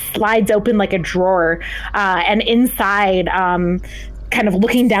 it slides open like a drawer, and inside, kind of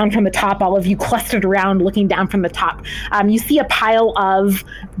looking down from the top, all of you clustered around looking down from the top, you see a pile of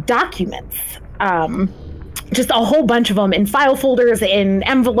documents, just a whole bunch of them in file folders, in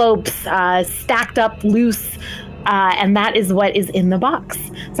envelopes, stacked up loose, and that is what is in the box.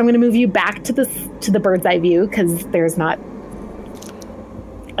 So I'm going to move you back to the bird's eye view, because there's not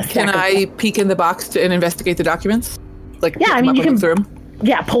a stack Can of I peek in the box and investigate the documents? Like, Yeah, pick I them mean, up you and can- look through 'em?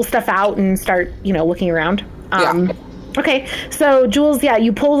 Yeah, pull stuff out and start, looking around. Yeah. Okay, so Jules,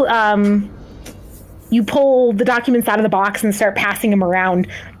 you pull the documents out of the box and start passing them around,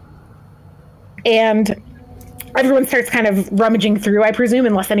 and everyone starts kind of rummaging through, I presume,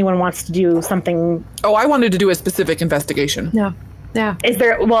 unless anyone wants to do something. Oh, I wanted to do a specific investigation. No. Yeah. Is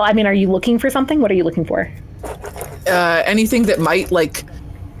there? Well, I mean, are you looking for something? What are you looking for? Anything that might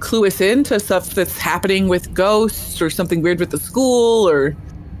clue us into stuff that's happening with ghosts or something weird with the school or.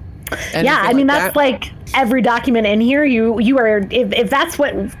 Yeah, I mean that's like every document in here. You are if that's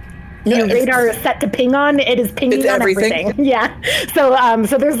what your radar is set to ping on, it is pinging It's on everything. everything. Yeah. So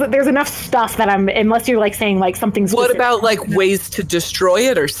so there's enough stuff that unless you're saying something What specific. about ways to destroy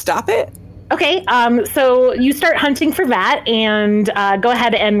it or stop it? Okay, so you start hunting for that, and go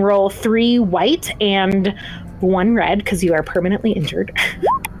ahead and roll 3 white and 1 red because you are permanently injured.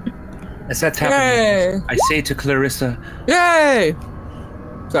 As that's happening, I say to Clarissa, "Yay!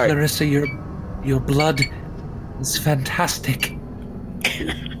 Sorry, Clarissa, your blood is fantastic."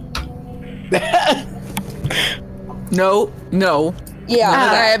 No. Yeah,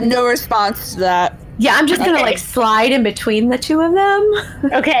 I have no response to that. Yeah, I'm just gonna slide in between the two of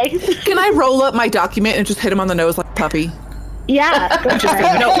them. Okay. Can I roll up my document and just hit him on the nose like a puppy? Yeah. Go for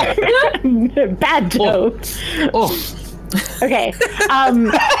it. Bad joke. Oh. Okay.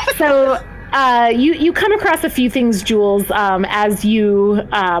 So you come across a few things, Jules, as you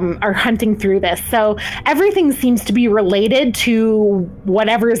are hunting through this. So everything seems to be related to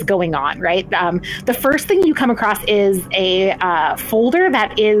whatever is going on, right? The first thing you come across is a folder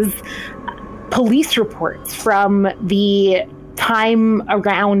that is police reports from the time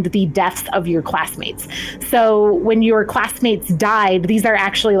around the deaths of your classmates. So when your classmates died, these are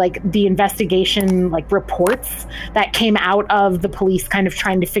actually like the investigation like reports that came out of the police kind of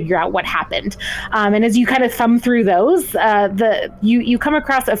trying to figure out what happened. And as you kind of thumb through those, you come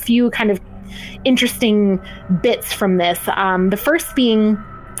across a few kind of interesting bits from this. The first being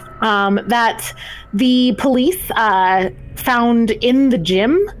that the police found in the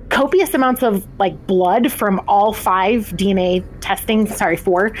gym copious amounts of like blood from all 5 DNA testing,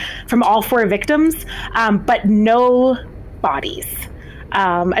 from all 4 victims, but no bodies.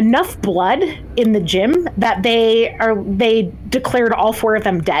 Enough blood in the gym that they declared all 4 of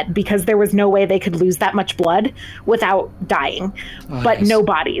them dead because there was no way they could lose that much blood without dying, but no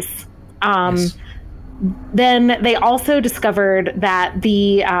bodies. Then they also discovered that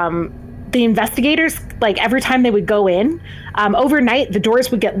the investigators, like every time they would go in, overnight the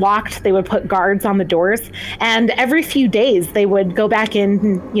doors would get locked. They would put guards on the doors, and every few days they would go back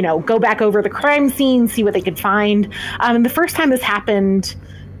in, go back over the crime scene, see what they could find. And the first time this happened,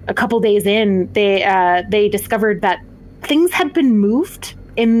 a couple days in, they discovered that things had been moved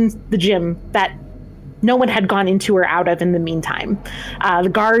in the gym that no one had gone into or out of in the meantime. The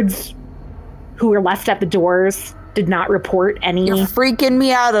guards who were left at the doors did not report any... You're freaking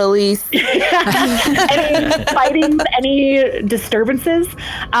me out, Elise. any fighting, any disturbances.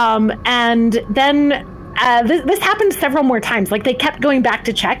 And then this happened several more times. Like, they kept going back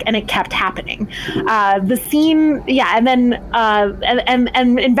to check, and it kept happening. The scene... Yeah, and then...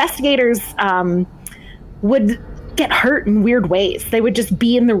 and investigators would get hurt in weird ways. They would just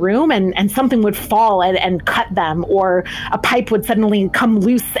be in the room and something would fall and cut them, or a pipe would suddenly come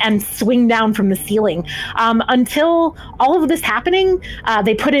loose and swing down from the ceiling. Until all of this happening,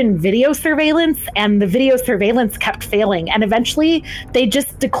 they put in video surveillance, and the video surveillance kept failing. And eventually they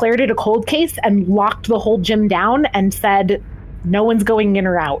just declared it a cold case and locked the whole gym down and said, no one's going in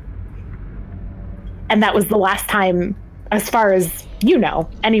or out. And that was the last time, as far as you know,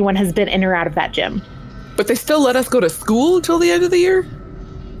 anyone has been in or out of that gym. But they still let us go to school until the end of the year?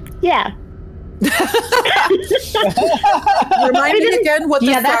 Yeah. Remind me again what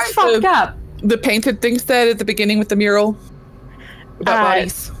that's fucked up. The painted thing said at the beginning with the mural about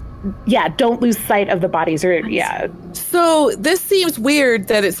bodies. Yeah, don't lose sight of the bodies. So this seems weird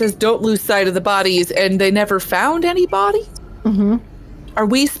that it says don't lose sight of the bodies and they never found any bodies? Mm-hmm. Are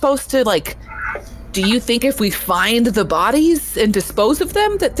we supposed to, like... Do you think if we find the bodies and dispose of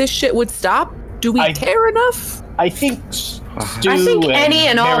them that this shit would stop? Do we care enough? I think Stu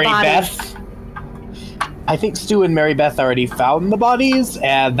and Mary Beth. I think Stu and Mary Beth already found the bodies,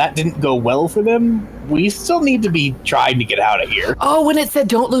 and that didn't go well for them. We still need to be trying to get out of here. Oh, when it said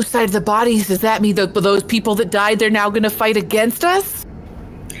don't lose sight of the bodies, does that mean that those people that died, they're now going to fight against us?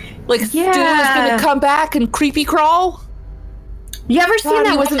 Like, Stu is going to come back and creepy crawl? You ever seen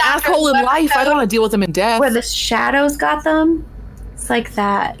that? He was an asshole in life. I don't want to deal with him in death. Where the shadows got them? It's like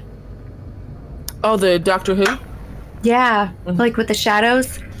that. Oh, the Doctor Who? Yeah, like with the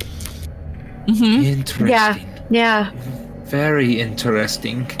shadows. Mm-hmm. Interesting. Yeah. Very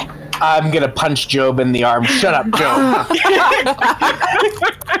interesting. I'm gonna punch Job in the arm. Shut up, Job.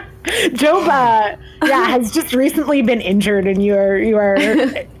 Job, has just recently been injured, and you are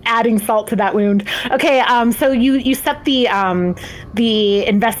adding salt to that wound. Okay, so you set the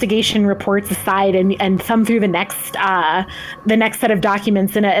investigation reports aside and thumb through the next set of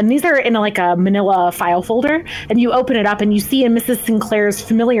documents and these are in a manila file folder, and you open it up and you see in Mrs. Sinclair's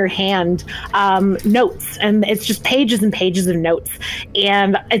familiar hand notes, and it's just pages and pages of notes,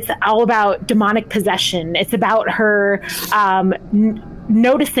 and it's all about demonic possession. It's about her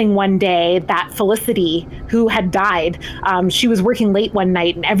noticing one day that Felicity, who had died, she was working late one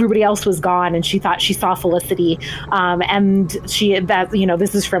night and everybody else was gone, and she thought she saw Felicity, and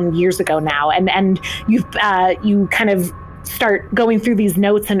this is from years ago now, and you kind of start going through these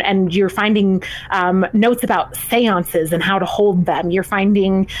notes, and you're finding notes about seances and how to hold them. You're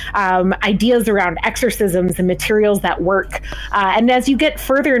finding ideas around exorcisms and materials that work. And as you get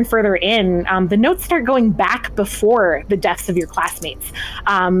further and further in, the notes start going back before the deaths of your classmates.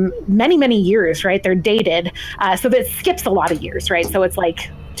 Many, many years, right? They're dated. So that skips a lot of years, right? So it's like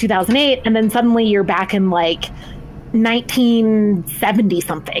 2008, and then suddenly you're back in 1970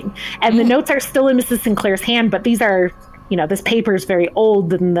 something. And the notes are still in Mrs. Sinclair's hand, but these are... this paper is very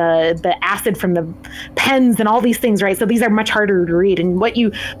old, and the acid from the pens and all these things, right? So these are much harder to read. And what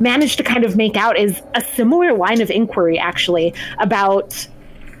you manage to kind of make out is a similar line of inquiry, actually, about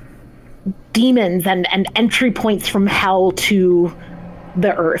demons and entry points from hell to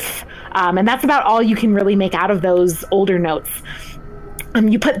the earth. And that's about all you can really make out of those older notes.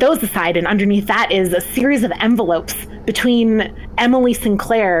 You put those aside, and underneath that is a series of envelopes between Emily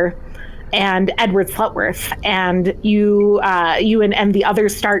Sinclair and Edward Slutworth, and you and the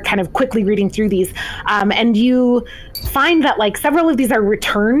others start kind of quickly reading through these, and you find that like several of these are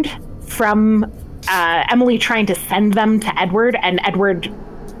returned from Emily trying to send them to Edward, and Edward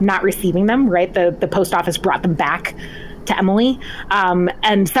not receiving them. Right, the post office brought them back to Emily,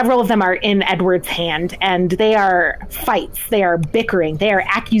 and several of them are in Edward's hand, and they are fights, they are bickering, they are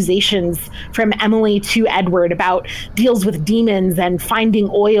accusations from Emily to Edward about deals with demons and finding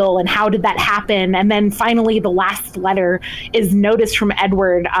oil and how did that happen. And then finally the last letter is notice from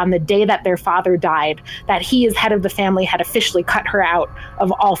Edward on the day that their father died that he, as head of the family, had officially cut her out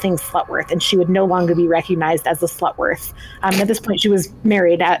of all things Slutworth, and she would no longer be recognized as a Slutworth. At this point she was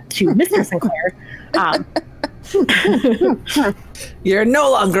married to Mr. Sinclair. You're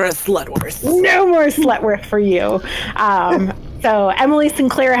no longer a Slutworth. No more Slutworth for you. So Emily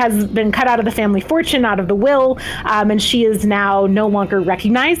Sinclair has been cut out of the family fortune, out of the will, and she is now no longer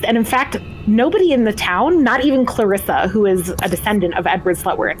recognized. And in fact, nobody in the town, not even Clarissa, who is a descendant of Edward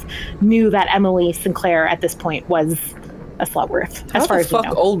Slutworth, knew that Emily Sinclair at this point was a Slutworth. As far as we know.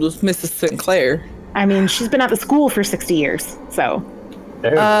 How old was Mrs. Sinclair? I mean, she's been at the school for 60 years, so...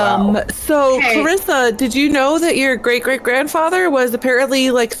 Wow. So Clarissa, did you know that your great-great-grandfather was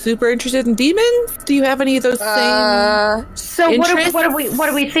apparently like super interested in demons? Do you have any of those same So what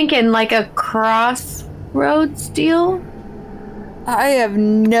are we thinking? Like a crossroads deal? I have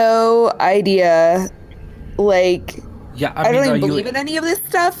no idea. Like, Yeah, I don't even believe in any of this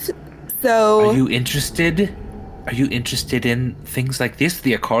stuff. So, Are you interested? Are you interested in things like this,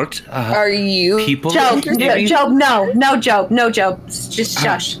 the occult? Are you people? Job, no, Job. Just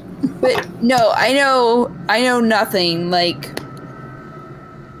shush. But no, I know nothing. Like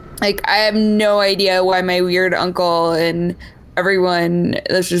I have no idea why my weird uncle and everyone.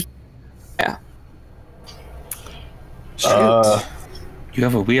 That's just You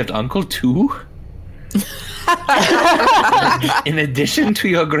have a weird uncle too? In addition to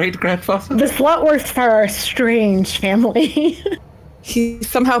your great-grandfather? The Slutworths are a strange family. He's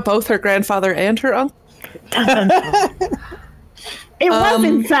somehow both her grandfather and her uncle? It was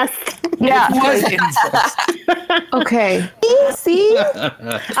incest. Yeah. It was incest. Okay. See?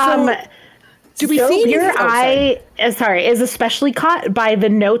 Do we see your eye is especially caught by the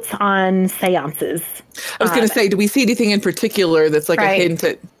notes on seances. I was going to say, do we see anything in particular that's like a hint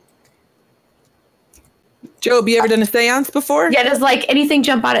at... Job, you ever done a seance before? Yeah, does like anything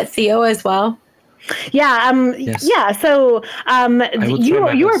jump out at Theo as well? Yeah, Yes. yeah. So you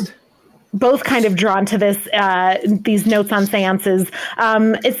are best. both kind of drawn to this these notes on seances.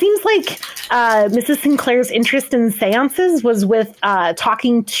 It seems like Mrs. Sinclair's interest in seances was with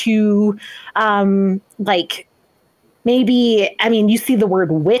talking to like maybe, I mean, you see the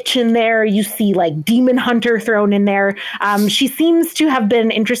word witch in there. You see like demon hunter thrown in there. She seems to have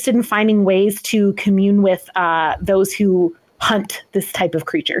been interested in finding ways to commune with those who hunt this type of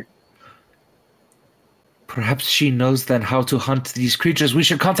creature. Perhaps she knows then how to hunt these creatures. We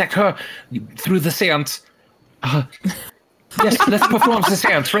should contact her through the seance. Yes, let's perform the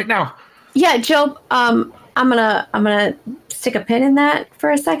seance right now. Yeah, Job, I'm gonna stick a pin in that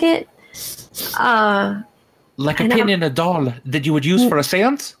for a second. Like a pin in a doll that you would use for a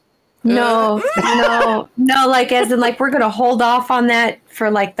seance? No, like as in like we're gonna hold off on that for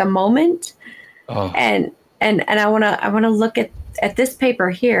like the moment. Oh. And I wanna look at this paper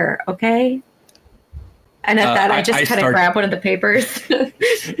here, okay? And at that I just kind of grab one of the papers.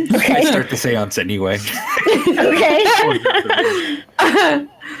 Okay. I start the seance anyway. Okay.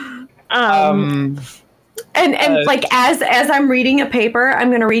 And like as I'm reading a paper,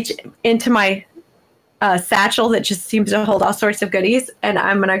 I'm gonna reach into my satchel that just seems to hold all sorts of goodies, and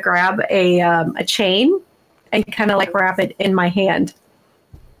I'm gonna grab a chain and kind of like wrap it in my hand.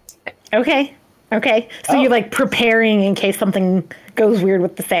 Okay. So you're like preparing in case something goes weird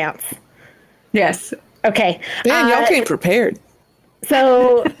with the seance. Yes. Okay. Man, y'all came prepared.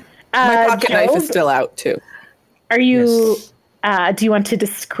 So my pocket Job, knife is still out too. Are you? Do you want to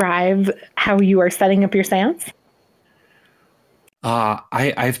describe how you are setting up your seance?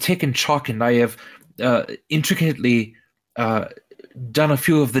 I've taken chalk and I have intricately done a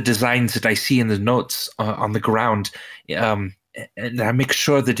few of the designs that I see in the notes on the ground, and I make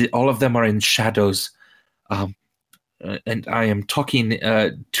sure that all of them are in shadows. And I am talking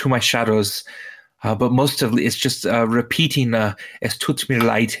to my shadows, but most of it's just repeating "Es tut mir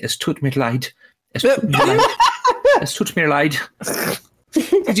leid, es tut mir leid, es tut mir leid, es tut mir leid."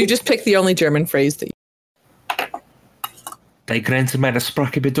 Did you just pick the only German phrase that you... Die Grenzen meiner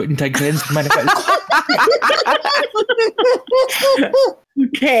Sprache bedeuten die Grenzen meiner Welt.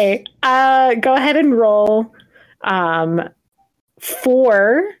 Okay. Go ahead and roll 4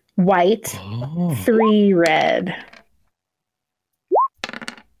 white, 3 red.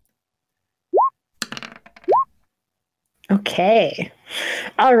 Okay.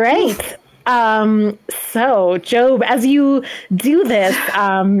 All right. So, Job, as you do this,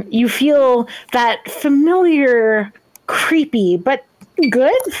 you feel that familiar, creepy, but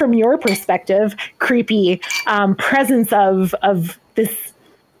good from your perspective, creepy presence of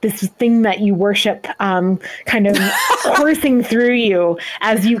this thing that you worship kind of coursing through you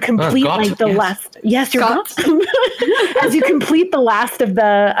as you complete last. Yes, you're God. As you complete the last of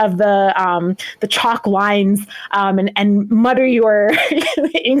the chalk lines and mutter your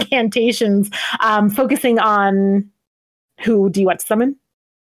incantations, focusing on who do you want to summon?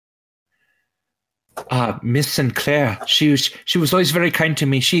 Miss Sinclair. She was always very kind to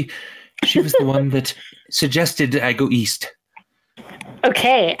me. She was the one that suggested I go east.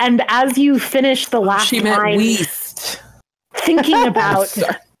 Okay, and as you finish the last line, Weast. Thinking about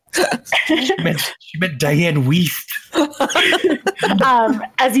she meant Diane Weast.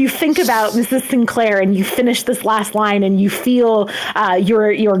 As you think about Mrs. Sinclair and you finish this last line and you feel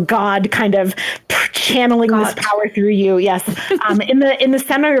your God kind of channeling this power through you. Yes, in the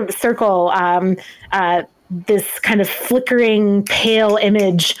center of the circle, this kind of flickering, pale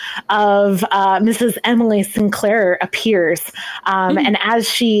image of Mrs. Emily Sinclair appears, and as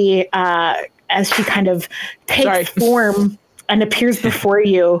she kind of takes form and appears before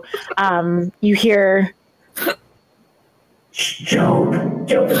you, you hear, Job,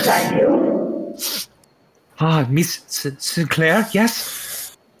 is that you? Miss Sinclair,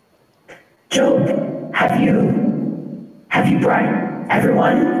 yes? Job, have you brought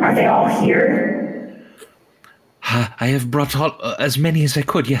everyone? Are they all here? I have brought as many as I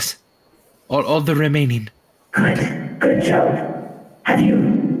could, yes. All the remaining. Good, Job. Have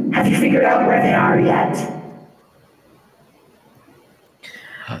you figured out where they are yet?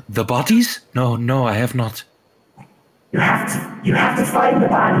 The bodies? No, I have not. You have to find the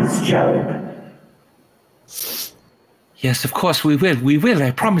bodies, Job. Yes, of course we will,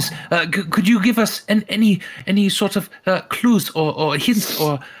 I promise. Could you give us any sort of clues or hints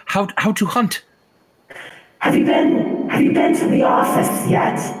or how to hunt? Have you been to the office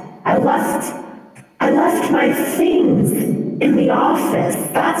yet? I left my things in the office.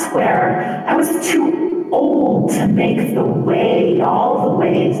 That's where I was too old to make the way all the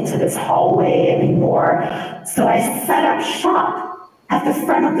way to this hallway anymore. So I set up shop at the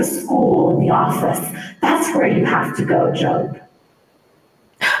front of the school in the office. That's where you have to go, Job.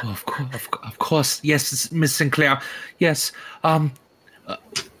 Of course. Yes, Miss Sinclair. Yes. One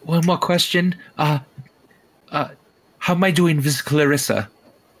more question. How am I doing with Clarissa?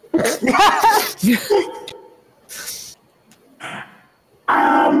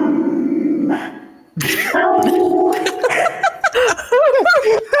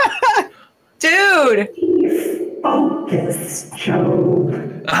 Dude! Focus, Job.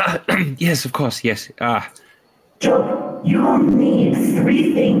 Yes, of course, yes. Job, you'll need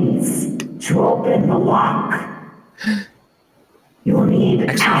 3 things to open the lock. You will need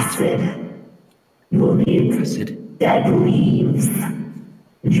acid. You will need dead leaves.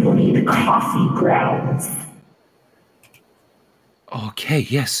 And you will need coffee grounds. Okay,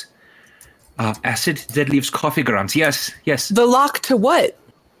 yes. Acid, dead leaves, coffee grounds. Yes. The lock to what?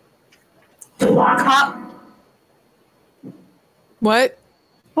 The lock. What?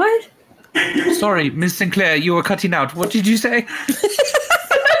 Sorry, Miss Sinclair, you were cutting out. What did you say?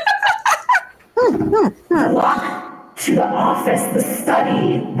 The lock to the office, the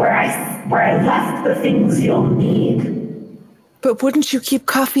study, where I left the things you'll need. But wouldn't you keep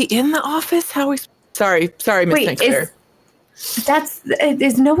coffee in the office? Sorry, Miss Sinclair.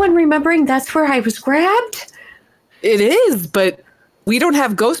 Is no one remembering that's where I was grabbed? It is, but we don't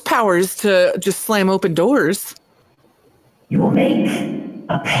have ghost powers to just slam open doors. You will make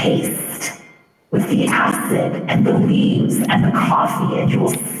a paste with the acid and the leaves and the coffee, and you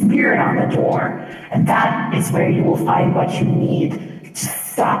will smear it on the door. And that is where you will find what you need to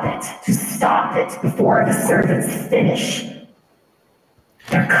stop it before the servants finish.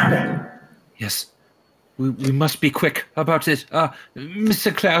 They're coming. Yes. We must be quick about it. Mr.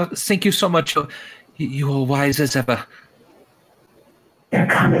 Sinclair, thank you so much. You are wise as ever. They're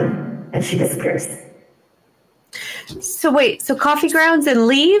coming. And she disappears. So wait, coffee grounds and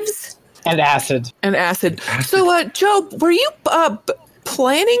leaves? And acid. So, Job, were you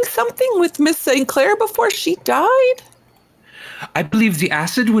planning something with Miss Sinclair before she died? I believe the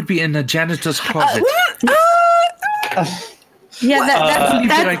acid would be in the janitor's closet. Yeah,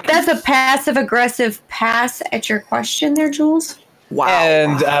 that's a passive-aggressive pass at your question there, Jules. Wow.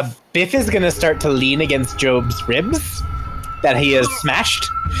 And Biff is going to start to lean against Job's ribs that he has smashed.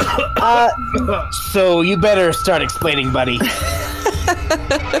 So you better start explaining, buddy.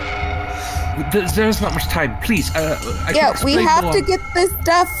 There's not much time. Please. We have to get this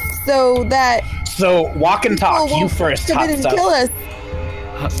stuff so that. So walk and talk. You first. Come in and kill us.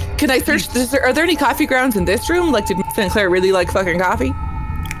 Can I search? Are there any coffee grounds in this room? Like, did Sinclair really like fucking coffee?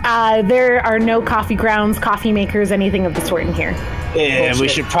 There are no coffee grounds, coffee makers, anything of the sort in here. Yeah, we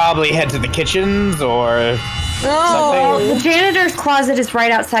should probably head to the kitchens or something. The janitor's closet is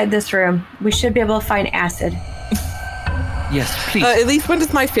right outside this room. We should be able to find acid. Yes, please. At least when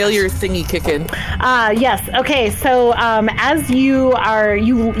does my failure thingy kick in? Yes. Okay. So as you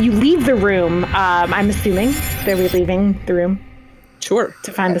leave the room, I'm assuming they'll be leaving the room. Sure.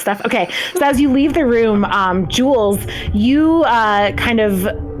 To find the stuff. Okay. So as you leave the room, Jules, you kind of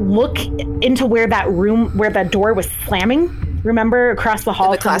look into where that door was slamming. Remember, across the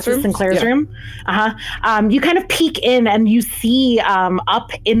hall from Sinclair's room? You kind of peek in and you see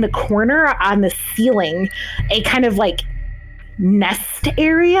up in the corner on the ceiling a kind of like nest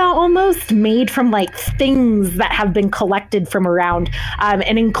area almost made from like things that have been collected from around,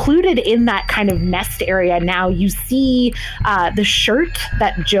 and included in that kind of nest area now you see the shirt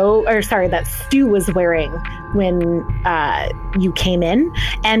that that Stu was wearing when you came in,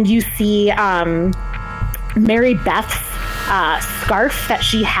 and you see Mary Beth's scarf that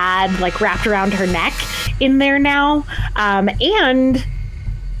she had like wrapped around her neck in there now, and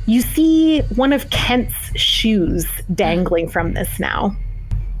you see one of Kent's shoes dangling from this now.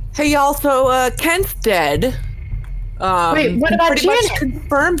 Hey, y'all, so Kent's dead. Wait, what about pretty Janet? much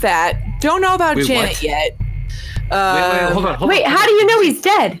confirmed that. Don't know about Janet what? yet. Wait, hold on. Wait, how do you know he's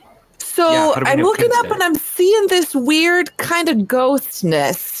dead? So I'm looking up and I'm seeing this weird kind of ghost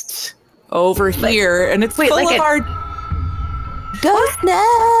nest over here, and it's full of our ghost nest.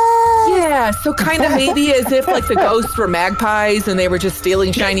 Yeah, so kind of maybe as if like the ghosts were magpies and they were just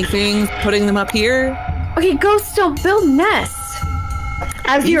stealing shiny things, putting them up here. Okay, ghosts don't build nests.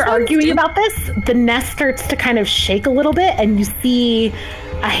 As you're arguing about this, the nest starts to kind of shake a little bit, and you see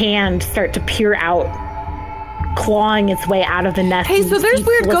a hand start to peer out, clawing its way out of the nest. Hey, so there's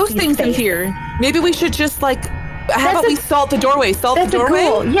weird ghost things in here. Maybe we should just like, how about we salt the doorway? Salt the doorway?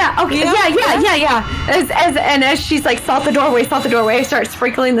 Cool. Yeah, okay. Yeah. As she's like, salt the doorway, I start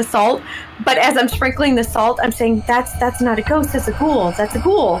sprinkling the salt. But as I'm sprinkling the salt, I'm saying, that's not a ghost, that's a ghoul. That's a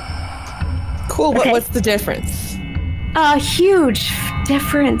ghoul. Cool, what's the difference? A huge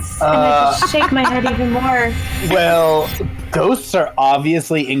difference. And I just shake my head even more. Well, ghosts are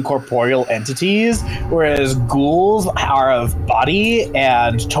obviously incorporeal entities, whereas ghouls are of body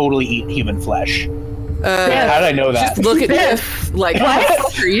and totally eat human flesh. How did I know that? Just look at Biff. Like,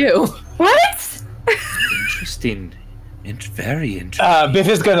 what are you? What? Interesting. Very interesting. Biff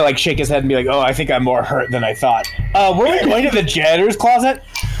is gonna like shake his head and be like, "Oh, I think I'm more hurt than I thought." Were we going to the janitor's closet?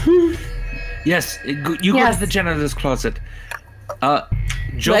 Yes, you go to the janitor's closet.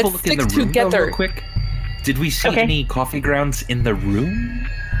 Joe, Let's look in the stick room together. real quick. Did we see any coffee grounds in the room?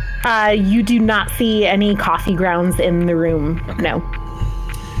 You do not see any coffee grounds in the room. Okay. No.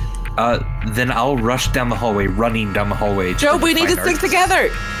 Then I'll rush down the hallway, running down the hallway. Joe, we need to stick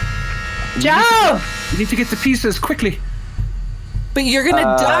together. Joe! We need to get the pieces quickly. But you're gonna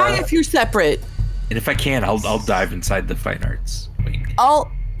die if you're separate. And if I can, I'll dive inside the fine arts wing.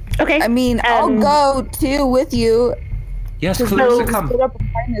 Okay. I mean, I'll go too with you. Yes, Clarissa, come. Up and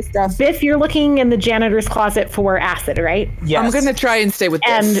find this stuff. Biff, you're looking in the janitor's closet for acid, right? Yes. I'm gonna try and stay with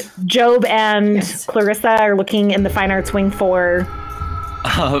and this. And Job and Clarissa are looking in the fine arts wing for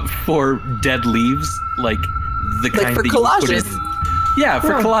dead leaves, like the kind for that collages. You put in. Yeah, for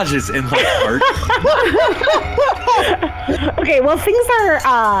collages and like art. Okay, well, things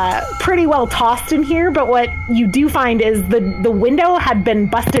are pretty well tossed in here, but what you do find is the window had been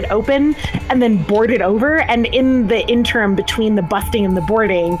busted open and then boarded over, and in the interim between the busting and the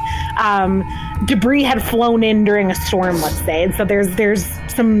boarding, debris had flown in during a storm, let's say, and so there's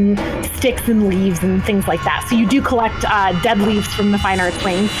some sticks and leaves and things like that. So you do collect dead leaves from the fine arts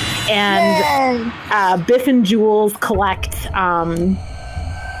wing, and Biff and Jules collect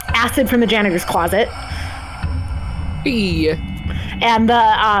acid from the janitor's closet. And the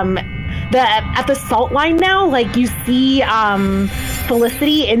at the salt line now, like you see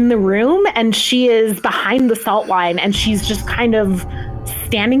Felicity in the room, and she is behind the salt line, and she's just kind of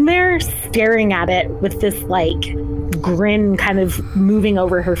standing there staring at it with this like grin kind of moving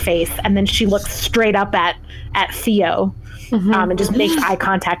over her face, and then she looks straight up at Theo, and just makes eye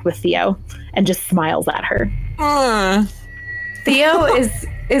contact with Theo and just smiles at her. Theo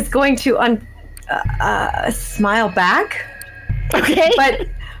is going to smile back Okay.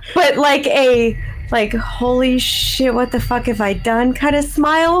 But like a holy shit, what the fuck have I done kind of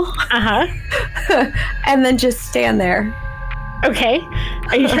smile. And then just stand there. Okay.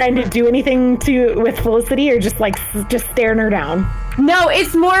 Are you trying to do anything with Felicity, or just staring her down? No,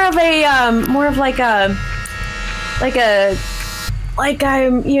 it's more of I'm,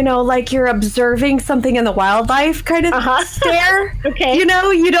 like you're observing something in the wildlife kind of stare. Okay. You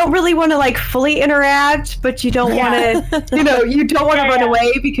don't really want to like fully interact, but you don't want to, you don't want to run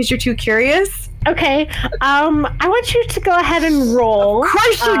away because you're too curious. Okay. I want you to go ahead and roll. Of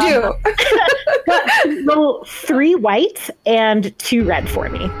course you do. Roll 3 white and 2 red for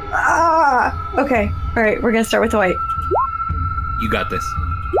me. Okay. All right. We're going to start with the white. You got this.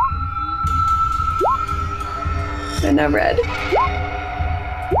 And a red.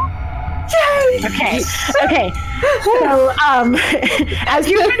 Okay. So, as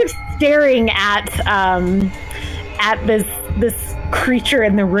you're kind of staring at this creature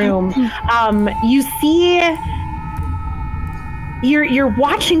in the room, you see you're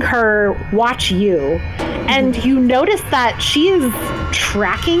watching her watch you, and you notice that she is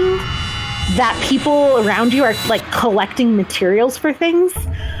tracking that people around you are like collecting materials for things.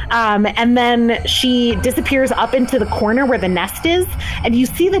 And then she disappears up into the corner where the nest is, and you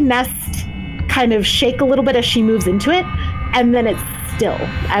see the nest kind of shake a little bit as she moves into it, and then it's still,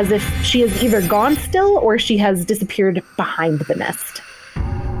 as if she has either gone still or she has disappeared behind the nest.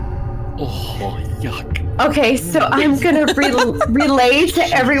 Oh, yuck. Okay, so I'm going to relay to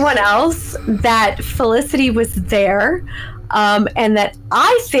everyone else that Felicity was there, and that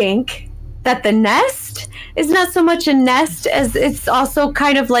I think that the nest is not so much a nest as it's also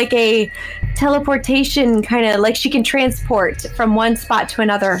kind of like a teleportation, kind of like she can transport from one spot to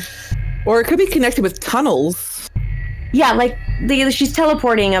another. Or it could be connected with tunnels. Yeah, like she's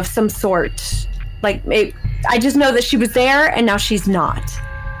teleporting of some sort. I just know that she was there and now she's not.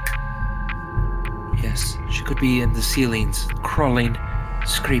 Yes, she could be in the ceilings, crawling,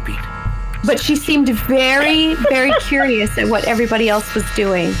 scraping. But she seemed very, very curious at what everybody else was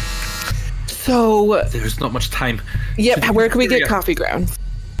doing. So there's not much time. Yep. Where can we get coffee grounds?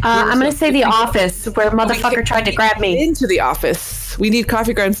 I'm going to say the office where motherfucker tried to grab me. Into the office. We need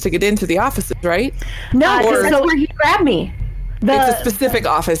coffee grounds to get into the offices, right? No, because that's where he grabbed me. It's a specific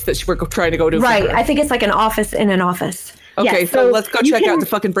office that we're trying to go to. Right. I think it's like an office in an office. Okay, Yeah, so let's go check out the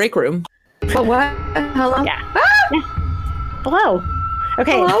fucking break room. But what? Hello? Yeah. Hello.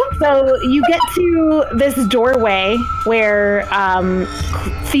 Okay, so you get to this doorway where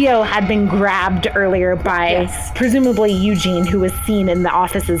Theo had been grabbed earlier by presumably Eugene, who was seen in the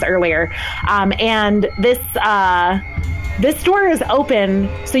offices earlier. And this door is open,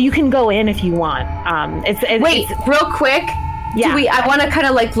 so you can go in if you want. Wait, real quick. Yeah. I want to kind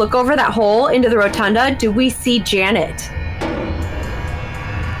of like look over that hole into the rotunda. Do we see Janet?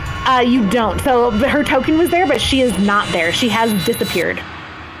 You don't. So her token was there, but she is not there. She has disappeared.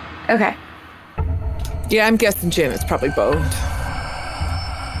 Okay. Yeah, I'm guessing Janet's probably boned.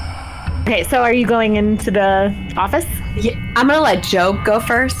 Okay, so are you going into the office? Yeah, I'm going to let Job go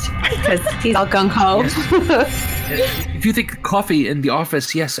first because he's all gung-ho. If you think coffee in the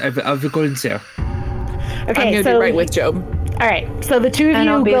office, yes, I'll go in there. Okay, I'm going to be right with Job. All right, so the two of and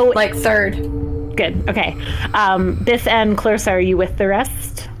you I'll be go like third. Good. Okay. Biff and Clarissa, are you with the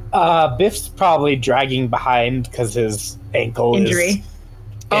rest? Biff's probably dragging behind because his ankle injury.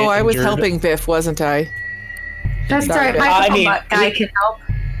 Oh, I was helping Biff, wasn't I? That's right. My guy can help.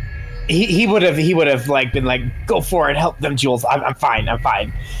 He would have like been like, go for it, help them, Jules. I'm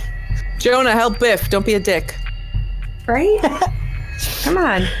fine. Jonah, help Biff. Don't be a dick. Right? Come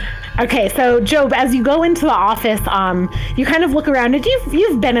on. Okay, so Job, as you go into the office, you kind of look around, and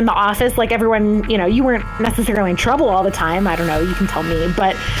you've been in the office like everyone. You weren't necessarily in trouble all the time. I don't know, you can tell me,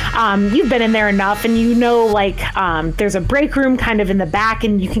 but you've been in there enough, and there's a break room kind of in the back,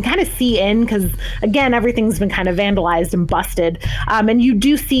 and you can kind of see in because again, everything's been kind of vandalized and busted. And you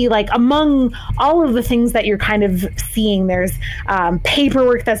do see like among all of the things that you're kind of seeing, there's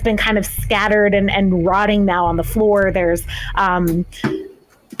paperwork that's been kind of scattered and rotting now on the floor. There's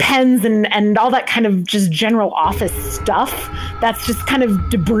pens and all that kind of just general office stuff that's just kind of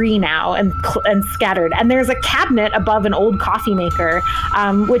debris now and scattered. And there's a cabinet above an old coffee maker,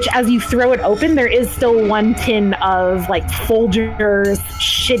 which as you throw it open, there is still one tin of like Folgers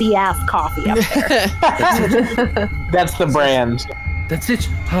shitty ass coffee up there. That's the brand. That's it.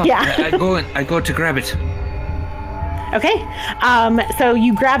 Oh, Yeah. I go to grab it. Okay. So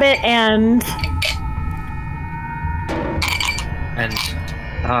you grab it and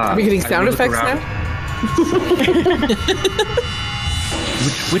are we getting sound effects now?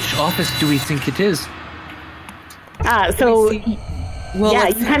 Which office do we think it is? So, well, yeah,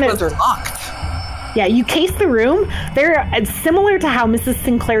 like, you kind of are locked. Yeah, you case the room. They're similar to how Mrs.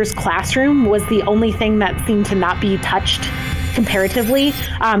 Sinclair's classroom was the only thing that seemed to not be touched comparatively.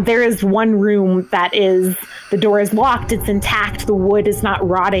 There is one room that is, the door is locked, it's intact, the wood is not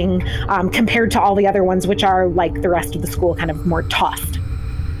rotting, compared to all the other ones, which are like the rest of the school, kind of more tossed.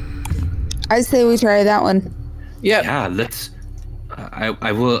 I say we try that one. Yep. Yeah, let's.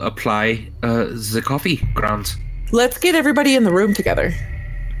 I will apply the coffee grounds. Let's get everybody in the room together.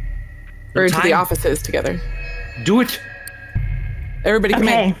 Or into the Time. offices together. Do it. Everybody come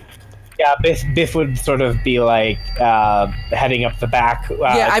in. Yeah, Biff would sort of be like heading up the back.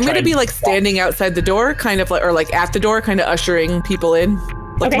 Yeah, I'm going to be like standing outside the door, kind of like, or like at the door, kind of ushering people in.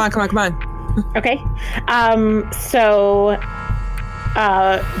 Like, Okay. come on. Okay. So,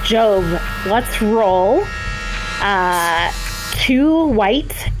 Job, let's roll 2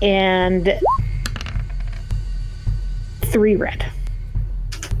 white and 3 red.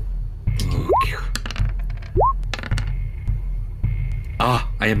 Ah,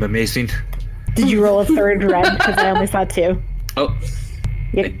 I am amazing. Did you roll a 3rd red? Because I only saw 2. Oh,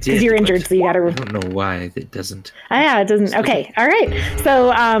 Because you're injured, so you gotta. I don't know why it doesn't. Yeah, it doesn't. Okay, all right.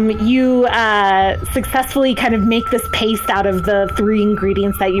 So you successfully kind of make this paste out of the 3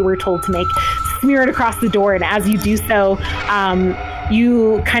 ingredients that you were told to make, smear it across the door, and as you do so,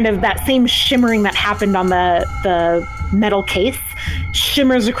 you kind of, that same shimmering that happened on the metal case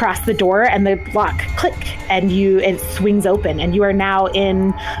shimmers across the door, and the lock click, and it swings open, and you are now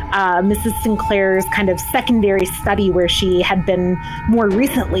in Mrs. Sinclair's kind of secondary study, where she had been more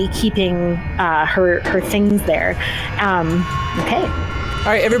recently keeping her things there. Okay. All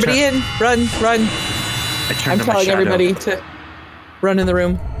right, everybody in. Run. I'm telling everybody to run in the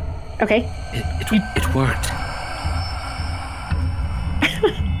room. Okay. It worked.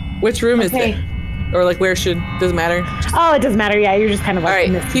 Which room is it? Or like where doesn't matter? Oh, it doesn't matter. Yeah, you're just kind of like all right,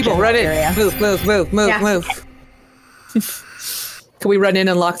 in this people, run in. area. Move. Can we run in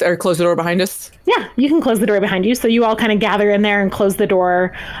and lock or close the door behind us? Yeah, you can close the door behind you. So you all kind of gather in there and close the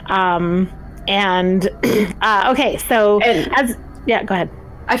door. Okay, so go ahead.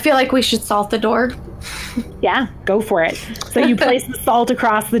 I feel like we should salt the door. Yeah, go for it. So you place the salt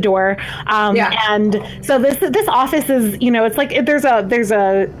across the door, and so this office is, it's like there's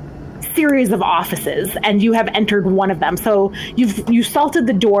a series of offices, and you have entered one of them. So you salted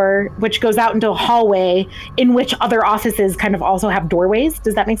the door, which goes out into a hallway in which other offices kind of also have doorways.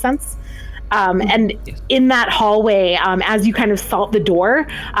 Does that make sense? And in that hallway, as you kind of salt the door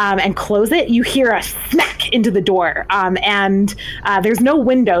and close it, you hear a smack into the door. And there's no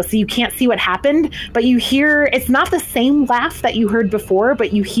window, so you can't see what happened. But you hear, it's not the same laugh that you heard before,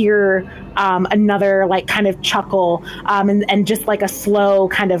 but you hear another like kind of chuckle and just like a slow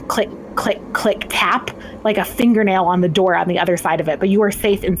kind of click, click, click tap, like a fingernail on the door on the other side of it. But you are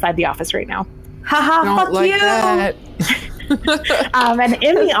safe inside the office right now. Haha, fuck like you. That. And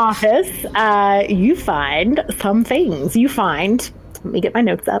in the office, you find some things. Let me get my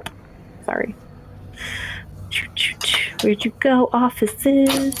notes up. Sorry. Where'd you go,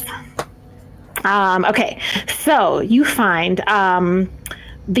 offices? Okay, so you find a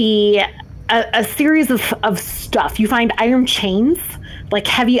series of stuff. You find iron chains, like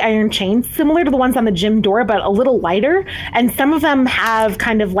heavy iron chains, similar to the ones on the gym door, but a little lighter. And some of them have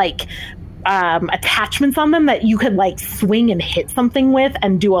kind of like attachments on them that you could like swing and hit something with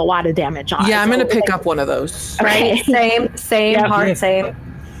and do a lot of damage on. Yeah, I'm gonna pick up one of those. Right, same, Yep. hard same.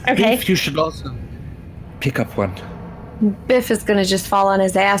 Okay. Biff, you should also pick up one. Biff is gonna just fall on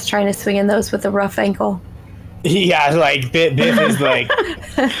his ass trying to swing in those with a rough ankle. Yeah, like Biff is like.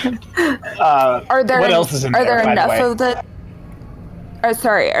 Are there? What else is in Are there? there by enough the way? of the?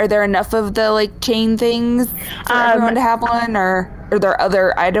 Are there enough of the like chain things for everyone to have one, or are there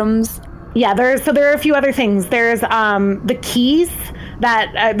other items? Yeah, there are a few other things. There's the keys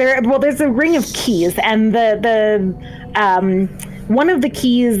that there's a ring of keys, and the one of the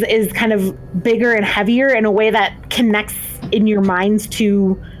keys is kind of bigger and heavier in a way that connects in your minds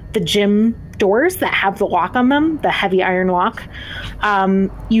to the gym doors that have the lock on them, the heavy iron lock.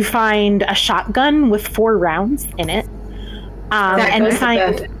 You find a shotgun with 4 rounds in it, and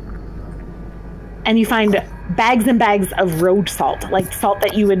you find bags and bags of road salt, like salt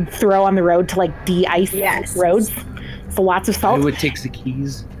that you would throw on the road to like de-ice roads. So lots of salt. I would take the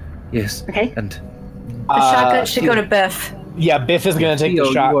keys. Yes. Okay. And The shotgun should go to Biff. Yeah, Biff is gonna take the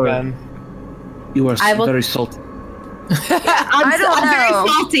Theo, shotgun. You are I will- very salty. I'm very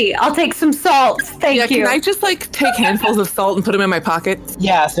salty. I'll take some salt. Thank you. Can I just like take handfuls of salt and put them in my pocket?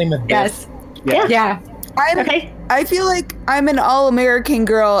 Yeah, same with Biff. Yes. Yeah. Yeah. I feel like I'm an all-American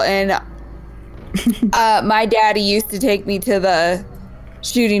girl, and My daddy used to take me to the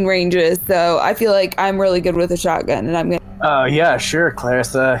shooting ranges, so I feel like I'm really good with a shotgun, and I'm gonna. Oh yeah, sure,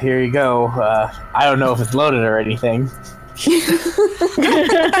 Clarissa. Here you go. I don't know if it's loaded or anything.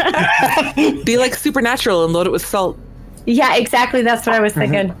 Be like Supernatural and load it with salt. Yeah, exactly. That's what I was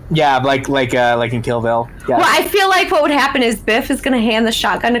thinking. Yeah, like in Kill Bill. Yeah. Well, I feel like what would happen is Biff is going to hand the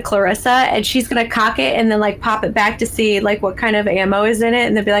shotgun to Clarissa, and she's going to cock it and then like pop it back to see like what kind of ammo is in it,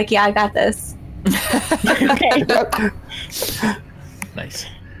 and then be like, "Yeah, I got this." Okay. Nice.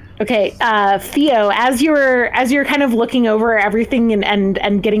 Okay, Theo, as you're kind of looking over everything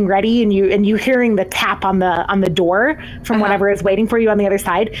and getting ready, and you hearing the tap on the door from whatever is waiting for you on the other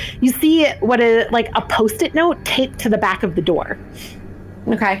side, you see what is like a Post-it note taped to the back of the door.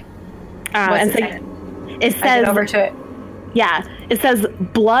 Okay. And it says I get over to it. Yeah, it says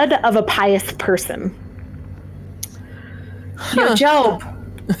 "Blood of a pious person." Yo, Job.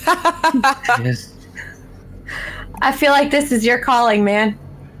 Yes. I feel like this is your calling, man.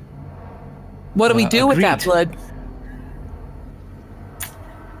 What do we do with that blood?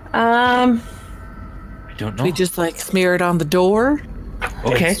 I don't know. We just like smear it on the door?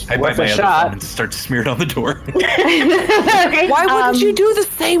 Okay. I worth buy a my other shot. phone and start to smear it on the door. Okay. Why wouldn't you do the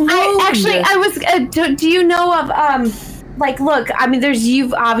same wound? I was. Do you know of like? Look, I mean,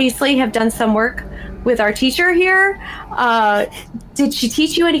 you've obviously have done some work with our teacher here. Did she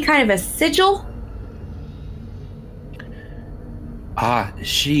teach you any kind of a sigil?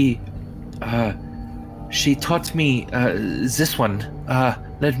 She taught me this one.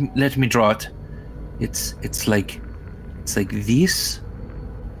 Let me draw it. It's like this.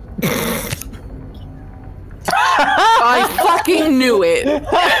 I fucking knew it.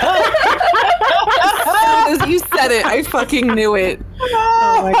 As soon as you said it, I fucking knew it.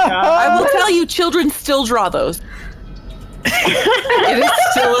 Oh my god! I will tell you, children still draw those. It is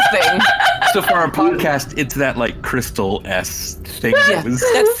still a thing. So for our podcast, it's that like crystal S thing. Yeah, that was...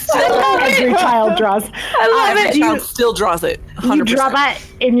 that's still Every child draws. I love it. Every child still draws it. 100%. You draw that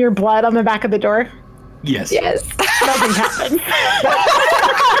in your blood on the back of the door. Yes. Yes. Nothing happens.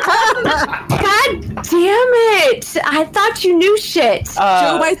 God damn it! I thought you knew shit.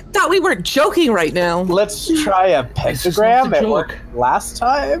 Job, I thought we weren't joking right now. Let's try a pentagram. a It joke. worked last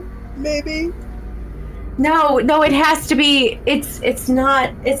time, maybe. No, it has to be. It's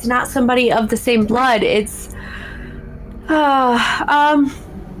not somebody of the same blood. It's. Well,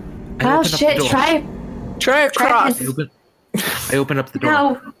 shit. Try Try a cross. I open up the door.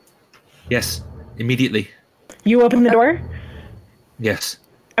 No. Yes. Immediately. You open the door? Yes.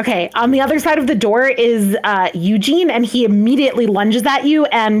 Okay, on the other side of the door is Eugene, and he immediately lunges at you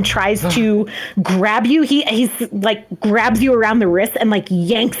and tries to grab you. He's like grabs you around the wrist and like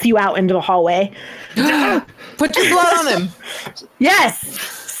yanks you out into the hallway. Put your blood on him. Yes.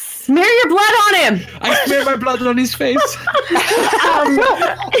 Smear your blood on him. I smear my blood on his face.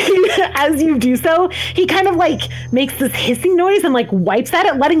 As you do so, he kind of like makes this hissing noise and like wipes at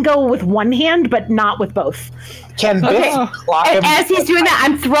it, letting go with one hand, but not with both. Can Biff clock him? As he's doing that,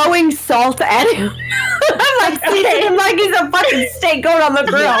 I'm throwing salt at him. I'm like seasoning him like he's a fucking steak going on the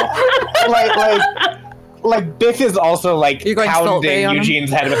grill. Like Biff is also like You're going Salt Bae pounding on him?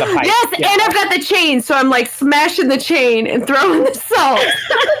 Eugene's head with a pipe. Yes, Yeah. and I've got the chain, so I'm like smashing the chain and throwing the salt.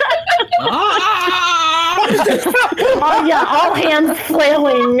 Oh yeah, all hands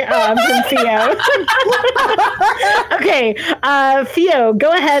flailing from Theo. Okay, Theo,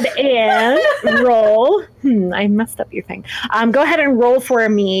 go ahead and roll. I messed up your thing. Go ahead and roll for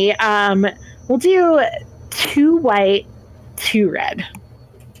me. We'll do 2 white, 2 red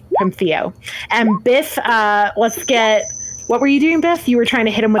from Theo. And Biff, let's get... What were you doing, Biff? You were trying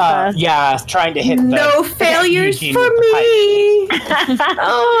to hit him with the... Yeah, trying to hit the... No failures Eugene for with the me.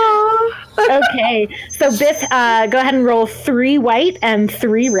 Oh. Okay, so Biff, go ahead and roll 3 white and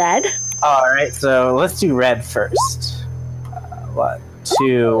 3 red. All right, so let's do red first. 1,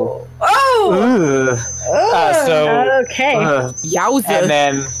 2. Oh. Okay. Yowza. And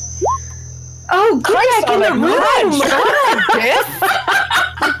then... Oh, get back in the room.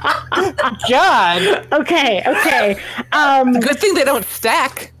 John! Okay. Good thing they don't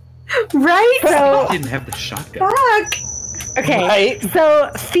stack. Right? So, I didn't have the shotgun. Fuck. okay. Right.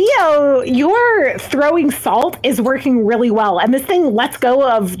 So, Theo, your throwing salt is working really well. And this thing lets go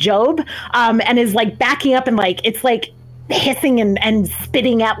of Job and is like backing up and like, it's like hissing and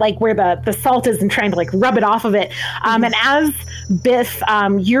spitting at like where the salt is and trying to like rub it off of it. And as Biff,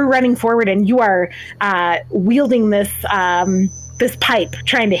 you're running forward and you are wielding this this pipe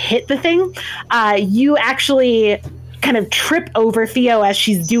trying to hit the thing, you actually kind of trip over Theo as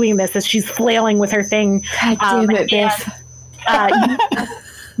she's doing this, as she's flailing with her thing. God damn it, Biff.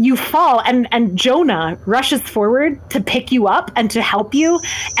 you fall, and Jonah rushes forward to pick you up and to help you,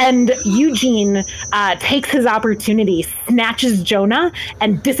 and Eugene takes his opportunity, snatches Jonah,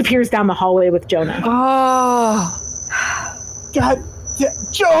 and disappears down the hallway with Jonah. Oh, God,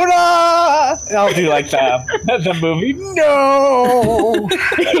 Jonah! I'll do like the movie. No.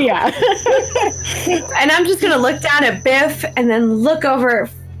 Yeah. And I'm just gonna look down at Biff and then look over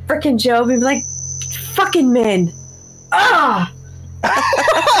at frickin' Job and be like, "Fucking men! Ah!"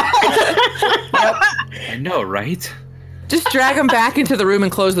 I know, right? Just drag him back into the room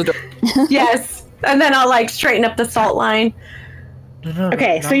and close the door. Yes. And then I'll like straighten up the salt line. No,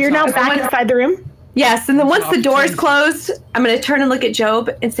 Okay, so you're now back inside the room? Yes, and then once the door is closed, I'm going to turn and look at Job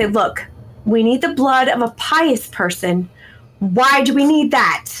and say, "Look, we need the blood of a pious person. Why do we need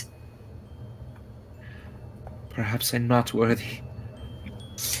that?" Perhaps I'm not worthy.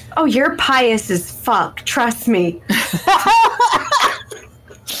 Oh, you're pious as fuck. Trust me.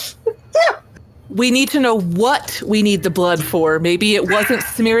 We need to know what we need the blood for. Maybe it wasn't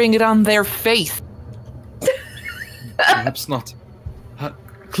smearing it on their face. Perhaps not.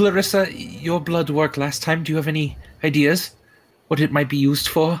 Clarissa, your blood worked last time. Do you have any ideas what it might be used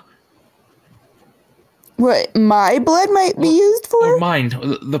for? What my blood might be used for? Or mine,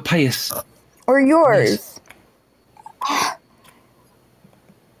 the pious. Or yours? Yes.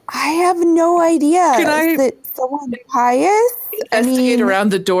 I have no idea. Can I- Is it someone pious? Investigate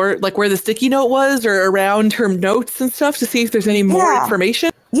around the door, like where the sticky note was, or around her notes and stuff, to see if there's any more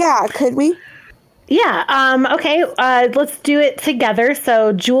information? Yeah, could we? Yeah, okay, let's do it together.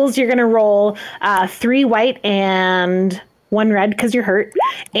 So, Jules, you're going to roll 3 white and 1 red because you're hurt.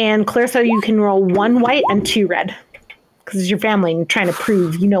 And Clarissa, you can roll 1 white and 2 red because it's your family and trying to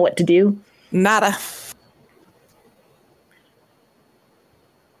prove you know what to do. Nada.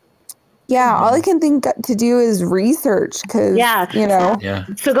 Yeah, all I can think to do is research because, you know. Yeah.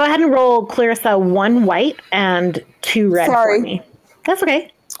 So, go ahead and roll, Clarissa, 1 white and 2 red for me. That's okay.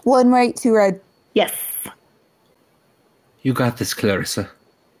 1 white, 2 red. Yes. You got this, Clarissa.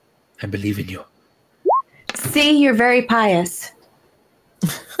 I believe in you. See, you're very pious.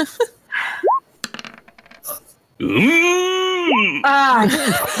 Ah.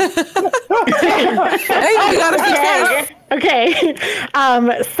 Hey, you got a success. Okay.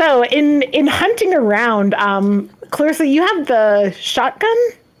 So in hunting around, Clarissa, you have the shotgun?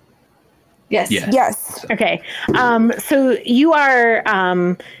 Yes. Yeah. Yes. Okay. So you are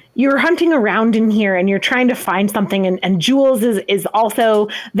you're hunting around in here and you're trying to find something, and Jules is also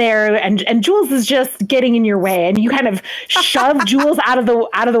there, and Jules is just getting in your way, and you kind of shove Jules out of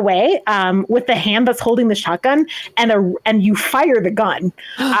the way with the hand that's holding the shotgun, and you fire the gun.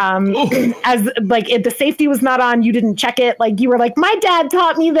 As like the safety was not on, you didn't check it, like you were like, "My dad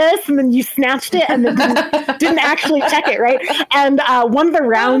taught me this," and then you snatched it and then didn't actually check it, right? And one of the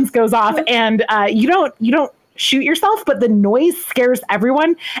rounds goes off, and you don't shoot yourself, but the noise scares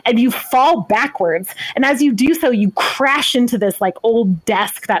everyone and you fall backwards. And as you do so, you crash into this like old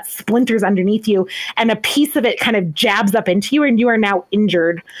desk that splinters underneath you, and a piece of it kind of jabs up into you, and you are now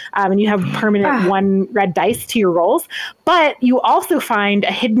injured. And you have permanent 1 red dice to your rolls. But you also find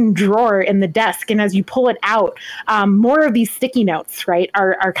a hidden drawer in the desk, and as you pull it out, more of these sticky notes, right,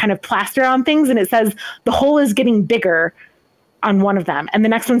 are kind of plastered on things, and it says the hole is getting bigger on one of them, and the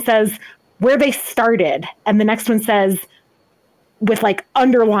next one says where they started, and the next one says with like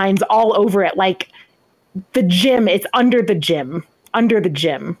underlines all over it, like the gym, it's under the gym. Under the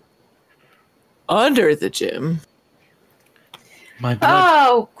gym. My blood.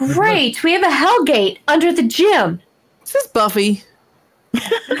 Oh, great. We have a Hellgate under the gym. This is Buffy.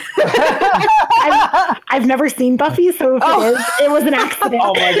 I've never seen Buffy, so if it was an accident.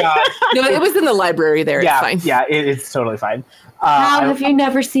 Oh my god. No, it was in the library there. Yeah, it's fine. Yeah, it's totally fine. How have you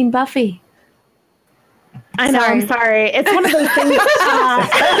never seen Buffy? I know, I'm sorry. It's one of those things.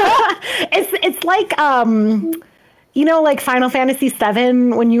 It's like you know, like Final Fantasy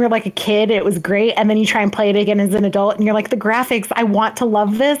VII, when you were like a kid, it was great, and then you try and play it again as an adult, and you're like, the graphics, I want to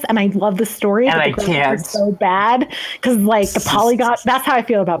love this, and I love the story, and but I the graphics can't. are so bad because like the polygon. That's how I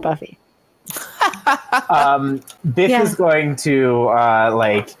feel about Buffy. Biff is going to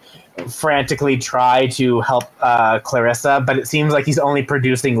like frantically try to help Clarissa, but it seems like he's only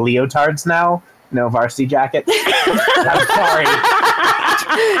producing leotards now. No varsity jacket. I'm sorry.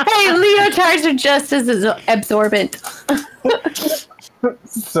 Hey, leotards are just as absorbent.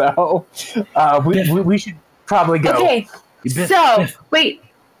 So, we should probably go. Okay. Biff, Wait.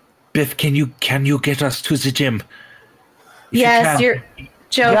 Biff, can you get us to the gym? Yes, you're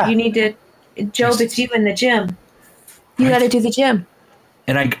Job. Yeah. You need to. Job, it's you in the gym. You got to do the gym.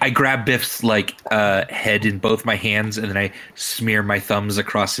 And I grab Biff's like head in both my hands, and then I smear my thumbs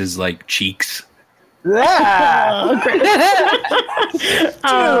across his like cheeks. Yeah.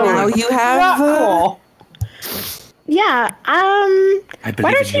 Now you have. Cool. Yeah. I Why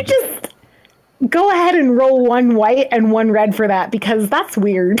believe don't in you just go ahead and roll 1 white and 1 red for that, because that's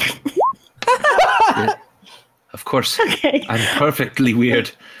weird. Yeah, of course. Okay. I'm perfectly weird.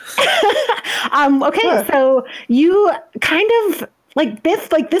 Okay, so you kind of like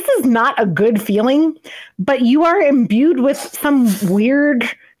Biff, like this is not a good feeling, but you are imbued with some weird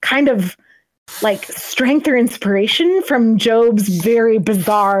kind of like strength or inspiration from Job's very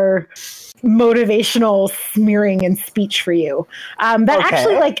bizarre motivational smearing and speech for you. That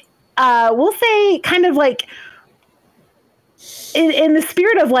actually like we'll say kind of like in the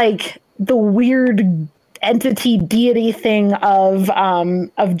spirit of like the weird entity deity thing of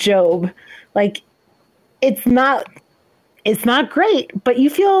Job, like it's not great, but you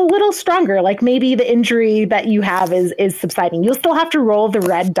feel a little stronger. Like maybe the injury that you have is subsiding. You'll still have to roll the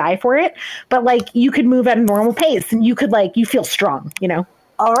red die for it, but like you could move at a normal pace and you could like, you feel strong, you know?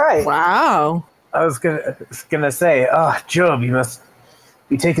 All right. Wow. I was gonna say, Job, you must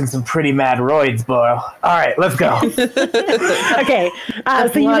be taking some pretty mad roids, boy. All right, let's go. Okay,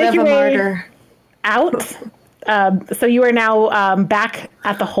 so you make your way out. So you are now back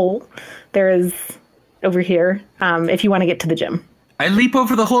at the hole. There is over here, if you want to get to the gym. I leap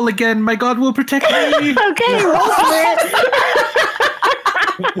over the hole again. My God will protect me. Okay, roll for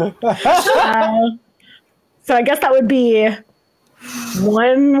it. So I guess that would be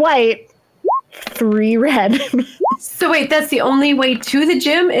 1 white, 3 red. So wait, that's the only way to the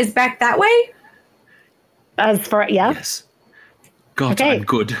gym is back that way? As far, yeah. Yes. God, Okay. I'm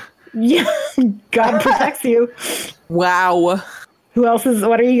good. Yeah, God protects you. Wow. Who else is?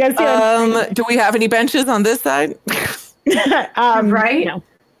 What are you guys doing? Do we have any benches on this side? Right? No.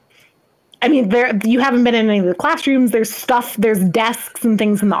 I mean, there. You haven't been in any of the classrooms. There's stuff. There's desks and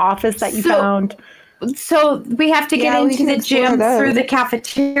things in the office that you found. So we have to get into the gym through the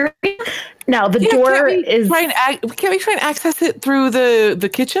cafeteria? No, the door is. Can't we try and access it through the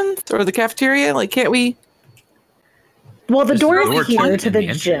kitchen or the cafeteria? Like, can't we? Well, the There's door a door is here to in the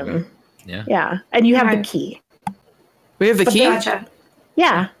the gym. Yeah. Yeah, and you have the key. We have the key? Gotcha.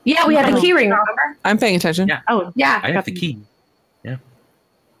 Yeah. Yeah, we have the key ring, remember? I'm paying attention. Yeah. Oh, yeah. I have the key.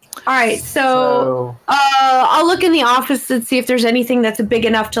 All right, so I'll look in the office and see if there's anything that's big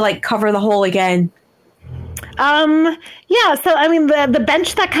enough to like cover the hole again. Yeah, so I mean the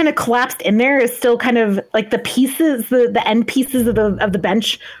bench that kind of collapsed in there is still kind of like the pieces, the end pieces of the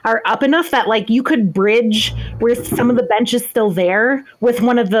bench are up enough that like you could bridge where some of the bench is still there with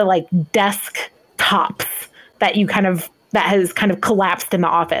one of the like desk tops that has kind of collapsed in the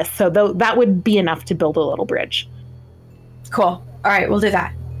office. So that would be enough to build a little bridge. Cool. All right, we'll do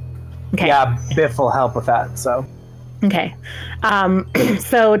that. Okay. Yeah, Biff will help with that, so. Okay.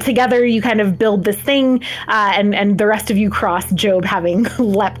 So together you kind of build this thing, and the rest of you cross, Job having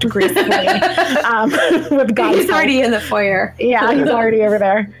leapt gracefully with God's He's already in the foyer. Yeah, he's already over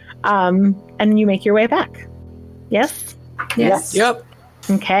there. And you make your way back. Yes? Yes. Yep.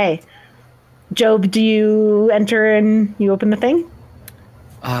 Okay. Job, do you enter and you open the thing?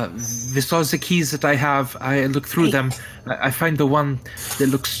 These are the keys that I have. I look through them. I find the one that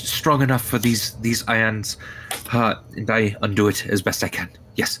looks strong enough for these irons, and I undo it as best I can.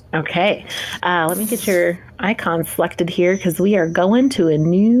 Yes. Okay. Let me get your icon selected here because we are going to a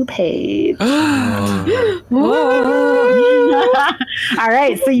new page. All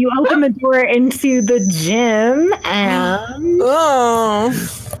right. So you open the door into the gym and...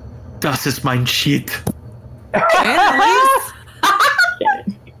 Das ist mein Shit.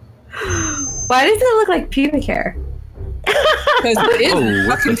 Why does it look like pubic hair? Because it is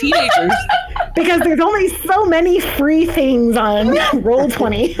fucking teenagers. Because there's only so many free things on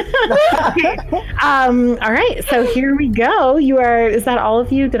Roll20. All right, so here we go. Is that all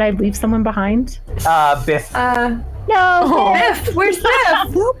of you? Did I leave someone behind? Biff. No. Biff, where's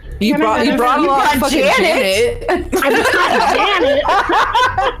Biff? You brought along fucking Janet. Janet.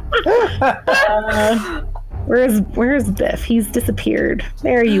 Where's Biff? He's disappeared.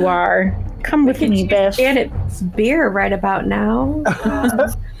 There you are. Come with me, Biff. Janet's beer right about now.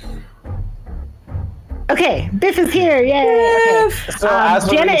 Okay, Biff is here. Yay! Okay. So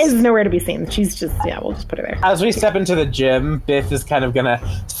Janet is nowhere to be seen. She's just, we'll just put her there. As we step into the gym, Biff is kind of gonna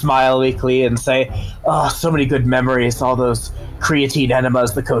smile weakly and say, "Oh, so many good memories. All those creatine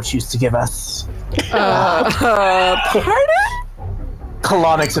enemas the coach used to give us." Pardon?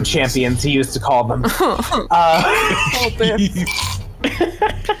 Colonics of champions, he used to call them.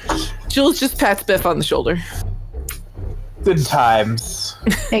 Jules just pats Biff on the shoulder. Good times.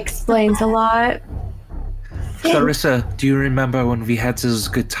 Explains a lot. Clarissa, do you remember when we had those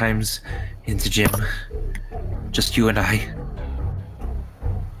good times in the gym? Just you and I.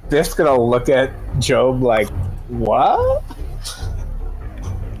 Biff's gonna look at Job like, what?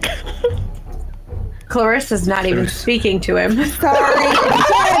 Clarissa's not even speaking to him. Sorry,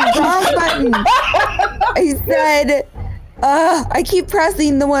 wrong button. I said, I keep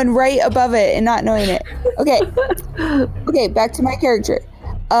pressing the one right above it and not knowing it. Okay, back to my character.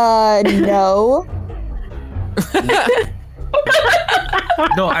 No.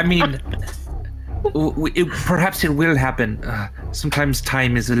 No, I mean, perhaps it will happen. Sometimes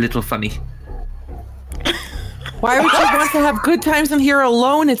time is a little funny. Why would you want to have good times in here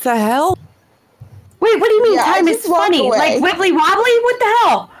alone? It's a hell. Wait, what do you mean time is funny? Away. Like wibbly wobbly? What the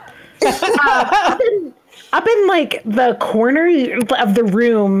hell? Up in like the corner of the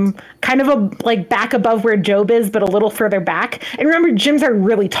room, kind of like back above where Job is, but a little further back. And remember, gyms are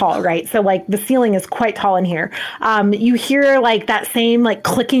really tall, right? So like the ceiling is quite tall in here. You hear like that same like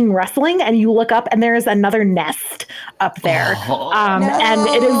clicking rustling, and you look up, and there is another nest up there.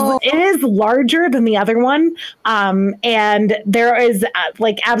 And it is larger than the other one. And there is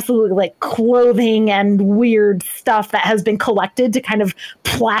like absolutely like clothing and weird stuff that has been collected to kind of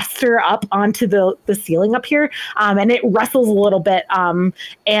plaster up onto the ceiling up here. And it rustles a little bit.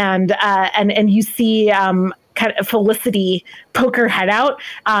 And you see kind of Felicity poke her head out,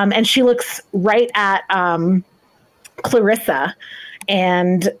 and she looks right at Clarissa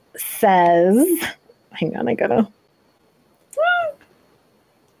and says, hang on, I gotta...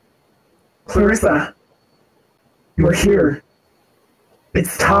 Clarissa, you're here.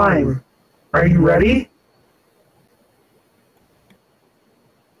 It's time. Are you ready?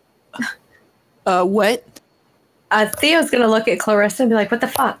 What? Theo's gonna look at Clarissa and be like, what the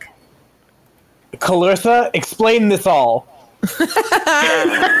fuck? Clarissa, explain this all. Sorry,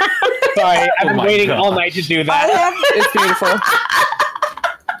 I've been waiting all night to do that. It's beautiful.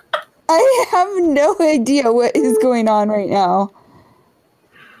 I have no idea what is going on right now.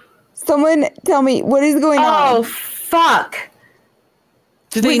 Someone tell me, what is going on? Oh, fuck.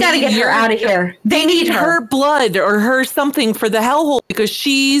 We gotta get her out of here. They need her blood or her something for the hellhole because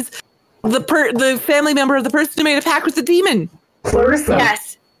she's the family member of the person who made a pact with the demon. Clarissa.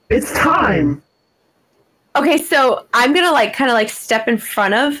 Yes. It's time. Okay, so I'm gonna like kind of like step in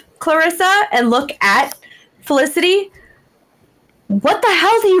front of Clarissa and look at Felicity. What the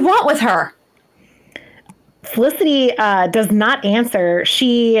hell do you want with her? Felicity does not answer.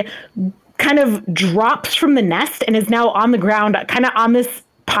 She kind of drops from the nest and is now on the ground, kind of on this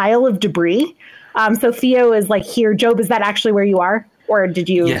pile of debris. So Theo is like here. Job, is that actually where you are? Or did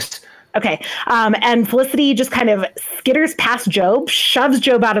you? Yes. Okay. And Felicity just kind of skitters past Job, shoves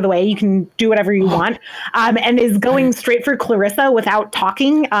Job out of the way. You can do whatever you want. And is going straight for Clarissa without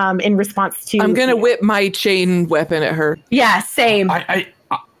talking in response to... I'm going to whip my chain weapon at her. Yeah, same.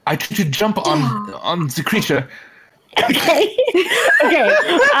 I tried to jump on the creature. Okay. Okay.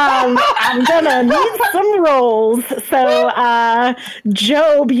 I'm gonna need some rolls. So,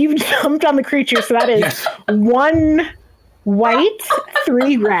 Job, you jumped on the creature, so that is 1 white,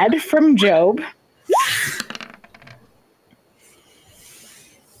 3 red from Job.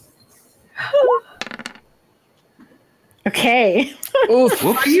 Okay. Oof.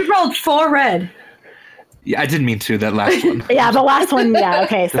 You rolled 4 red. Yeah, I didn't mean to, that last one. Yeah, the last one. Yeah,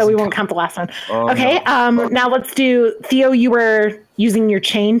 okay. So we won't count the last one. Okay. No. Now let's do, Theo, you were using your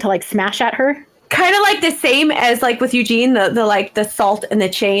chain to like smash at her. Kind of like the same as like with Eugene, the like the salt and the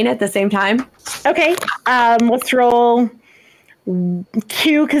chain at the same time. Okay. Let's roll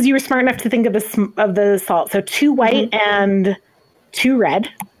 2 because you were smart enough to think of the salt. So 2 white and 2 red.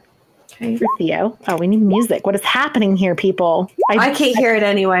 Okay. For Theo. Oh, we need music. What is happening here, people? I can't hear it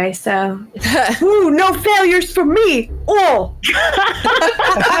anyway, so. Ooh, no failures for me. Oh. You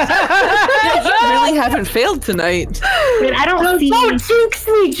really haven't failed tonight. Wait, I don't see. Don't jinx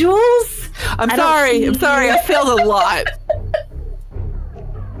me, Jules. I'm sorry. I failed a lot.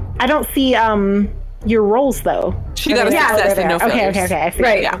 I don't see your rolls though. She got a success and no failures. Okay. I see.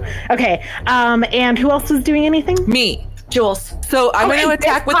 Right. Yeah. Okay. And who else was doing anything? Me. Jules. So I'm going to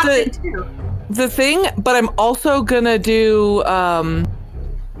attack with the thing, but I'm also going to do, I'm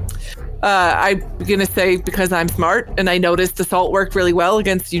going to say because I'm smart and I noticed the salt worked really well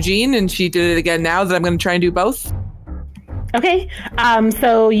against Eugene and she did it again now that I'm going to try and do both. Okay.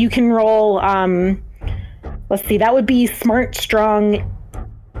 So you can roll, let's see, that would be smart, strong,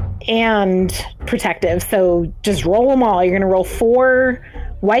 and protective. So just roll them all. You're going to roll 4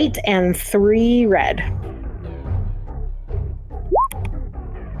 white and 3 red.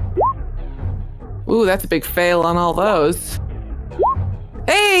 Ooh, that's a big fail on all those.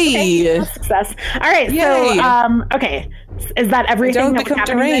 Hey! Okay, success. All right, Yay. so, okay. Is that everything Don't that was become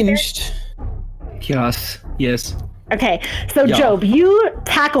happening deranged. Yes. Okay, so Yeah. Job, you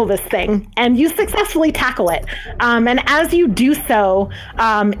tackle this thing, and you successfully tackle it. And as you do so,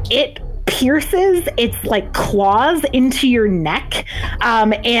 it pierces its like claws into your neck,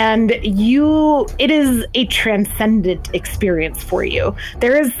 and it is a transcendent experience for you.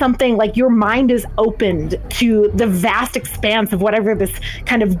 There is something like your mind is opened to the vast expanse of whatever this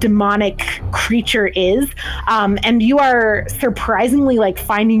kind of demonic creature is, and you are surprisingly like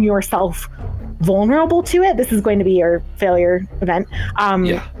finding yourself vulnerable to it. This is going to be your failure event.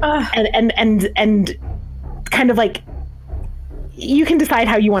 And kind of like you can decide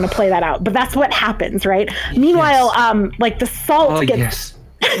how you want to play that out, but that's what happens, right? Meanwhile, like the salt gets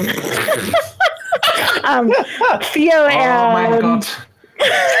Theo and my god.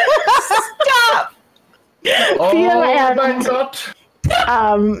 Stop! Theo and my god.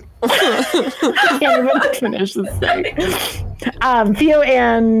 I can't even finish this thing. Theo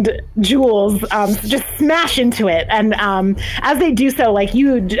and Jules just smash into it, and as they do so, like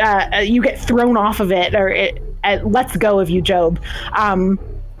you get thrown off of it, or it lets go of you, Job, and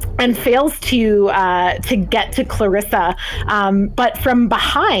fails to get to Clarissa. But from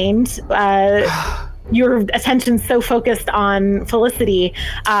behind, your attention's so focused on Felicity,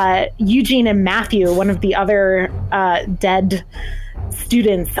 Eugene and Matthew, one of the other dead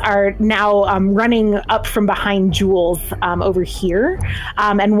students, are now running up from behind Jules over here.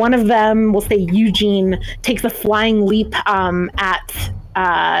 And one of them, we'll say Eugene, takes a flying leap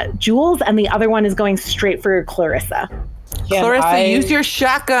at Jules, and the other one is going straight for Clarissa. Clarissa, use your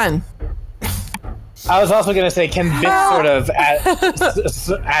shotgun. I was also going to say, can Biff sort of,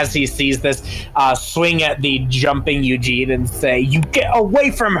 as he sees this, swing at the jumping Eugene and say, "You get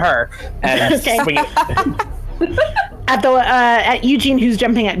away from her!" and swing it. At Eugene, who's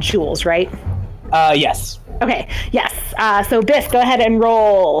jumping at Jules, right? Yes. Okay, yes. So Biff, go ahead and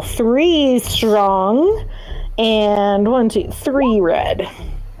roll 3 strong and 1, 2, 3 red.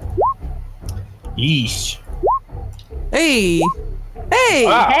 Yeesh. Hey.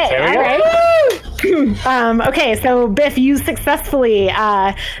 Wow, hey, all right. Okay, so Biff, you successfully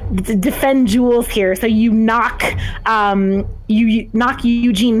defend Jules here. So you knock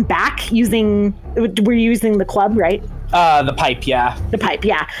Eugene back using the club, right? The pipe, yeah. The pipe,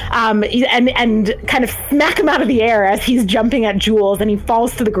 yeah. And kind of smack him out of the air as he's jumping at Jules, and he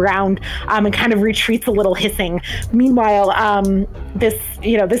falls to the ground and kind of retreats a little, hissing. Meanwhile, this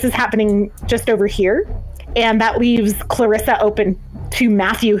is happening just over here, and that leaves Clarissa open to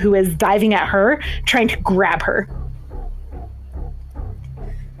Matthew, who is diving at her, trying to grab her.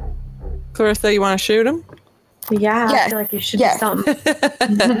 Clarissa, you want to shoot him? Yeah, Yes. I feel like you should do something.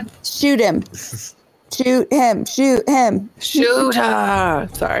 Shoot him. Shoot him. Shoot him. Shoot her.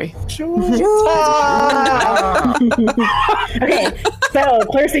 Sorry. Shoot. Okay, so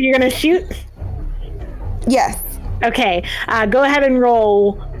Clarissa, you're gonna shoot? Yes. Okay, go ahead and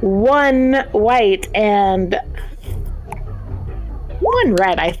roll 1 white and 1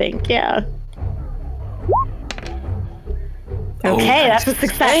 red, I think. Yeah. Okay, that's a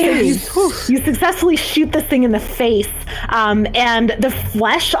success. You successfully shoot this thing in the face, and the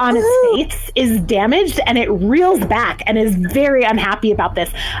flesh on its face is damaged, and it reels back and is very unhappy about this,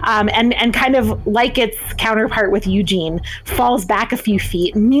 and kind of like its counterpart with Eugene, falls back a few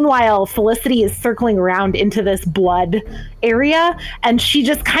feet. Meanwhile, Felicity is circling around into this blood area, and she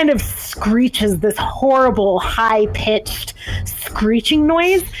just kind of screeches this horrible, high-pitched screeching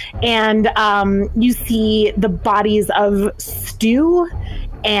noise, and you see the bodies of Stu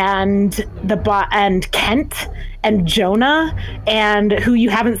and and Kent and Jonah, and who you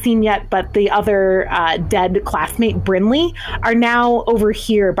haven't seen yet, but the other dead classmate Brinley, are now over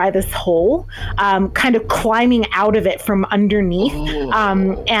here by this hole, kind of climbing out of it from underneath.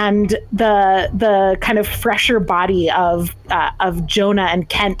 And the kind of fresher body of Jonah and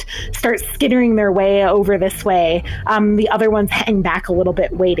Kent start skittering their way over this way. The other ones hang back a little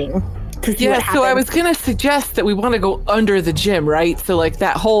bit, waiting to see what happens. So I was going to suggest that we want to go under the gym, right? So like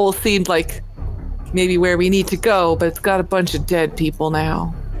that hole seemed like maybe where we need to go, but it's got a bunch of dead people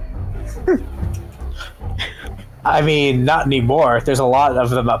now. I mean, not anymore. There's a lot of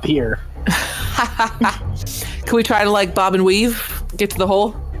them up here. Can we try to like bob and weave, get to the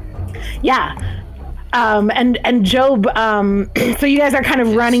hole? Yeah. And Job, so you guys are kind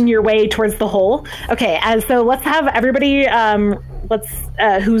of running your way towards the hole. Okay, so let's have everybody,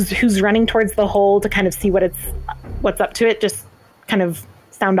 who's running towards the hole to kind of see what's up to it. Just kind of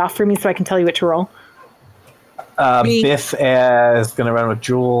sound off for me so I can tell you what to roll. Biff is going to run with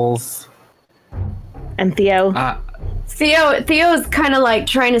Jules. And Theo? Theo's kind of like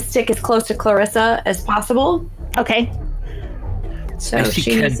trying to stick as close to Clarissa as possible. Okay. So I see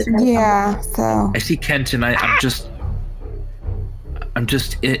Kent. So I see Kent, and I'm just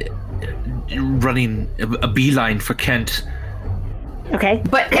running a beeline for Kent. Okay.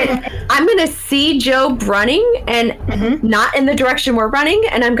 But I'm going to see Job running and not in the direction we're running,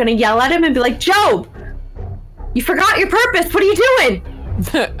 and I'm going to yell at him and be like, Job, you forgot your purpose. What are you doing?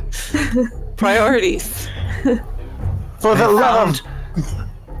 Priorities. For the love.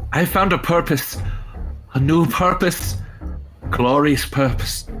 I found a purpose. A new purpose. Glorious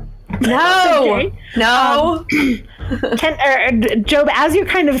purpose. No. Okay. No. Job, as you're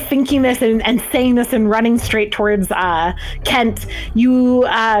kind of thinking this and saying this and running straight towards Kent, you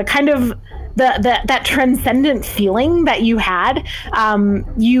kind of that transcendent feeling that you had,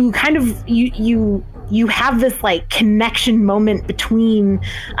 you kind of you have this like connection moment between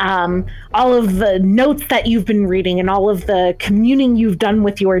all of the notes that you've been reading and all of the communing you've done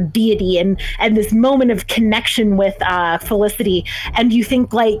with your deity and this moment of connection with Felicity, and you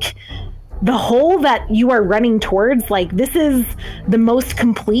think like the hole that you are running towards, like this is the most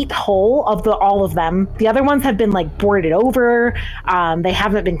complete hole of all of them. The other ones have been like boarded over. They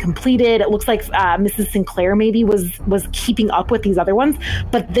haven't been completed. It looks like Mrs. Sinclair maybe was keeping up with these other ones,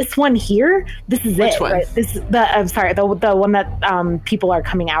 but this one here, this is Which it. one? Right? This is the one that people are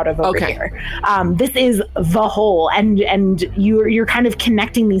coming out of over here. This is the hole, and you're kind of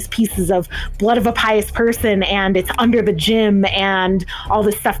connecting these pieces of Blood of a Pious Person, and it's under the gym and all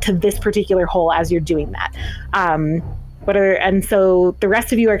this stuff to this particular hole as you're doing that. And so the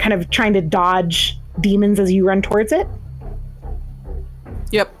rest of you are kind of trying to dodge demons as you run towards it?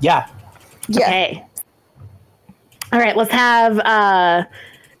 Yep. Yeah. Okay. All right, let's have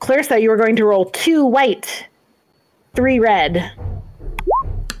Clarissa, you are going to roll 2 white, 3 red.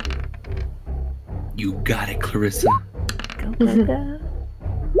 You got it, Clarissa.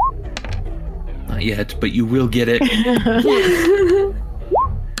 Not yet, but you will get it.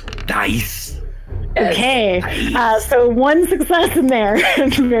 Nice. Okay, so 1 success in there.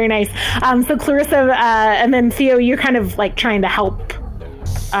 Very nice. So Clarissa, and then Theo, you're kind of like trying to help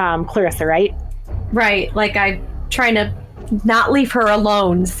Clarissa, right? Right. Like I'm trying to not leave her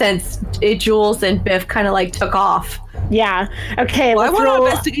alone since Jules and Biff kind of like took off. Yeah. Okay. Well, I let's want roll. to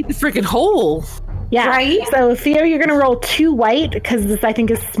investigate the freaking hole. Yeah. Right? So Theo, you're going to roll 2 white because this I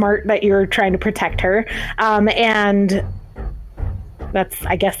think is smart that you're trying to protect her, and that's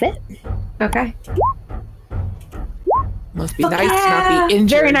I guess it. Okay. Must be nice to not be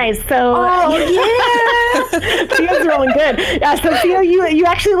injured. Very nice. So, Theo's rolling good. Yeah. So Theo, you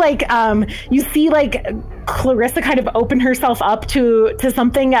actually like you see like Clarissa kind of open herself up to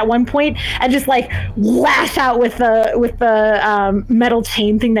something at one point and just like lash out with the metal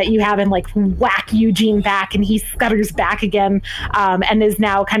chain thing that you have and like whack Eugene back, and he scutters back again and is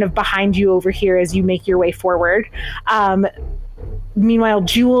now kind of behind you over here as you make your way forward. Meanwhile,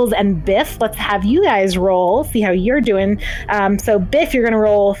 Jules and Biff, let's have you guys roll, see how you're doing. So Biff, you're going to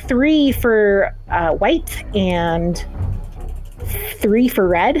roll 3 for white and 3 for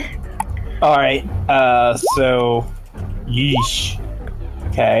red. All right. So, yeesh.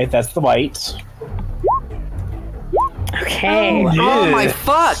 Okay, that's the white. Okay. Oh my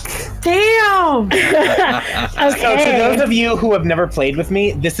fuck. Damn. Okay. So to those of you who have never played with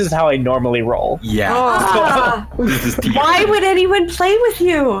me, this is how I normally roll. Yeah. This is deep. Why would anyone play with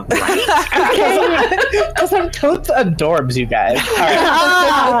you? Okay. Because I'm totes adorbs, you guys.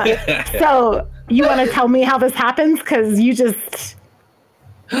 All right. So you want to tell me how this happens? Because you just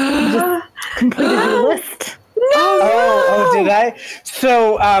completed your list. Oh, did I?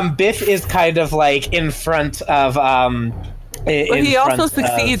 So Biff is kind of like in front of But he also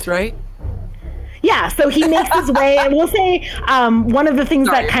succeeds, right? Yeah, so he makes his way, and we'll say one of the things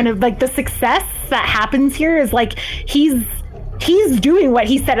that kind of like the success that happens here is like he's doing what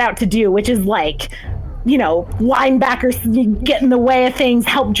he set out to do, which is like, you know, linebackers get in the way of things,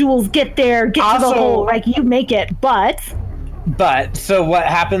 help Jules get there, get to the hole, like you make it, But so what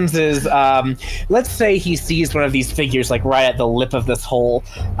happens is, let's say he sees one of these figures like right at the lip of this hole.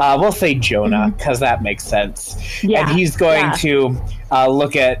 We'll say Jonah, because that makes sense. Yeah, and he's going to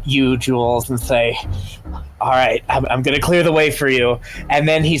look at you, Jules, and say, all right, I'm going to clear the way for you. And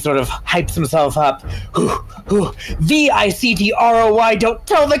then he sort of hypes himself up. VICTROY, don't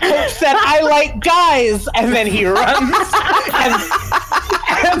tell the coach that I like guys. And then he runs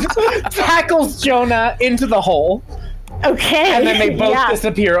and tackles Jonah into the hole. Okay. And then they both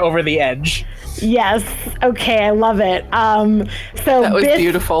disappear over the edge. Yes. Okay, I love it. So that was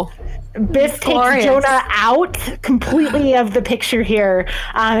beautiful. Biff takes Jonah out completely of the picture here,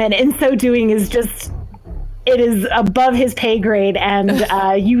 and in so doing is just it is above his pay grade, and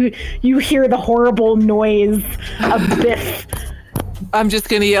you hear the horrible noise of Biff. I'm just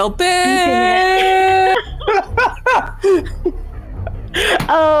gonna yell, Biff!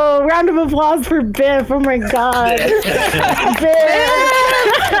 Oh, round of applause for Biff! Oh my God, Biff!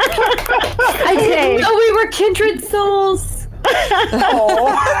 I didn't know we were kindred souls.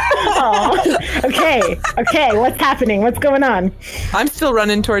 Okay, what's happening? What's going on? I'm still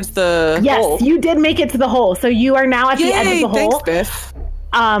running towards the hole. Yes, you did make it to the hole, so you are now at the edge of the hole. Thanks, Biff.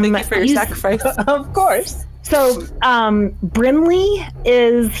 Thank you for your sacrifice. Of course. So, Brinley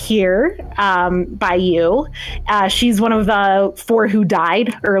is here by you. She's one of the 4 who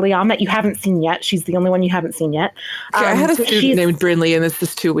died early on that you haven't seen yet. She's the only one you haven't seen yet. Okay, I had a student named Brinley, and this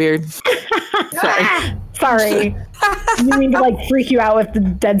is too weird. Sorry. You mean to freak you out with the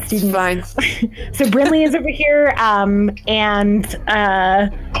dead student? Fine. So Brinley is over here, and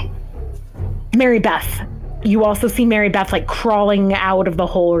Mary Beth. You also see Mary Beth crawling out of the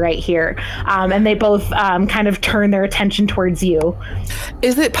hole right here, and they both kind of turn their attention towards you.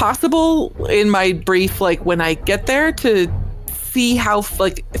 Is it possible in my brief, when I get there, to see how,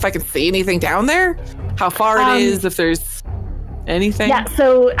 if I can see anything down there, how far it is, if there's anything? Yeah.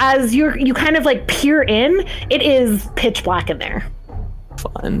 So as you kind of peer in, it is pitch black in there.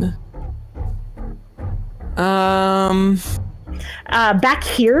 Fun. Back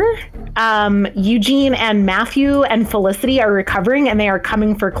here, Eugene and Matthew and Felicity are recovering, and they are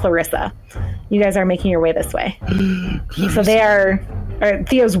coming for Clarissa. You guys are making your way this way. So they are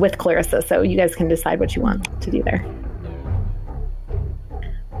Theo's with Clarissa, so you guys can decide what you want to do there.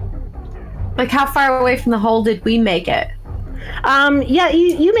 How far away from the hole did we make it? Yeah,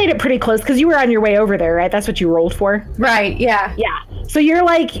 you made it pretty close because you were on your way over there, right? That's what you rolled for. Right, yeah. Yeah. So you're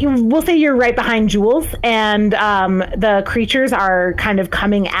we'll say you're right behind Jules, and the creatures are kind of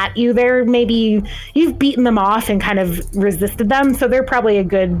coming at you. They're maybe, you've beaten them off and kind of resisted them, so they're probably a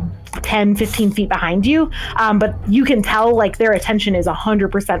good 10, 15 feet behind you. But you can tell their attention is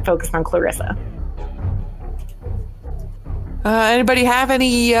 100% focused on Clarissa. Anybody have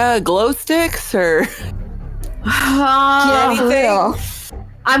any glow sticks or anything?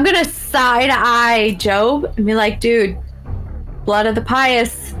 I'm gonna side-eye Job and be like, dude, blood of the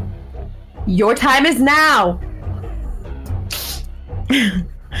pious, your time is now.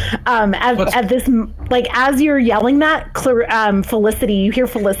 At this, as you're yelling that, Felicity, you hear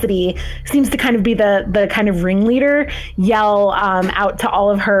Felicity seems to kind of be the kind of ringleader, yell out to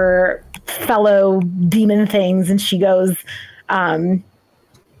all of her fellow demon things, and she goes,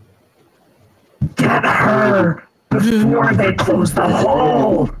 get her before they close the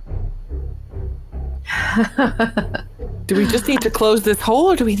hole. Do we just need to close this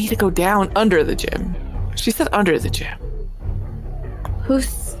hole, or do we need to go down under the gym? She said under the gym.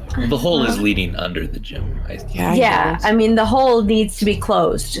 The hole is leading under the gym. I mean, the hole needs to be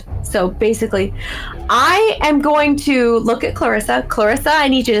closed. So basically, I am going to look at Clarissa. Clarissa, I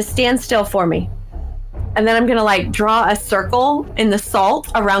need you to stand still for me. And then I'm going to draw a circle in the salt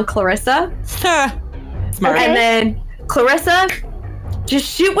around Clarissa. Smart. And then Clarissa, just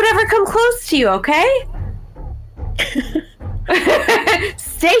shoot whatever comes close to you, okay?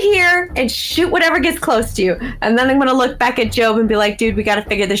 Stay here and shoot whatever gets close to you. And then I'm going to look back at Job and be like, dude, we got to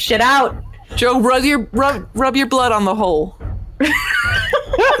figure this shit out. Job, rub your blood on the hole. Rub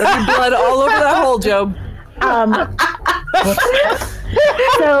your blood all over that hole, Job.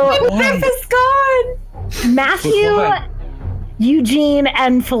 So Biff is gone. Matthew, Eugene,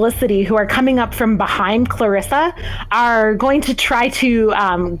 and Felicity, who are coming up from behind Clarissa, are going to try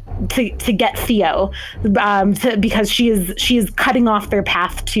to get Theo because she is cutting off their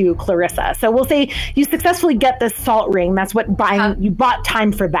path to Clarissa. So we'll say you successfully get this salt ring. That's what you bought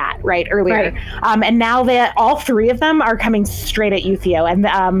time for that, right, earlier. Right. And now that all 3 of them are coming straight at you, Theo. And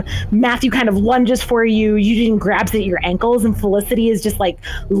Matthew kind of lunges for you. Eugene grabs at your ankles, and Felicity is just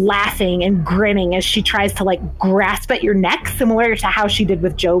laughing and grinning as she tries to grasp at your neck, similar to how she did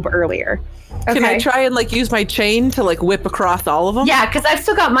with Job earlier. Okay. Can I try and use my chain to whip across all of them? Yeah, because I've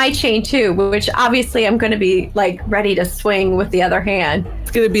still got my chain too, which obviously I'm going to be ready to swing with the other hand.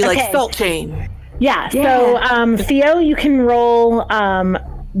 It's going to be salt chain. Yeah. So Theo, you can roll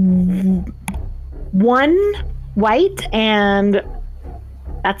 1 white, and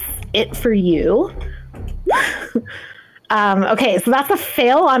that's it for you. Okay, so that's a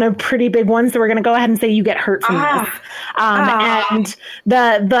fail on a pretty big one. So we're going to go ahead and say you get hurt from this. And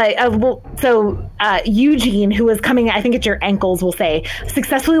Eugene, who was coming, I think at your ankles, we'll say,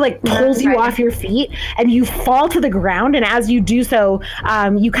 successfully like pulls you off your feet, and you fall to the ground. And as you do so,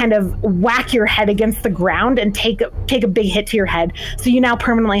 you kind of whack your head against the ground and take a big hit to your head. So you now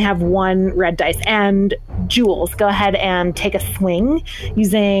permanently have 1 red dice. And Jules, go ahead and take a swing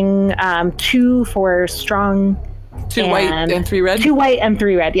using 2 for strong. 2 white and 3 red? 2 white and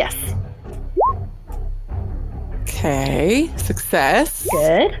 3 red, yes. Okay, success.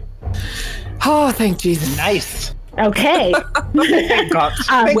 Good. Oh, thank Jesus. Nice. Okay. Thank God.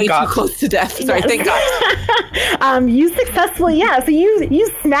 Way too close to death. Sorry, thank God. You successfully, so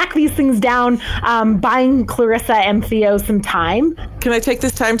you smack these things down, buying Clarissa and Theo some time. Can I take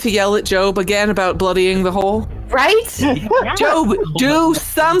this time to yell at Job again about bloodying the hole? Right? Yeah. Job, do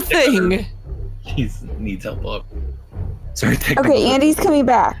something! He needs help. Sorry, Okay, Andy's coming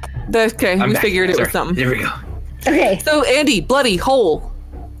back. Okay, we figured it was something. There we go. Okay. So, Andy, bloody hole.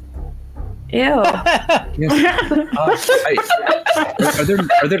 Ew. Are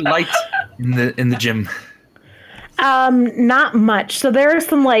there lights in the gym? Not much. So there are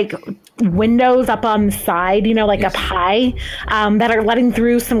some like windows up on the side, up high, that are letting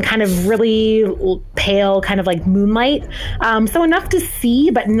through some kind of really pale kind of like moonlight. So enough to see,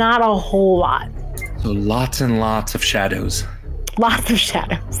 but not a whole lot. So lots and lots of shadows. Lots of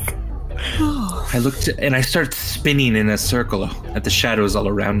shadows. I looked and I start spinning in a circle at the shadows all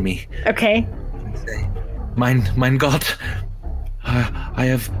around me. Okay. Mein Gott, I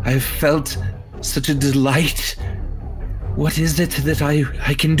have felt such a delight. What is it that I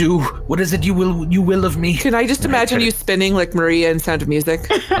can do? What is it you will of me? Can I just imagine you spinning like Maria in Sound of Music?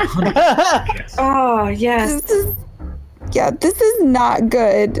 Oh, yes. This is not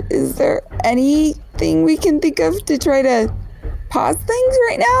good. Is there anything we can think of to try to pause things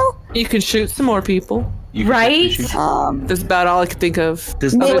right now? You can shoot some more people. Right? That's about all I could think of.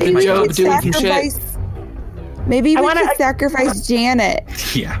 Maybe we Job could doing some sacrifice. shit. Maybe we could sacrifice Janet.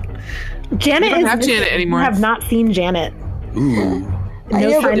 Yeah. Janet We don't have Janet anymore. You have not seen Janet. Ooh. I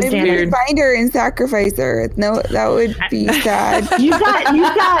know, but sign of maybe we Janet. could find her and sacrifice her. No, that would be sad. You've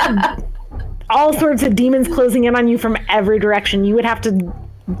got all sorts of demons closing in on you from every direction. You would have to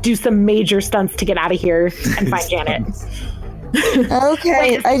do some major stunts to get out of here and find Janet.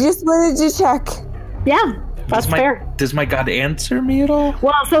 Okay, I just wanted to check. Yeah, that's fair. Does my god answer me at all?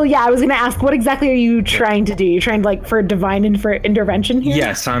 Well, so yeah, I was going to ask, what exactly are you trying to do? You're trying to for divine intervention here?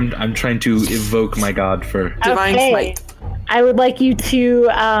 Yes, I'm trying to evoke my god for divine smite. I would like you to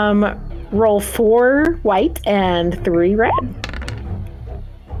roll 4 white and 3 red.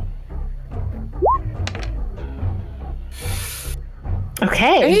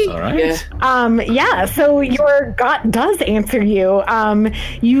 Okay. All right. Yeah, so your gut does answer you.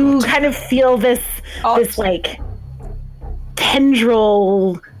 You kind of feel this like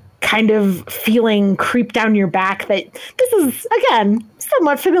tendril kind of feeling creep down your back that this is, again,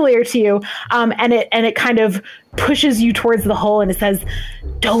 somewhat familiar to you. And it kind of pushes you towards the hole, and it says,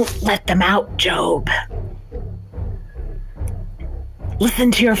 "Don't let them out, Job. Listen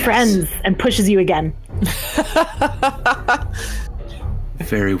to your friends," and pushes you again.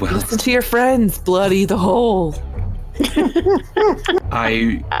 Very well. Listen to your friends, bloody the hole.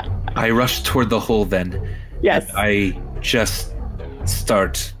 I rush toward the hole then. Yes. I just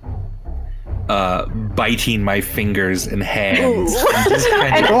start biting my fingers and hands. And just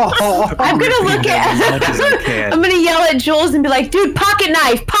kind of I'm gonna look as much as I can. I'm gonna yell at Jules and be like, "Dude, pocket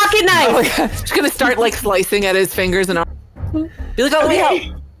knife! Pocket knife!" Oh my God. She's gonna start slicing at his fingers and arms. Be like, "Oh, let me help."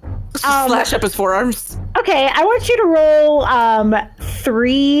 Slash up his forearms. Okay, I want you to roll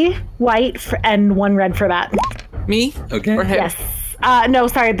 3 white and 1 red for that. Me? Okay. Or him? Yes. No,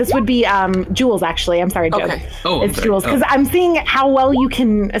 sorry. This would be Jules, actually. I'm sorry, Joe. Okay. Oh, it's Jules. Because I'm seeing how well you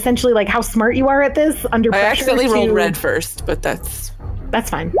can, essentially, how smart you are at this under pressure. I accidentally rolled red first, but that's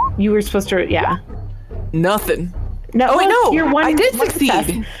fine. You were supposed to, yeah. Nothing. No, oh, wait, no. You're I did one succeed.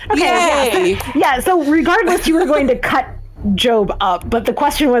 Success. Okay, Yay! Yeah, so regardless, you were going to cut Job up, but the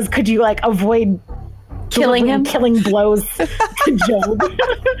question was, could you avoid killing blows to Job?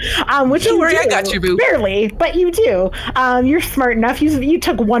 Which Don't worry, do. I got you, boo. Barely, but you do. You're smart enough. You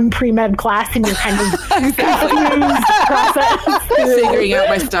took 1 pre-med class and you're kind of process figuring out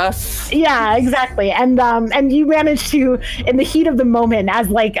my stuff. Yeah, exactly. And you managed to, in the heat of the moment, as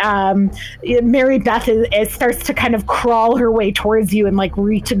Mary Beth starts to kind of crawl her way towards you and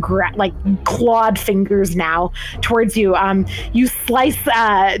reach clawed fingers now towards you. You slice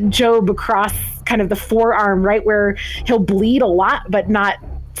Job across kind of the forearm, right where he'll bleed a lot, but not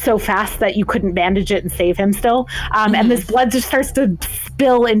so fast that you couldn't bandage it and save him still. And this blood just starts to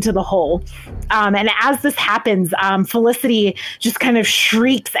spill into the hole. And as this happens, Felicity just kind of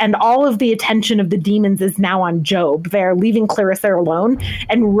shrieks, and all of the attention of the demons is now on Job. They're leaving Clarissa alone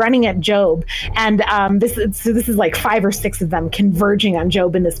and running at Job. And this is like 5 or 6 of them converging on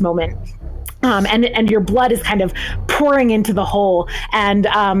Job in this moment. And your blood is kind of pouring into the hole. And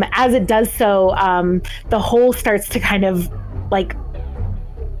as it does so, the hole starts to kind of like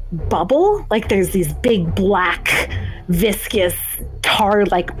bubble. Like there's these big black viscous tar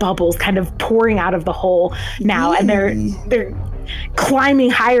like bubbles kind of pouring out of the hole now. And they're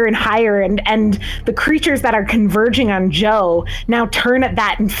climbing higher and higher, and the creatures that are converging on Joe now turn at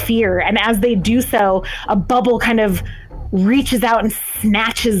that in fear. And as they do so, a bubble kind of reaches out and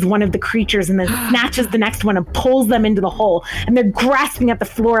snatches one of the creatures and then snatches the next one and pulls them into the hole. And they're grasping at the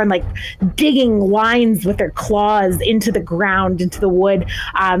floor and like digging lines with their claws into the ground, into the wood.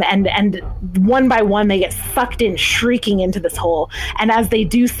 And one by one, they get sucked in, shrieking into this hole. And as they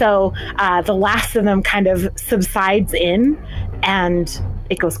do so, the last of them kind of subsides in and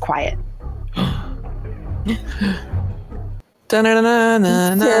it goes quiet. I'm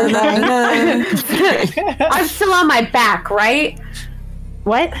still on my back, right?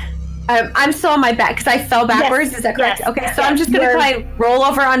 What? I'm still on my back because I fell backwards. Yes. Is that correct? Yes. Okay, so I'm just going to kind of roll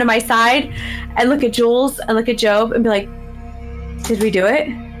over onto my side and look at Jules and look at Job and be like, did we do it?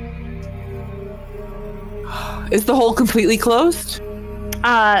 Is the hole completely closed?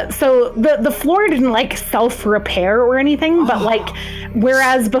 So the floor didn't like self-repair or anything, but like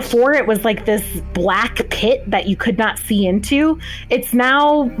whereas before it was like this black pit that you could not see into, it's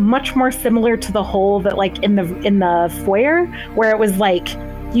now much more similar to the hole that like in the foyer, where it was like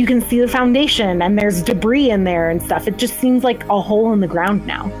you can see the foundation and there's debris in there and stuff. It just seems like a hole in the ground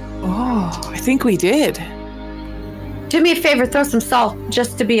now. Oh, I think we did. Do me a favor, throw some salt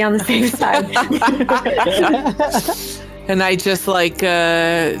just to be on the safe side. And I just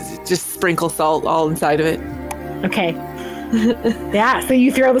just sprinkle salt all inside of it. Okay. Yeah, so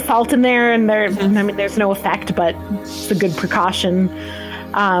you throw the salt in there, and there's no effect, but it's a good precaution.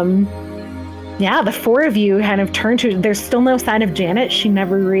 Yeah, the 4 of you kind of turn to. There's still no sign of Janet. She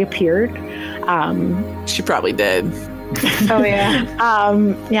never reappeared. She probably did. Oh yeah.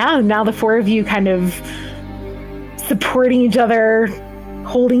 Yeah. Now the 4 of you kind of supporting each other,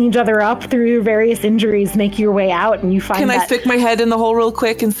 holding each other up through various injuries, make your way out, and you find Can I stick my head in the hole real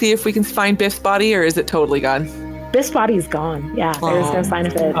quick and see if we can find Biff's body, or is it totally gone? Biff's body is gone. Yeah, there's no sign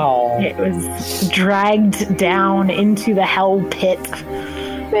of it. It was dragged down into the hell pit.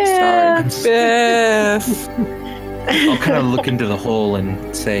 Biff. I'll kind of look into the hole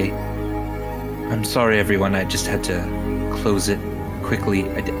and say, I'm sorry, everyone. I just had to close it quickly.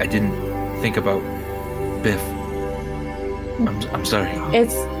 I didn't think about Biff. I'm sorry.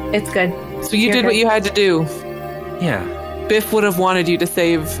 It's good. So you did what you had to do. Yeah. Biff would have wanted you to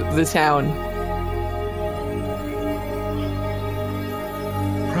save the town.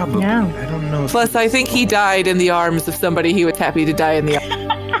 Probably. Yeah. I don't know. Plus, I think he died in the arms of somebody he was happy to die in the arms.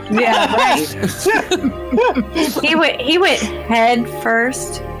 Yeah, right. He went head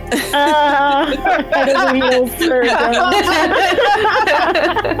first.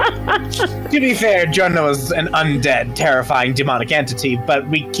 To be fair, Jonah was an undead, terrifying demonic entity, but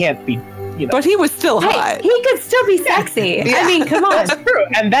we can't be, But he was still hot. He could still be sexy. Yeah. I mean, come on. That's true,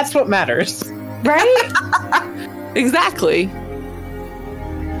 and that's what matters. Right? Exactly.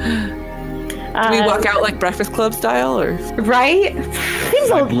 Do we walk out like Breakfast Club style, or right?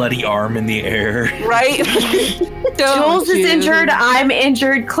 My bloody arm in the air. Right? Jules is injured. I'm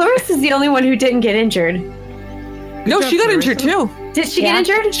injured. Clarissa is the only one who didn't get injured. No, she got injured too. Did she get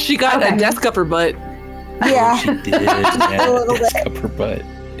injured? She got a desk up her butt. Yeah. She did. Yeah, A little desk bit. up her butt.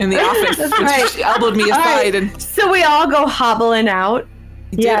 In the office. Right. She elbowed me aside, and so we all go hobbling out.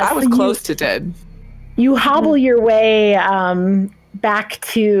 yeah, I was close to dead. You hobble your way back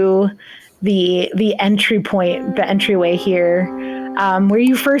to the entry point, the entryway here, where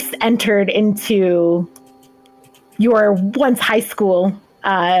you first entered into your once high school,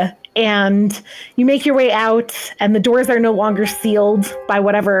 and you make your way out, and the doors are no longer sealed by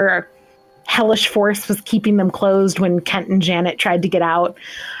whatever hellish force was keeping them closed when Kent and Janet tried to get out.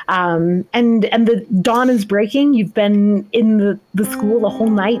 And the dawn is breaking. You've been in the school the whole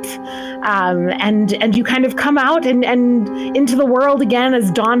night. And you kind of come out and into the world again as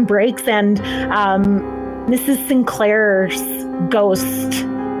dawn breaks, and Mrs. Sinclair's ghost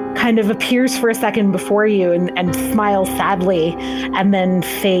kind of appears for a second before you and smiles sadly and then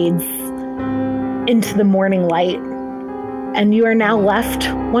fades into the morning light. And you are now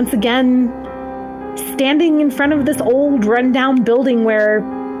left once again standing in front of this old rundown building where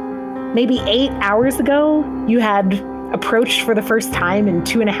maybe 8 hours ago, you had approached for the first time in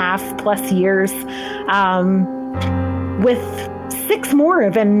 2.5+ years, with 6 more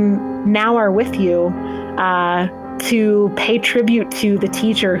of them now are with you, to pay tribute to the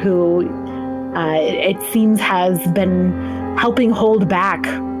teacher who it seems has been helping hold back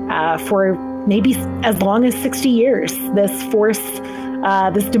for maybe as long as 60 years, this force,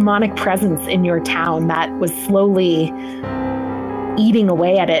 this demonic presence in your town that was slowly eating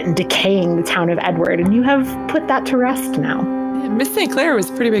away at it and decaying the town of Edward, and you have put that to rest now. Miss St. Clair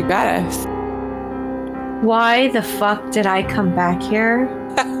was pretty big badass. Why the fuck did I come back here?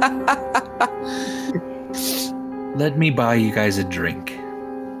 Let me buy you guys a drink.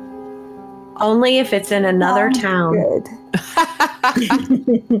 Only if it's in another town. Good. I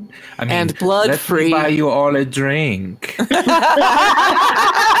mean, And blood free. Let me buy you all a drink.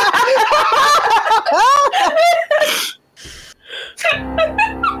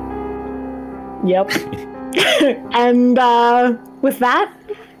 Yep. And with that,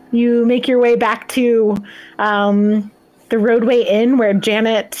 you make your way back to the Roadway Inn, where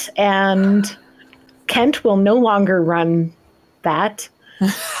Janet and Kent will no longer run that.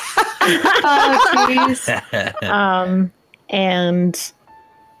 Oh, jeez. And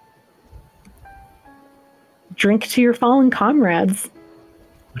drink to your fallen comrades.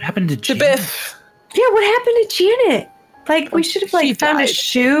 What happened to Janet? Biff. Yeah, what happened to Janet? Like, we should have She found a died.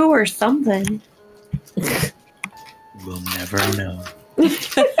 shoe or something. We'll never know. Come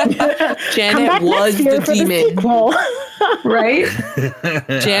Janet back was next year the for the demon. sequel. Right?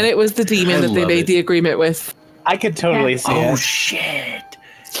 Janet was the demon I that they love made it. the agreement with. I could totally see Oh it. shit!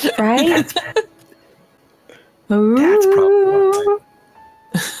 Right? That's probably why.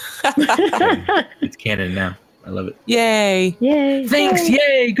 It's canon now. I love it. Yay. Yay. Thanks!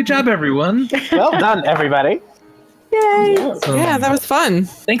 Yay! Good job, everyone. Well done, everybody. Yay. Yeah, that was fun.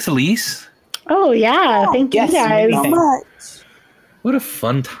 Thanks, Elise. Oh, yeah. Thank you yes, guys. many thanks. What a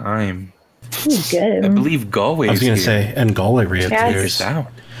fun time. Good. I believe Galway. I was going to say, and Galway reappears. Sound.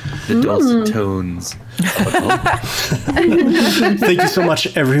 The dulcet tones. Thank you so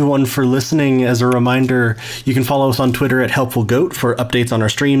much, everyone, for listening. As a reminder, you can follow us on Twitter at Helpful Goat for updates on our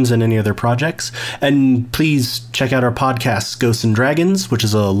streams and any other projects. And please check out our podcasts, Ghosts and Dragons, which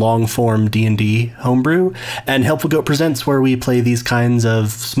is a long-form D&D homebrew, and Helpful Goat Presents, where we play these kinds of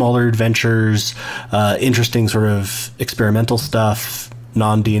smaller adventures, interesting sort of experimental stuff,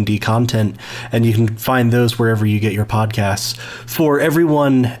 non-D&D content, and you can find those wherever you get your podcasts. For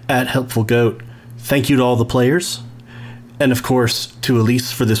everyone at Helpful Goat, thank you to all the players, and of course to Elise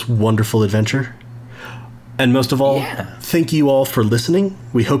for this wonderful adventure. And most of all, thank you all for listening.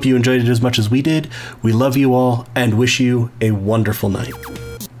 We hope you enjoyed it as much as we did. We love you all and wish you a wonderful night.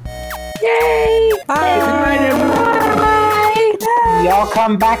 Yay. Y'all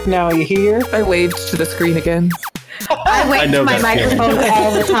come back now, you hear? I waved to the screen again. I wait I know to my that feeling. microphone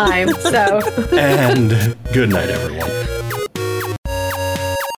all the time, so. And good night, everyone.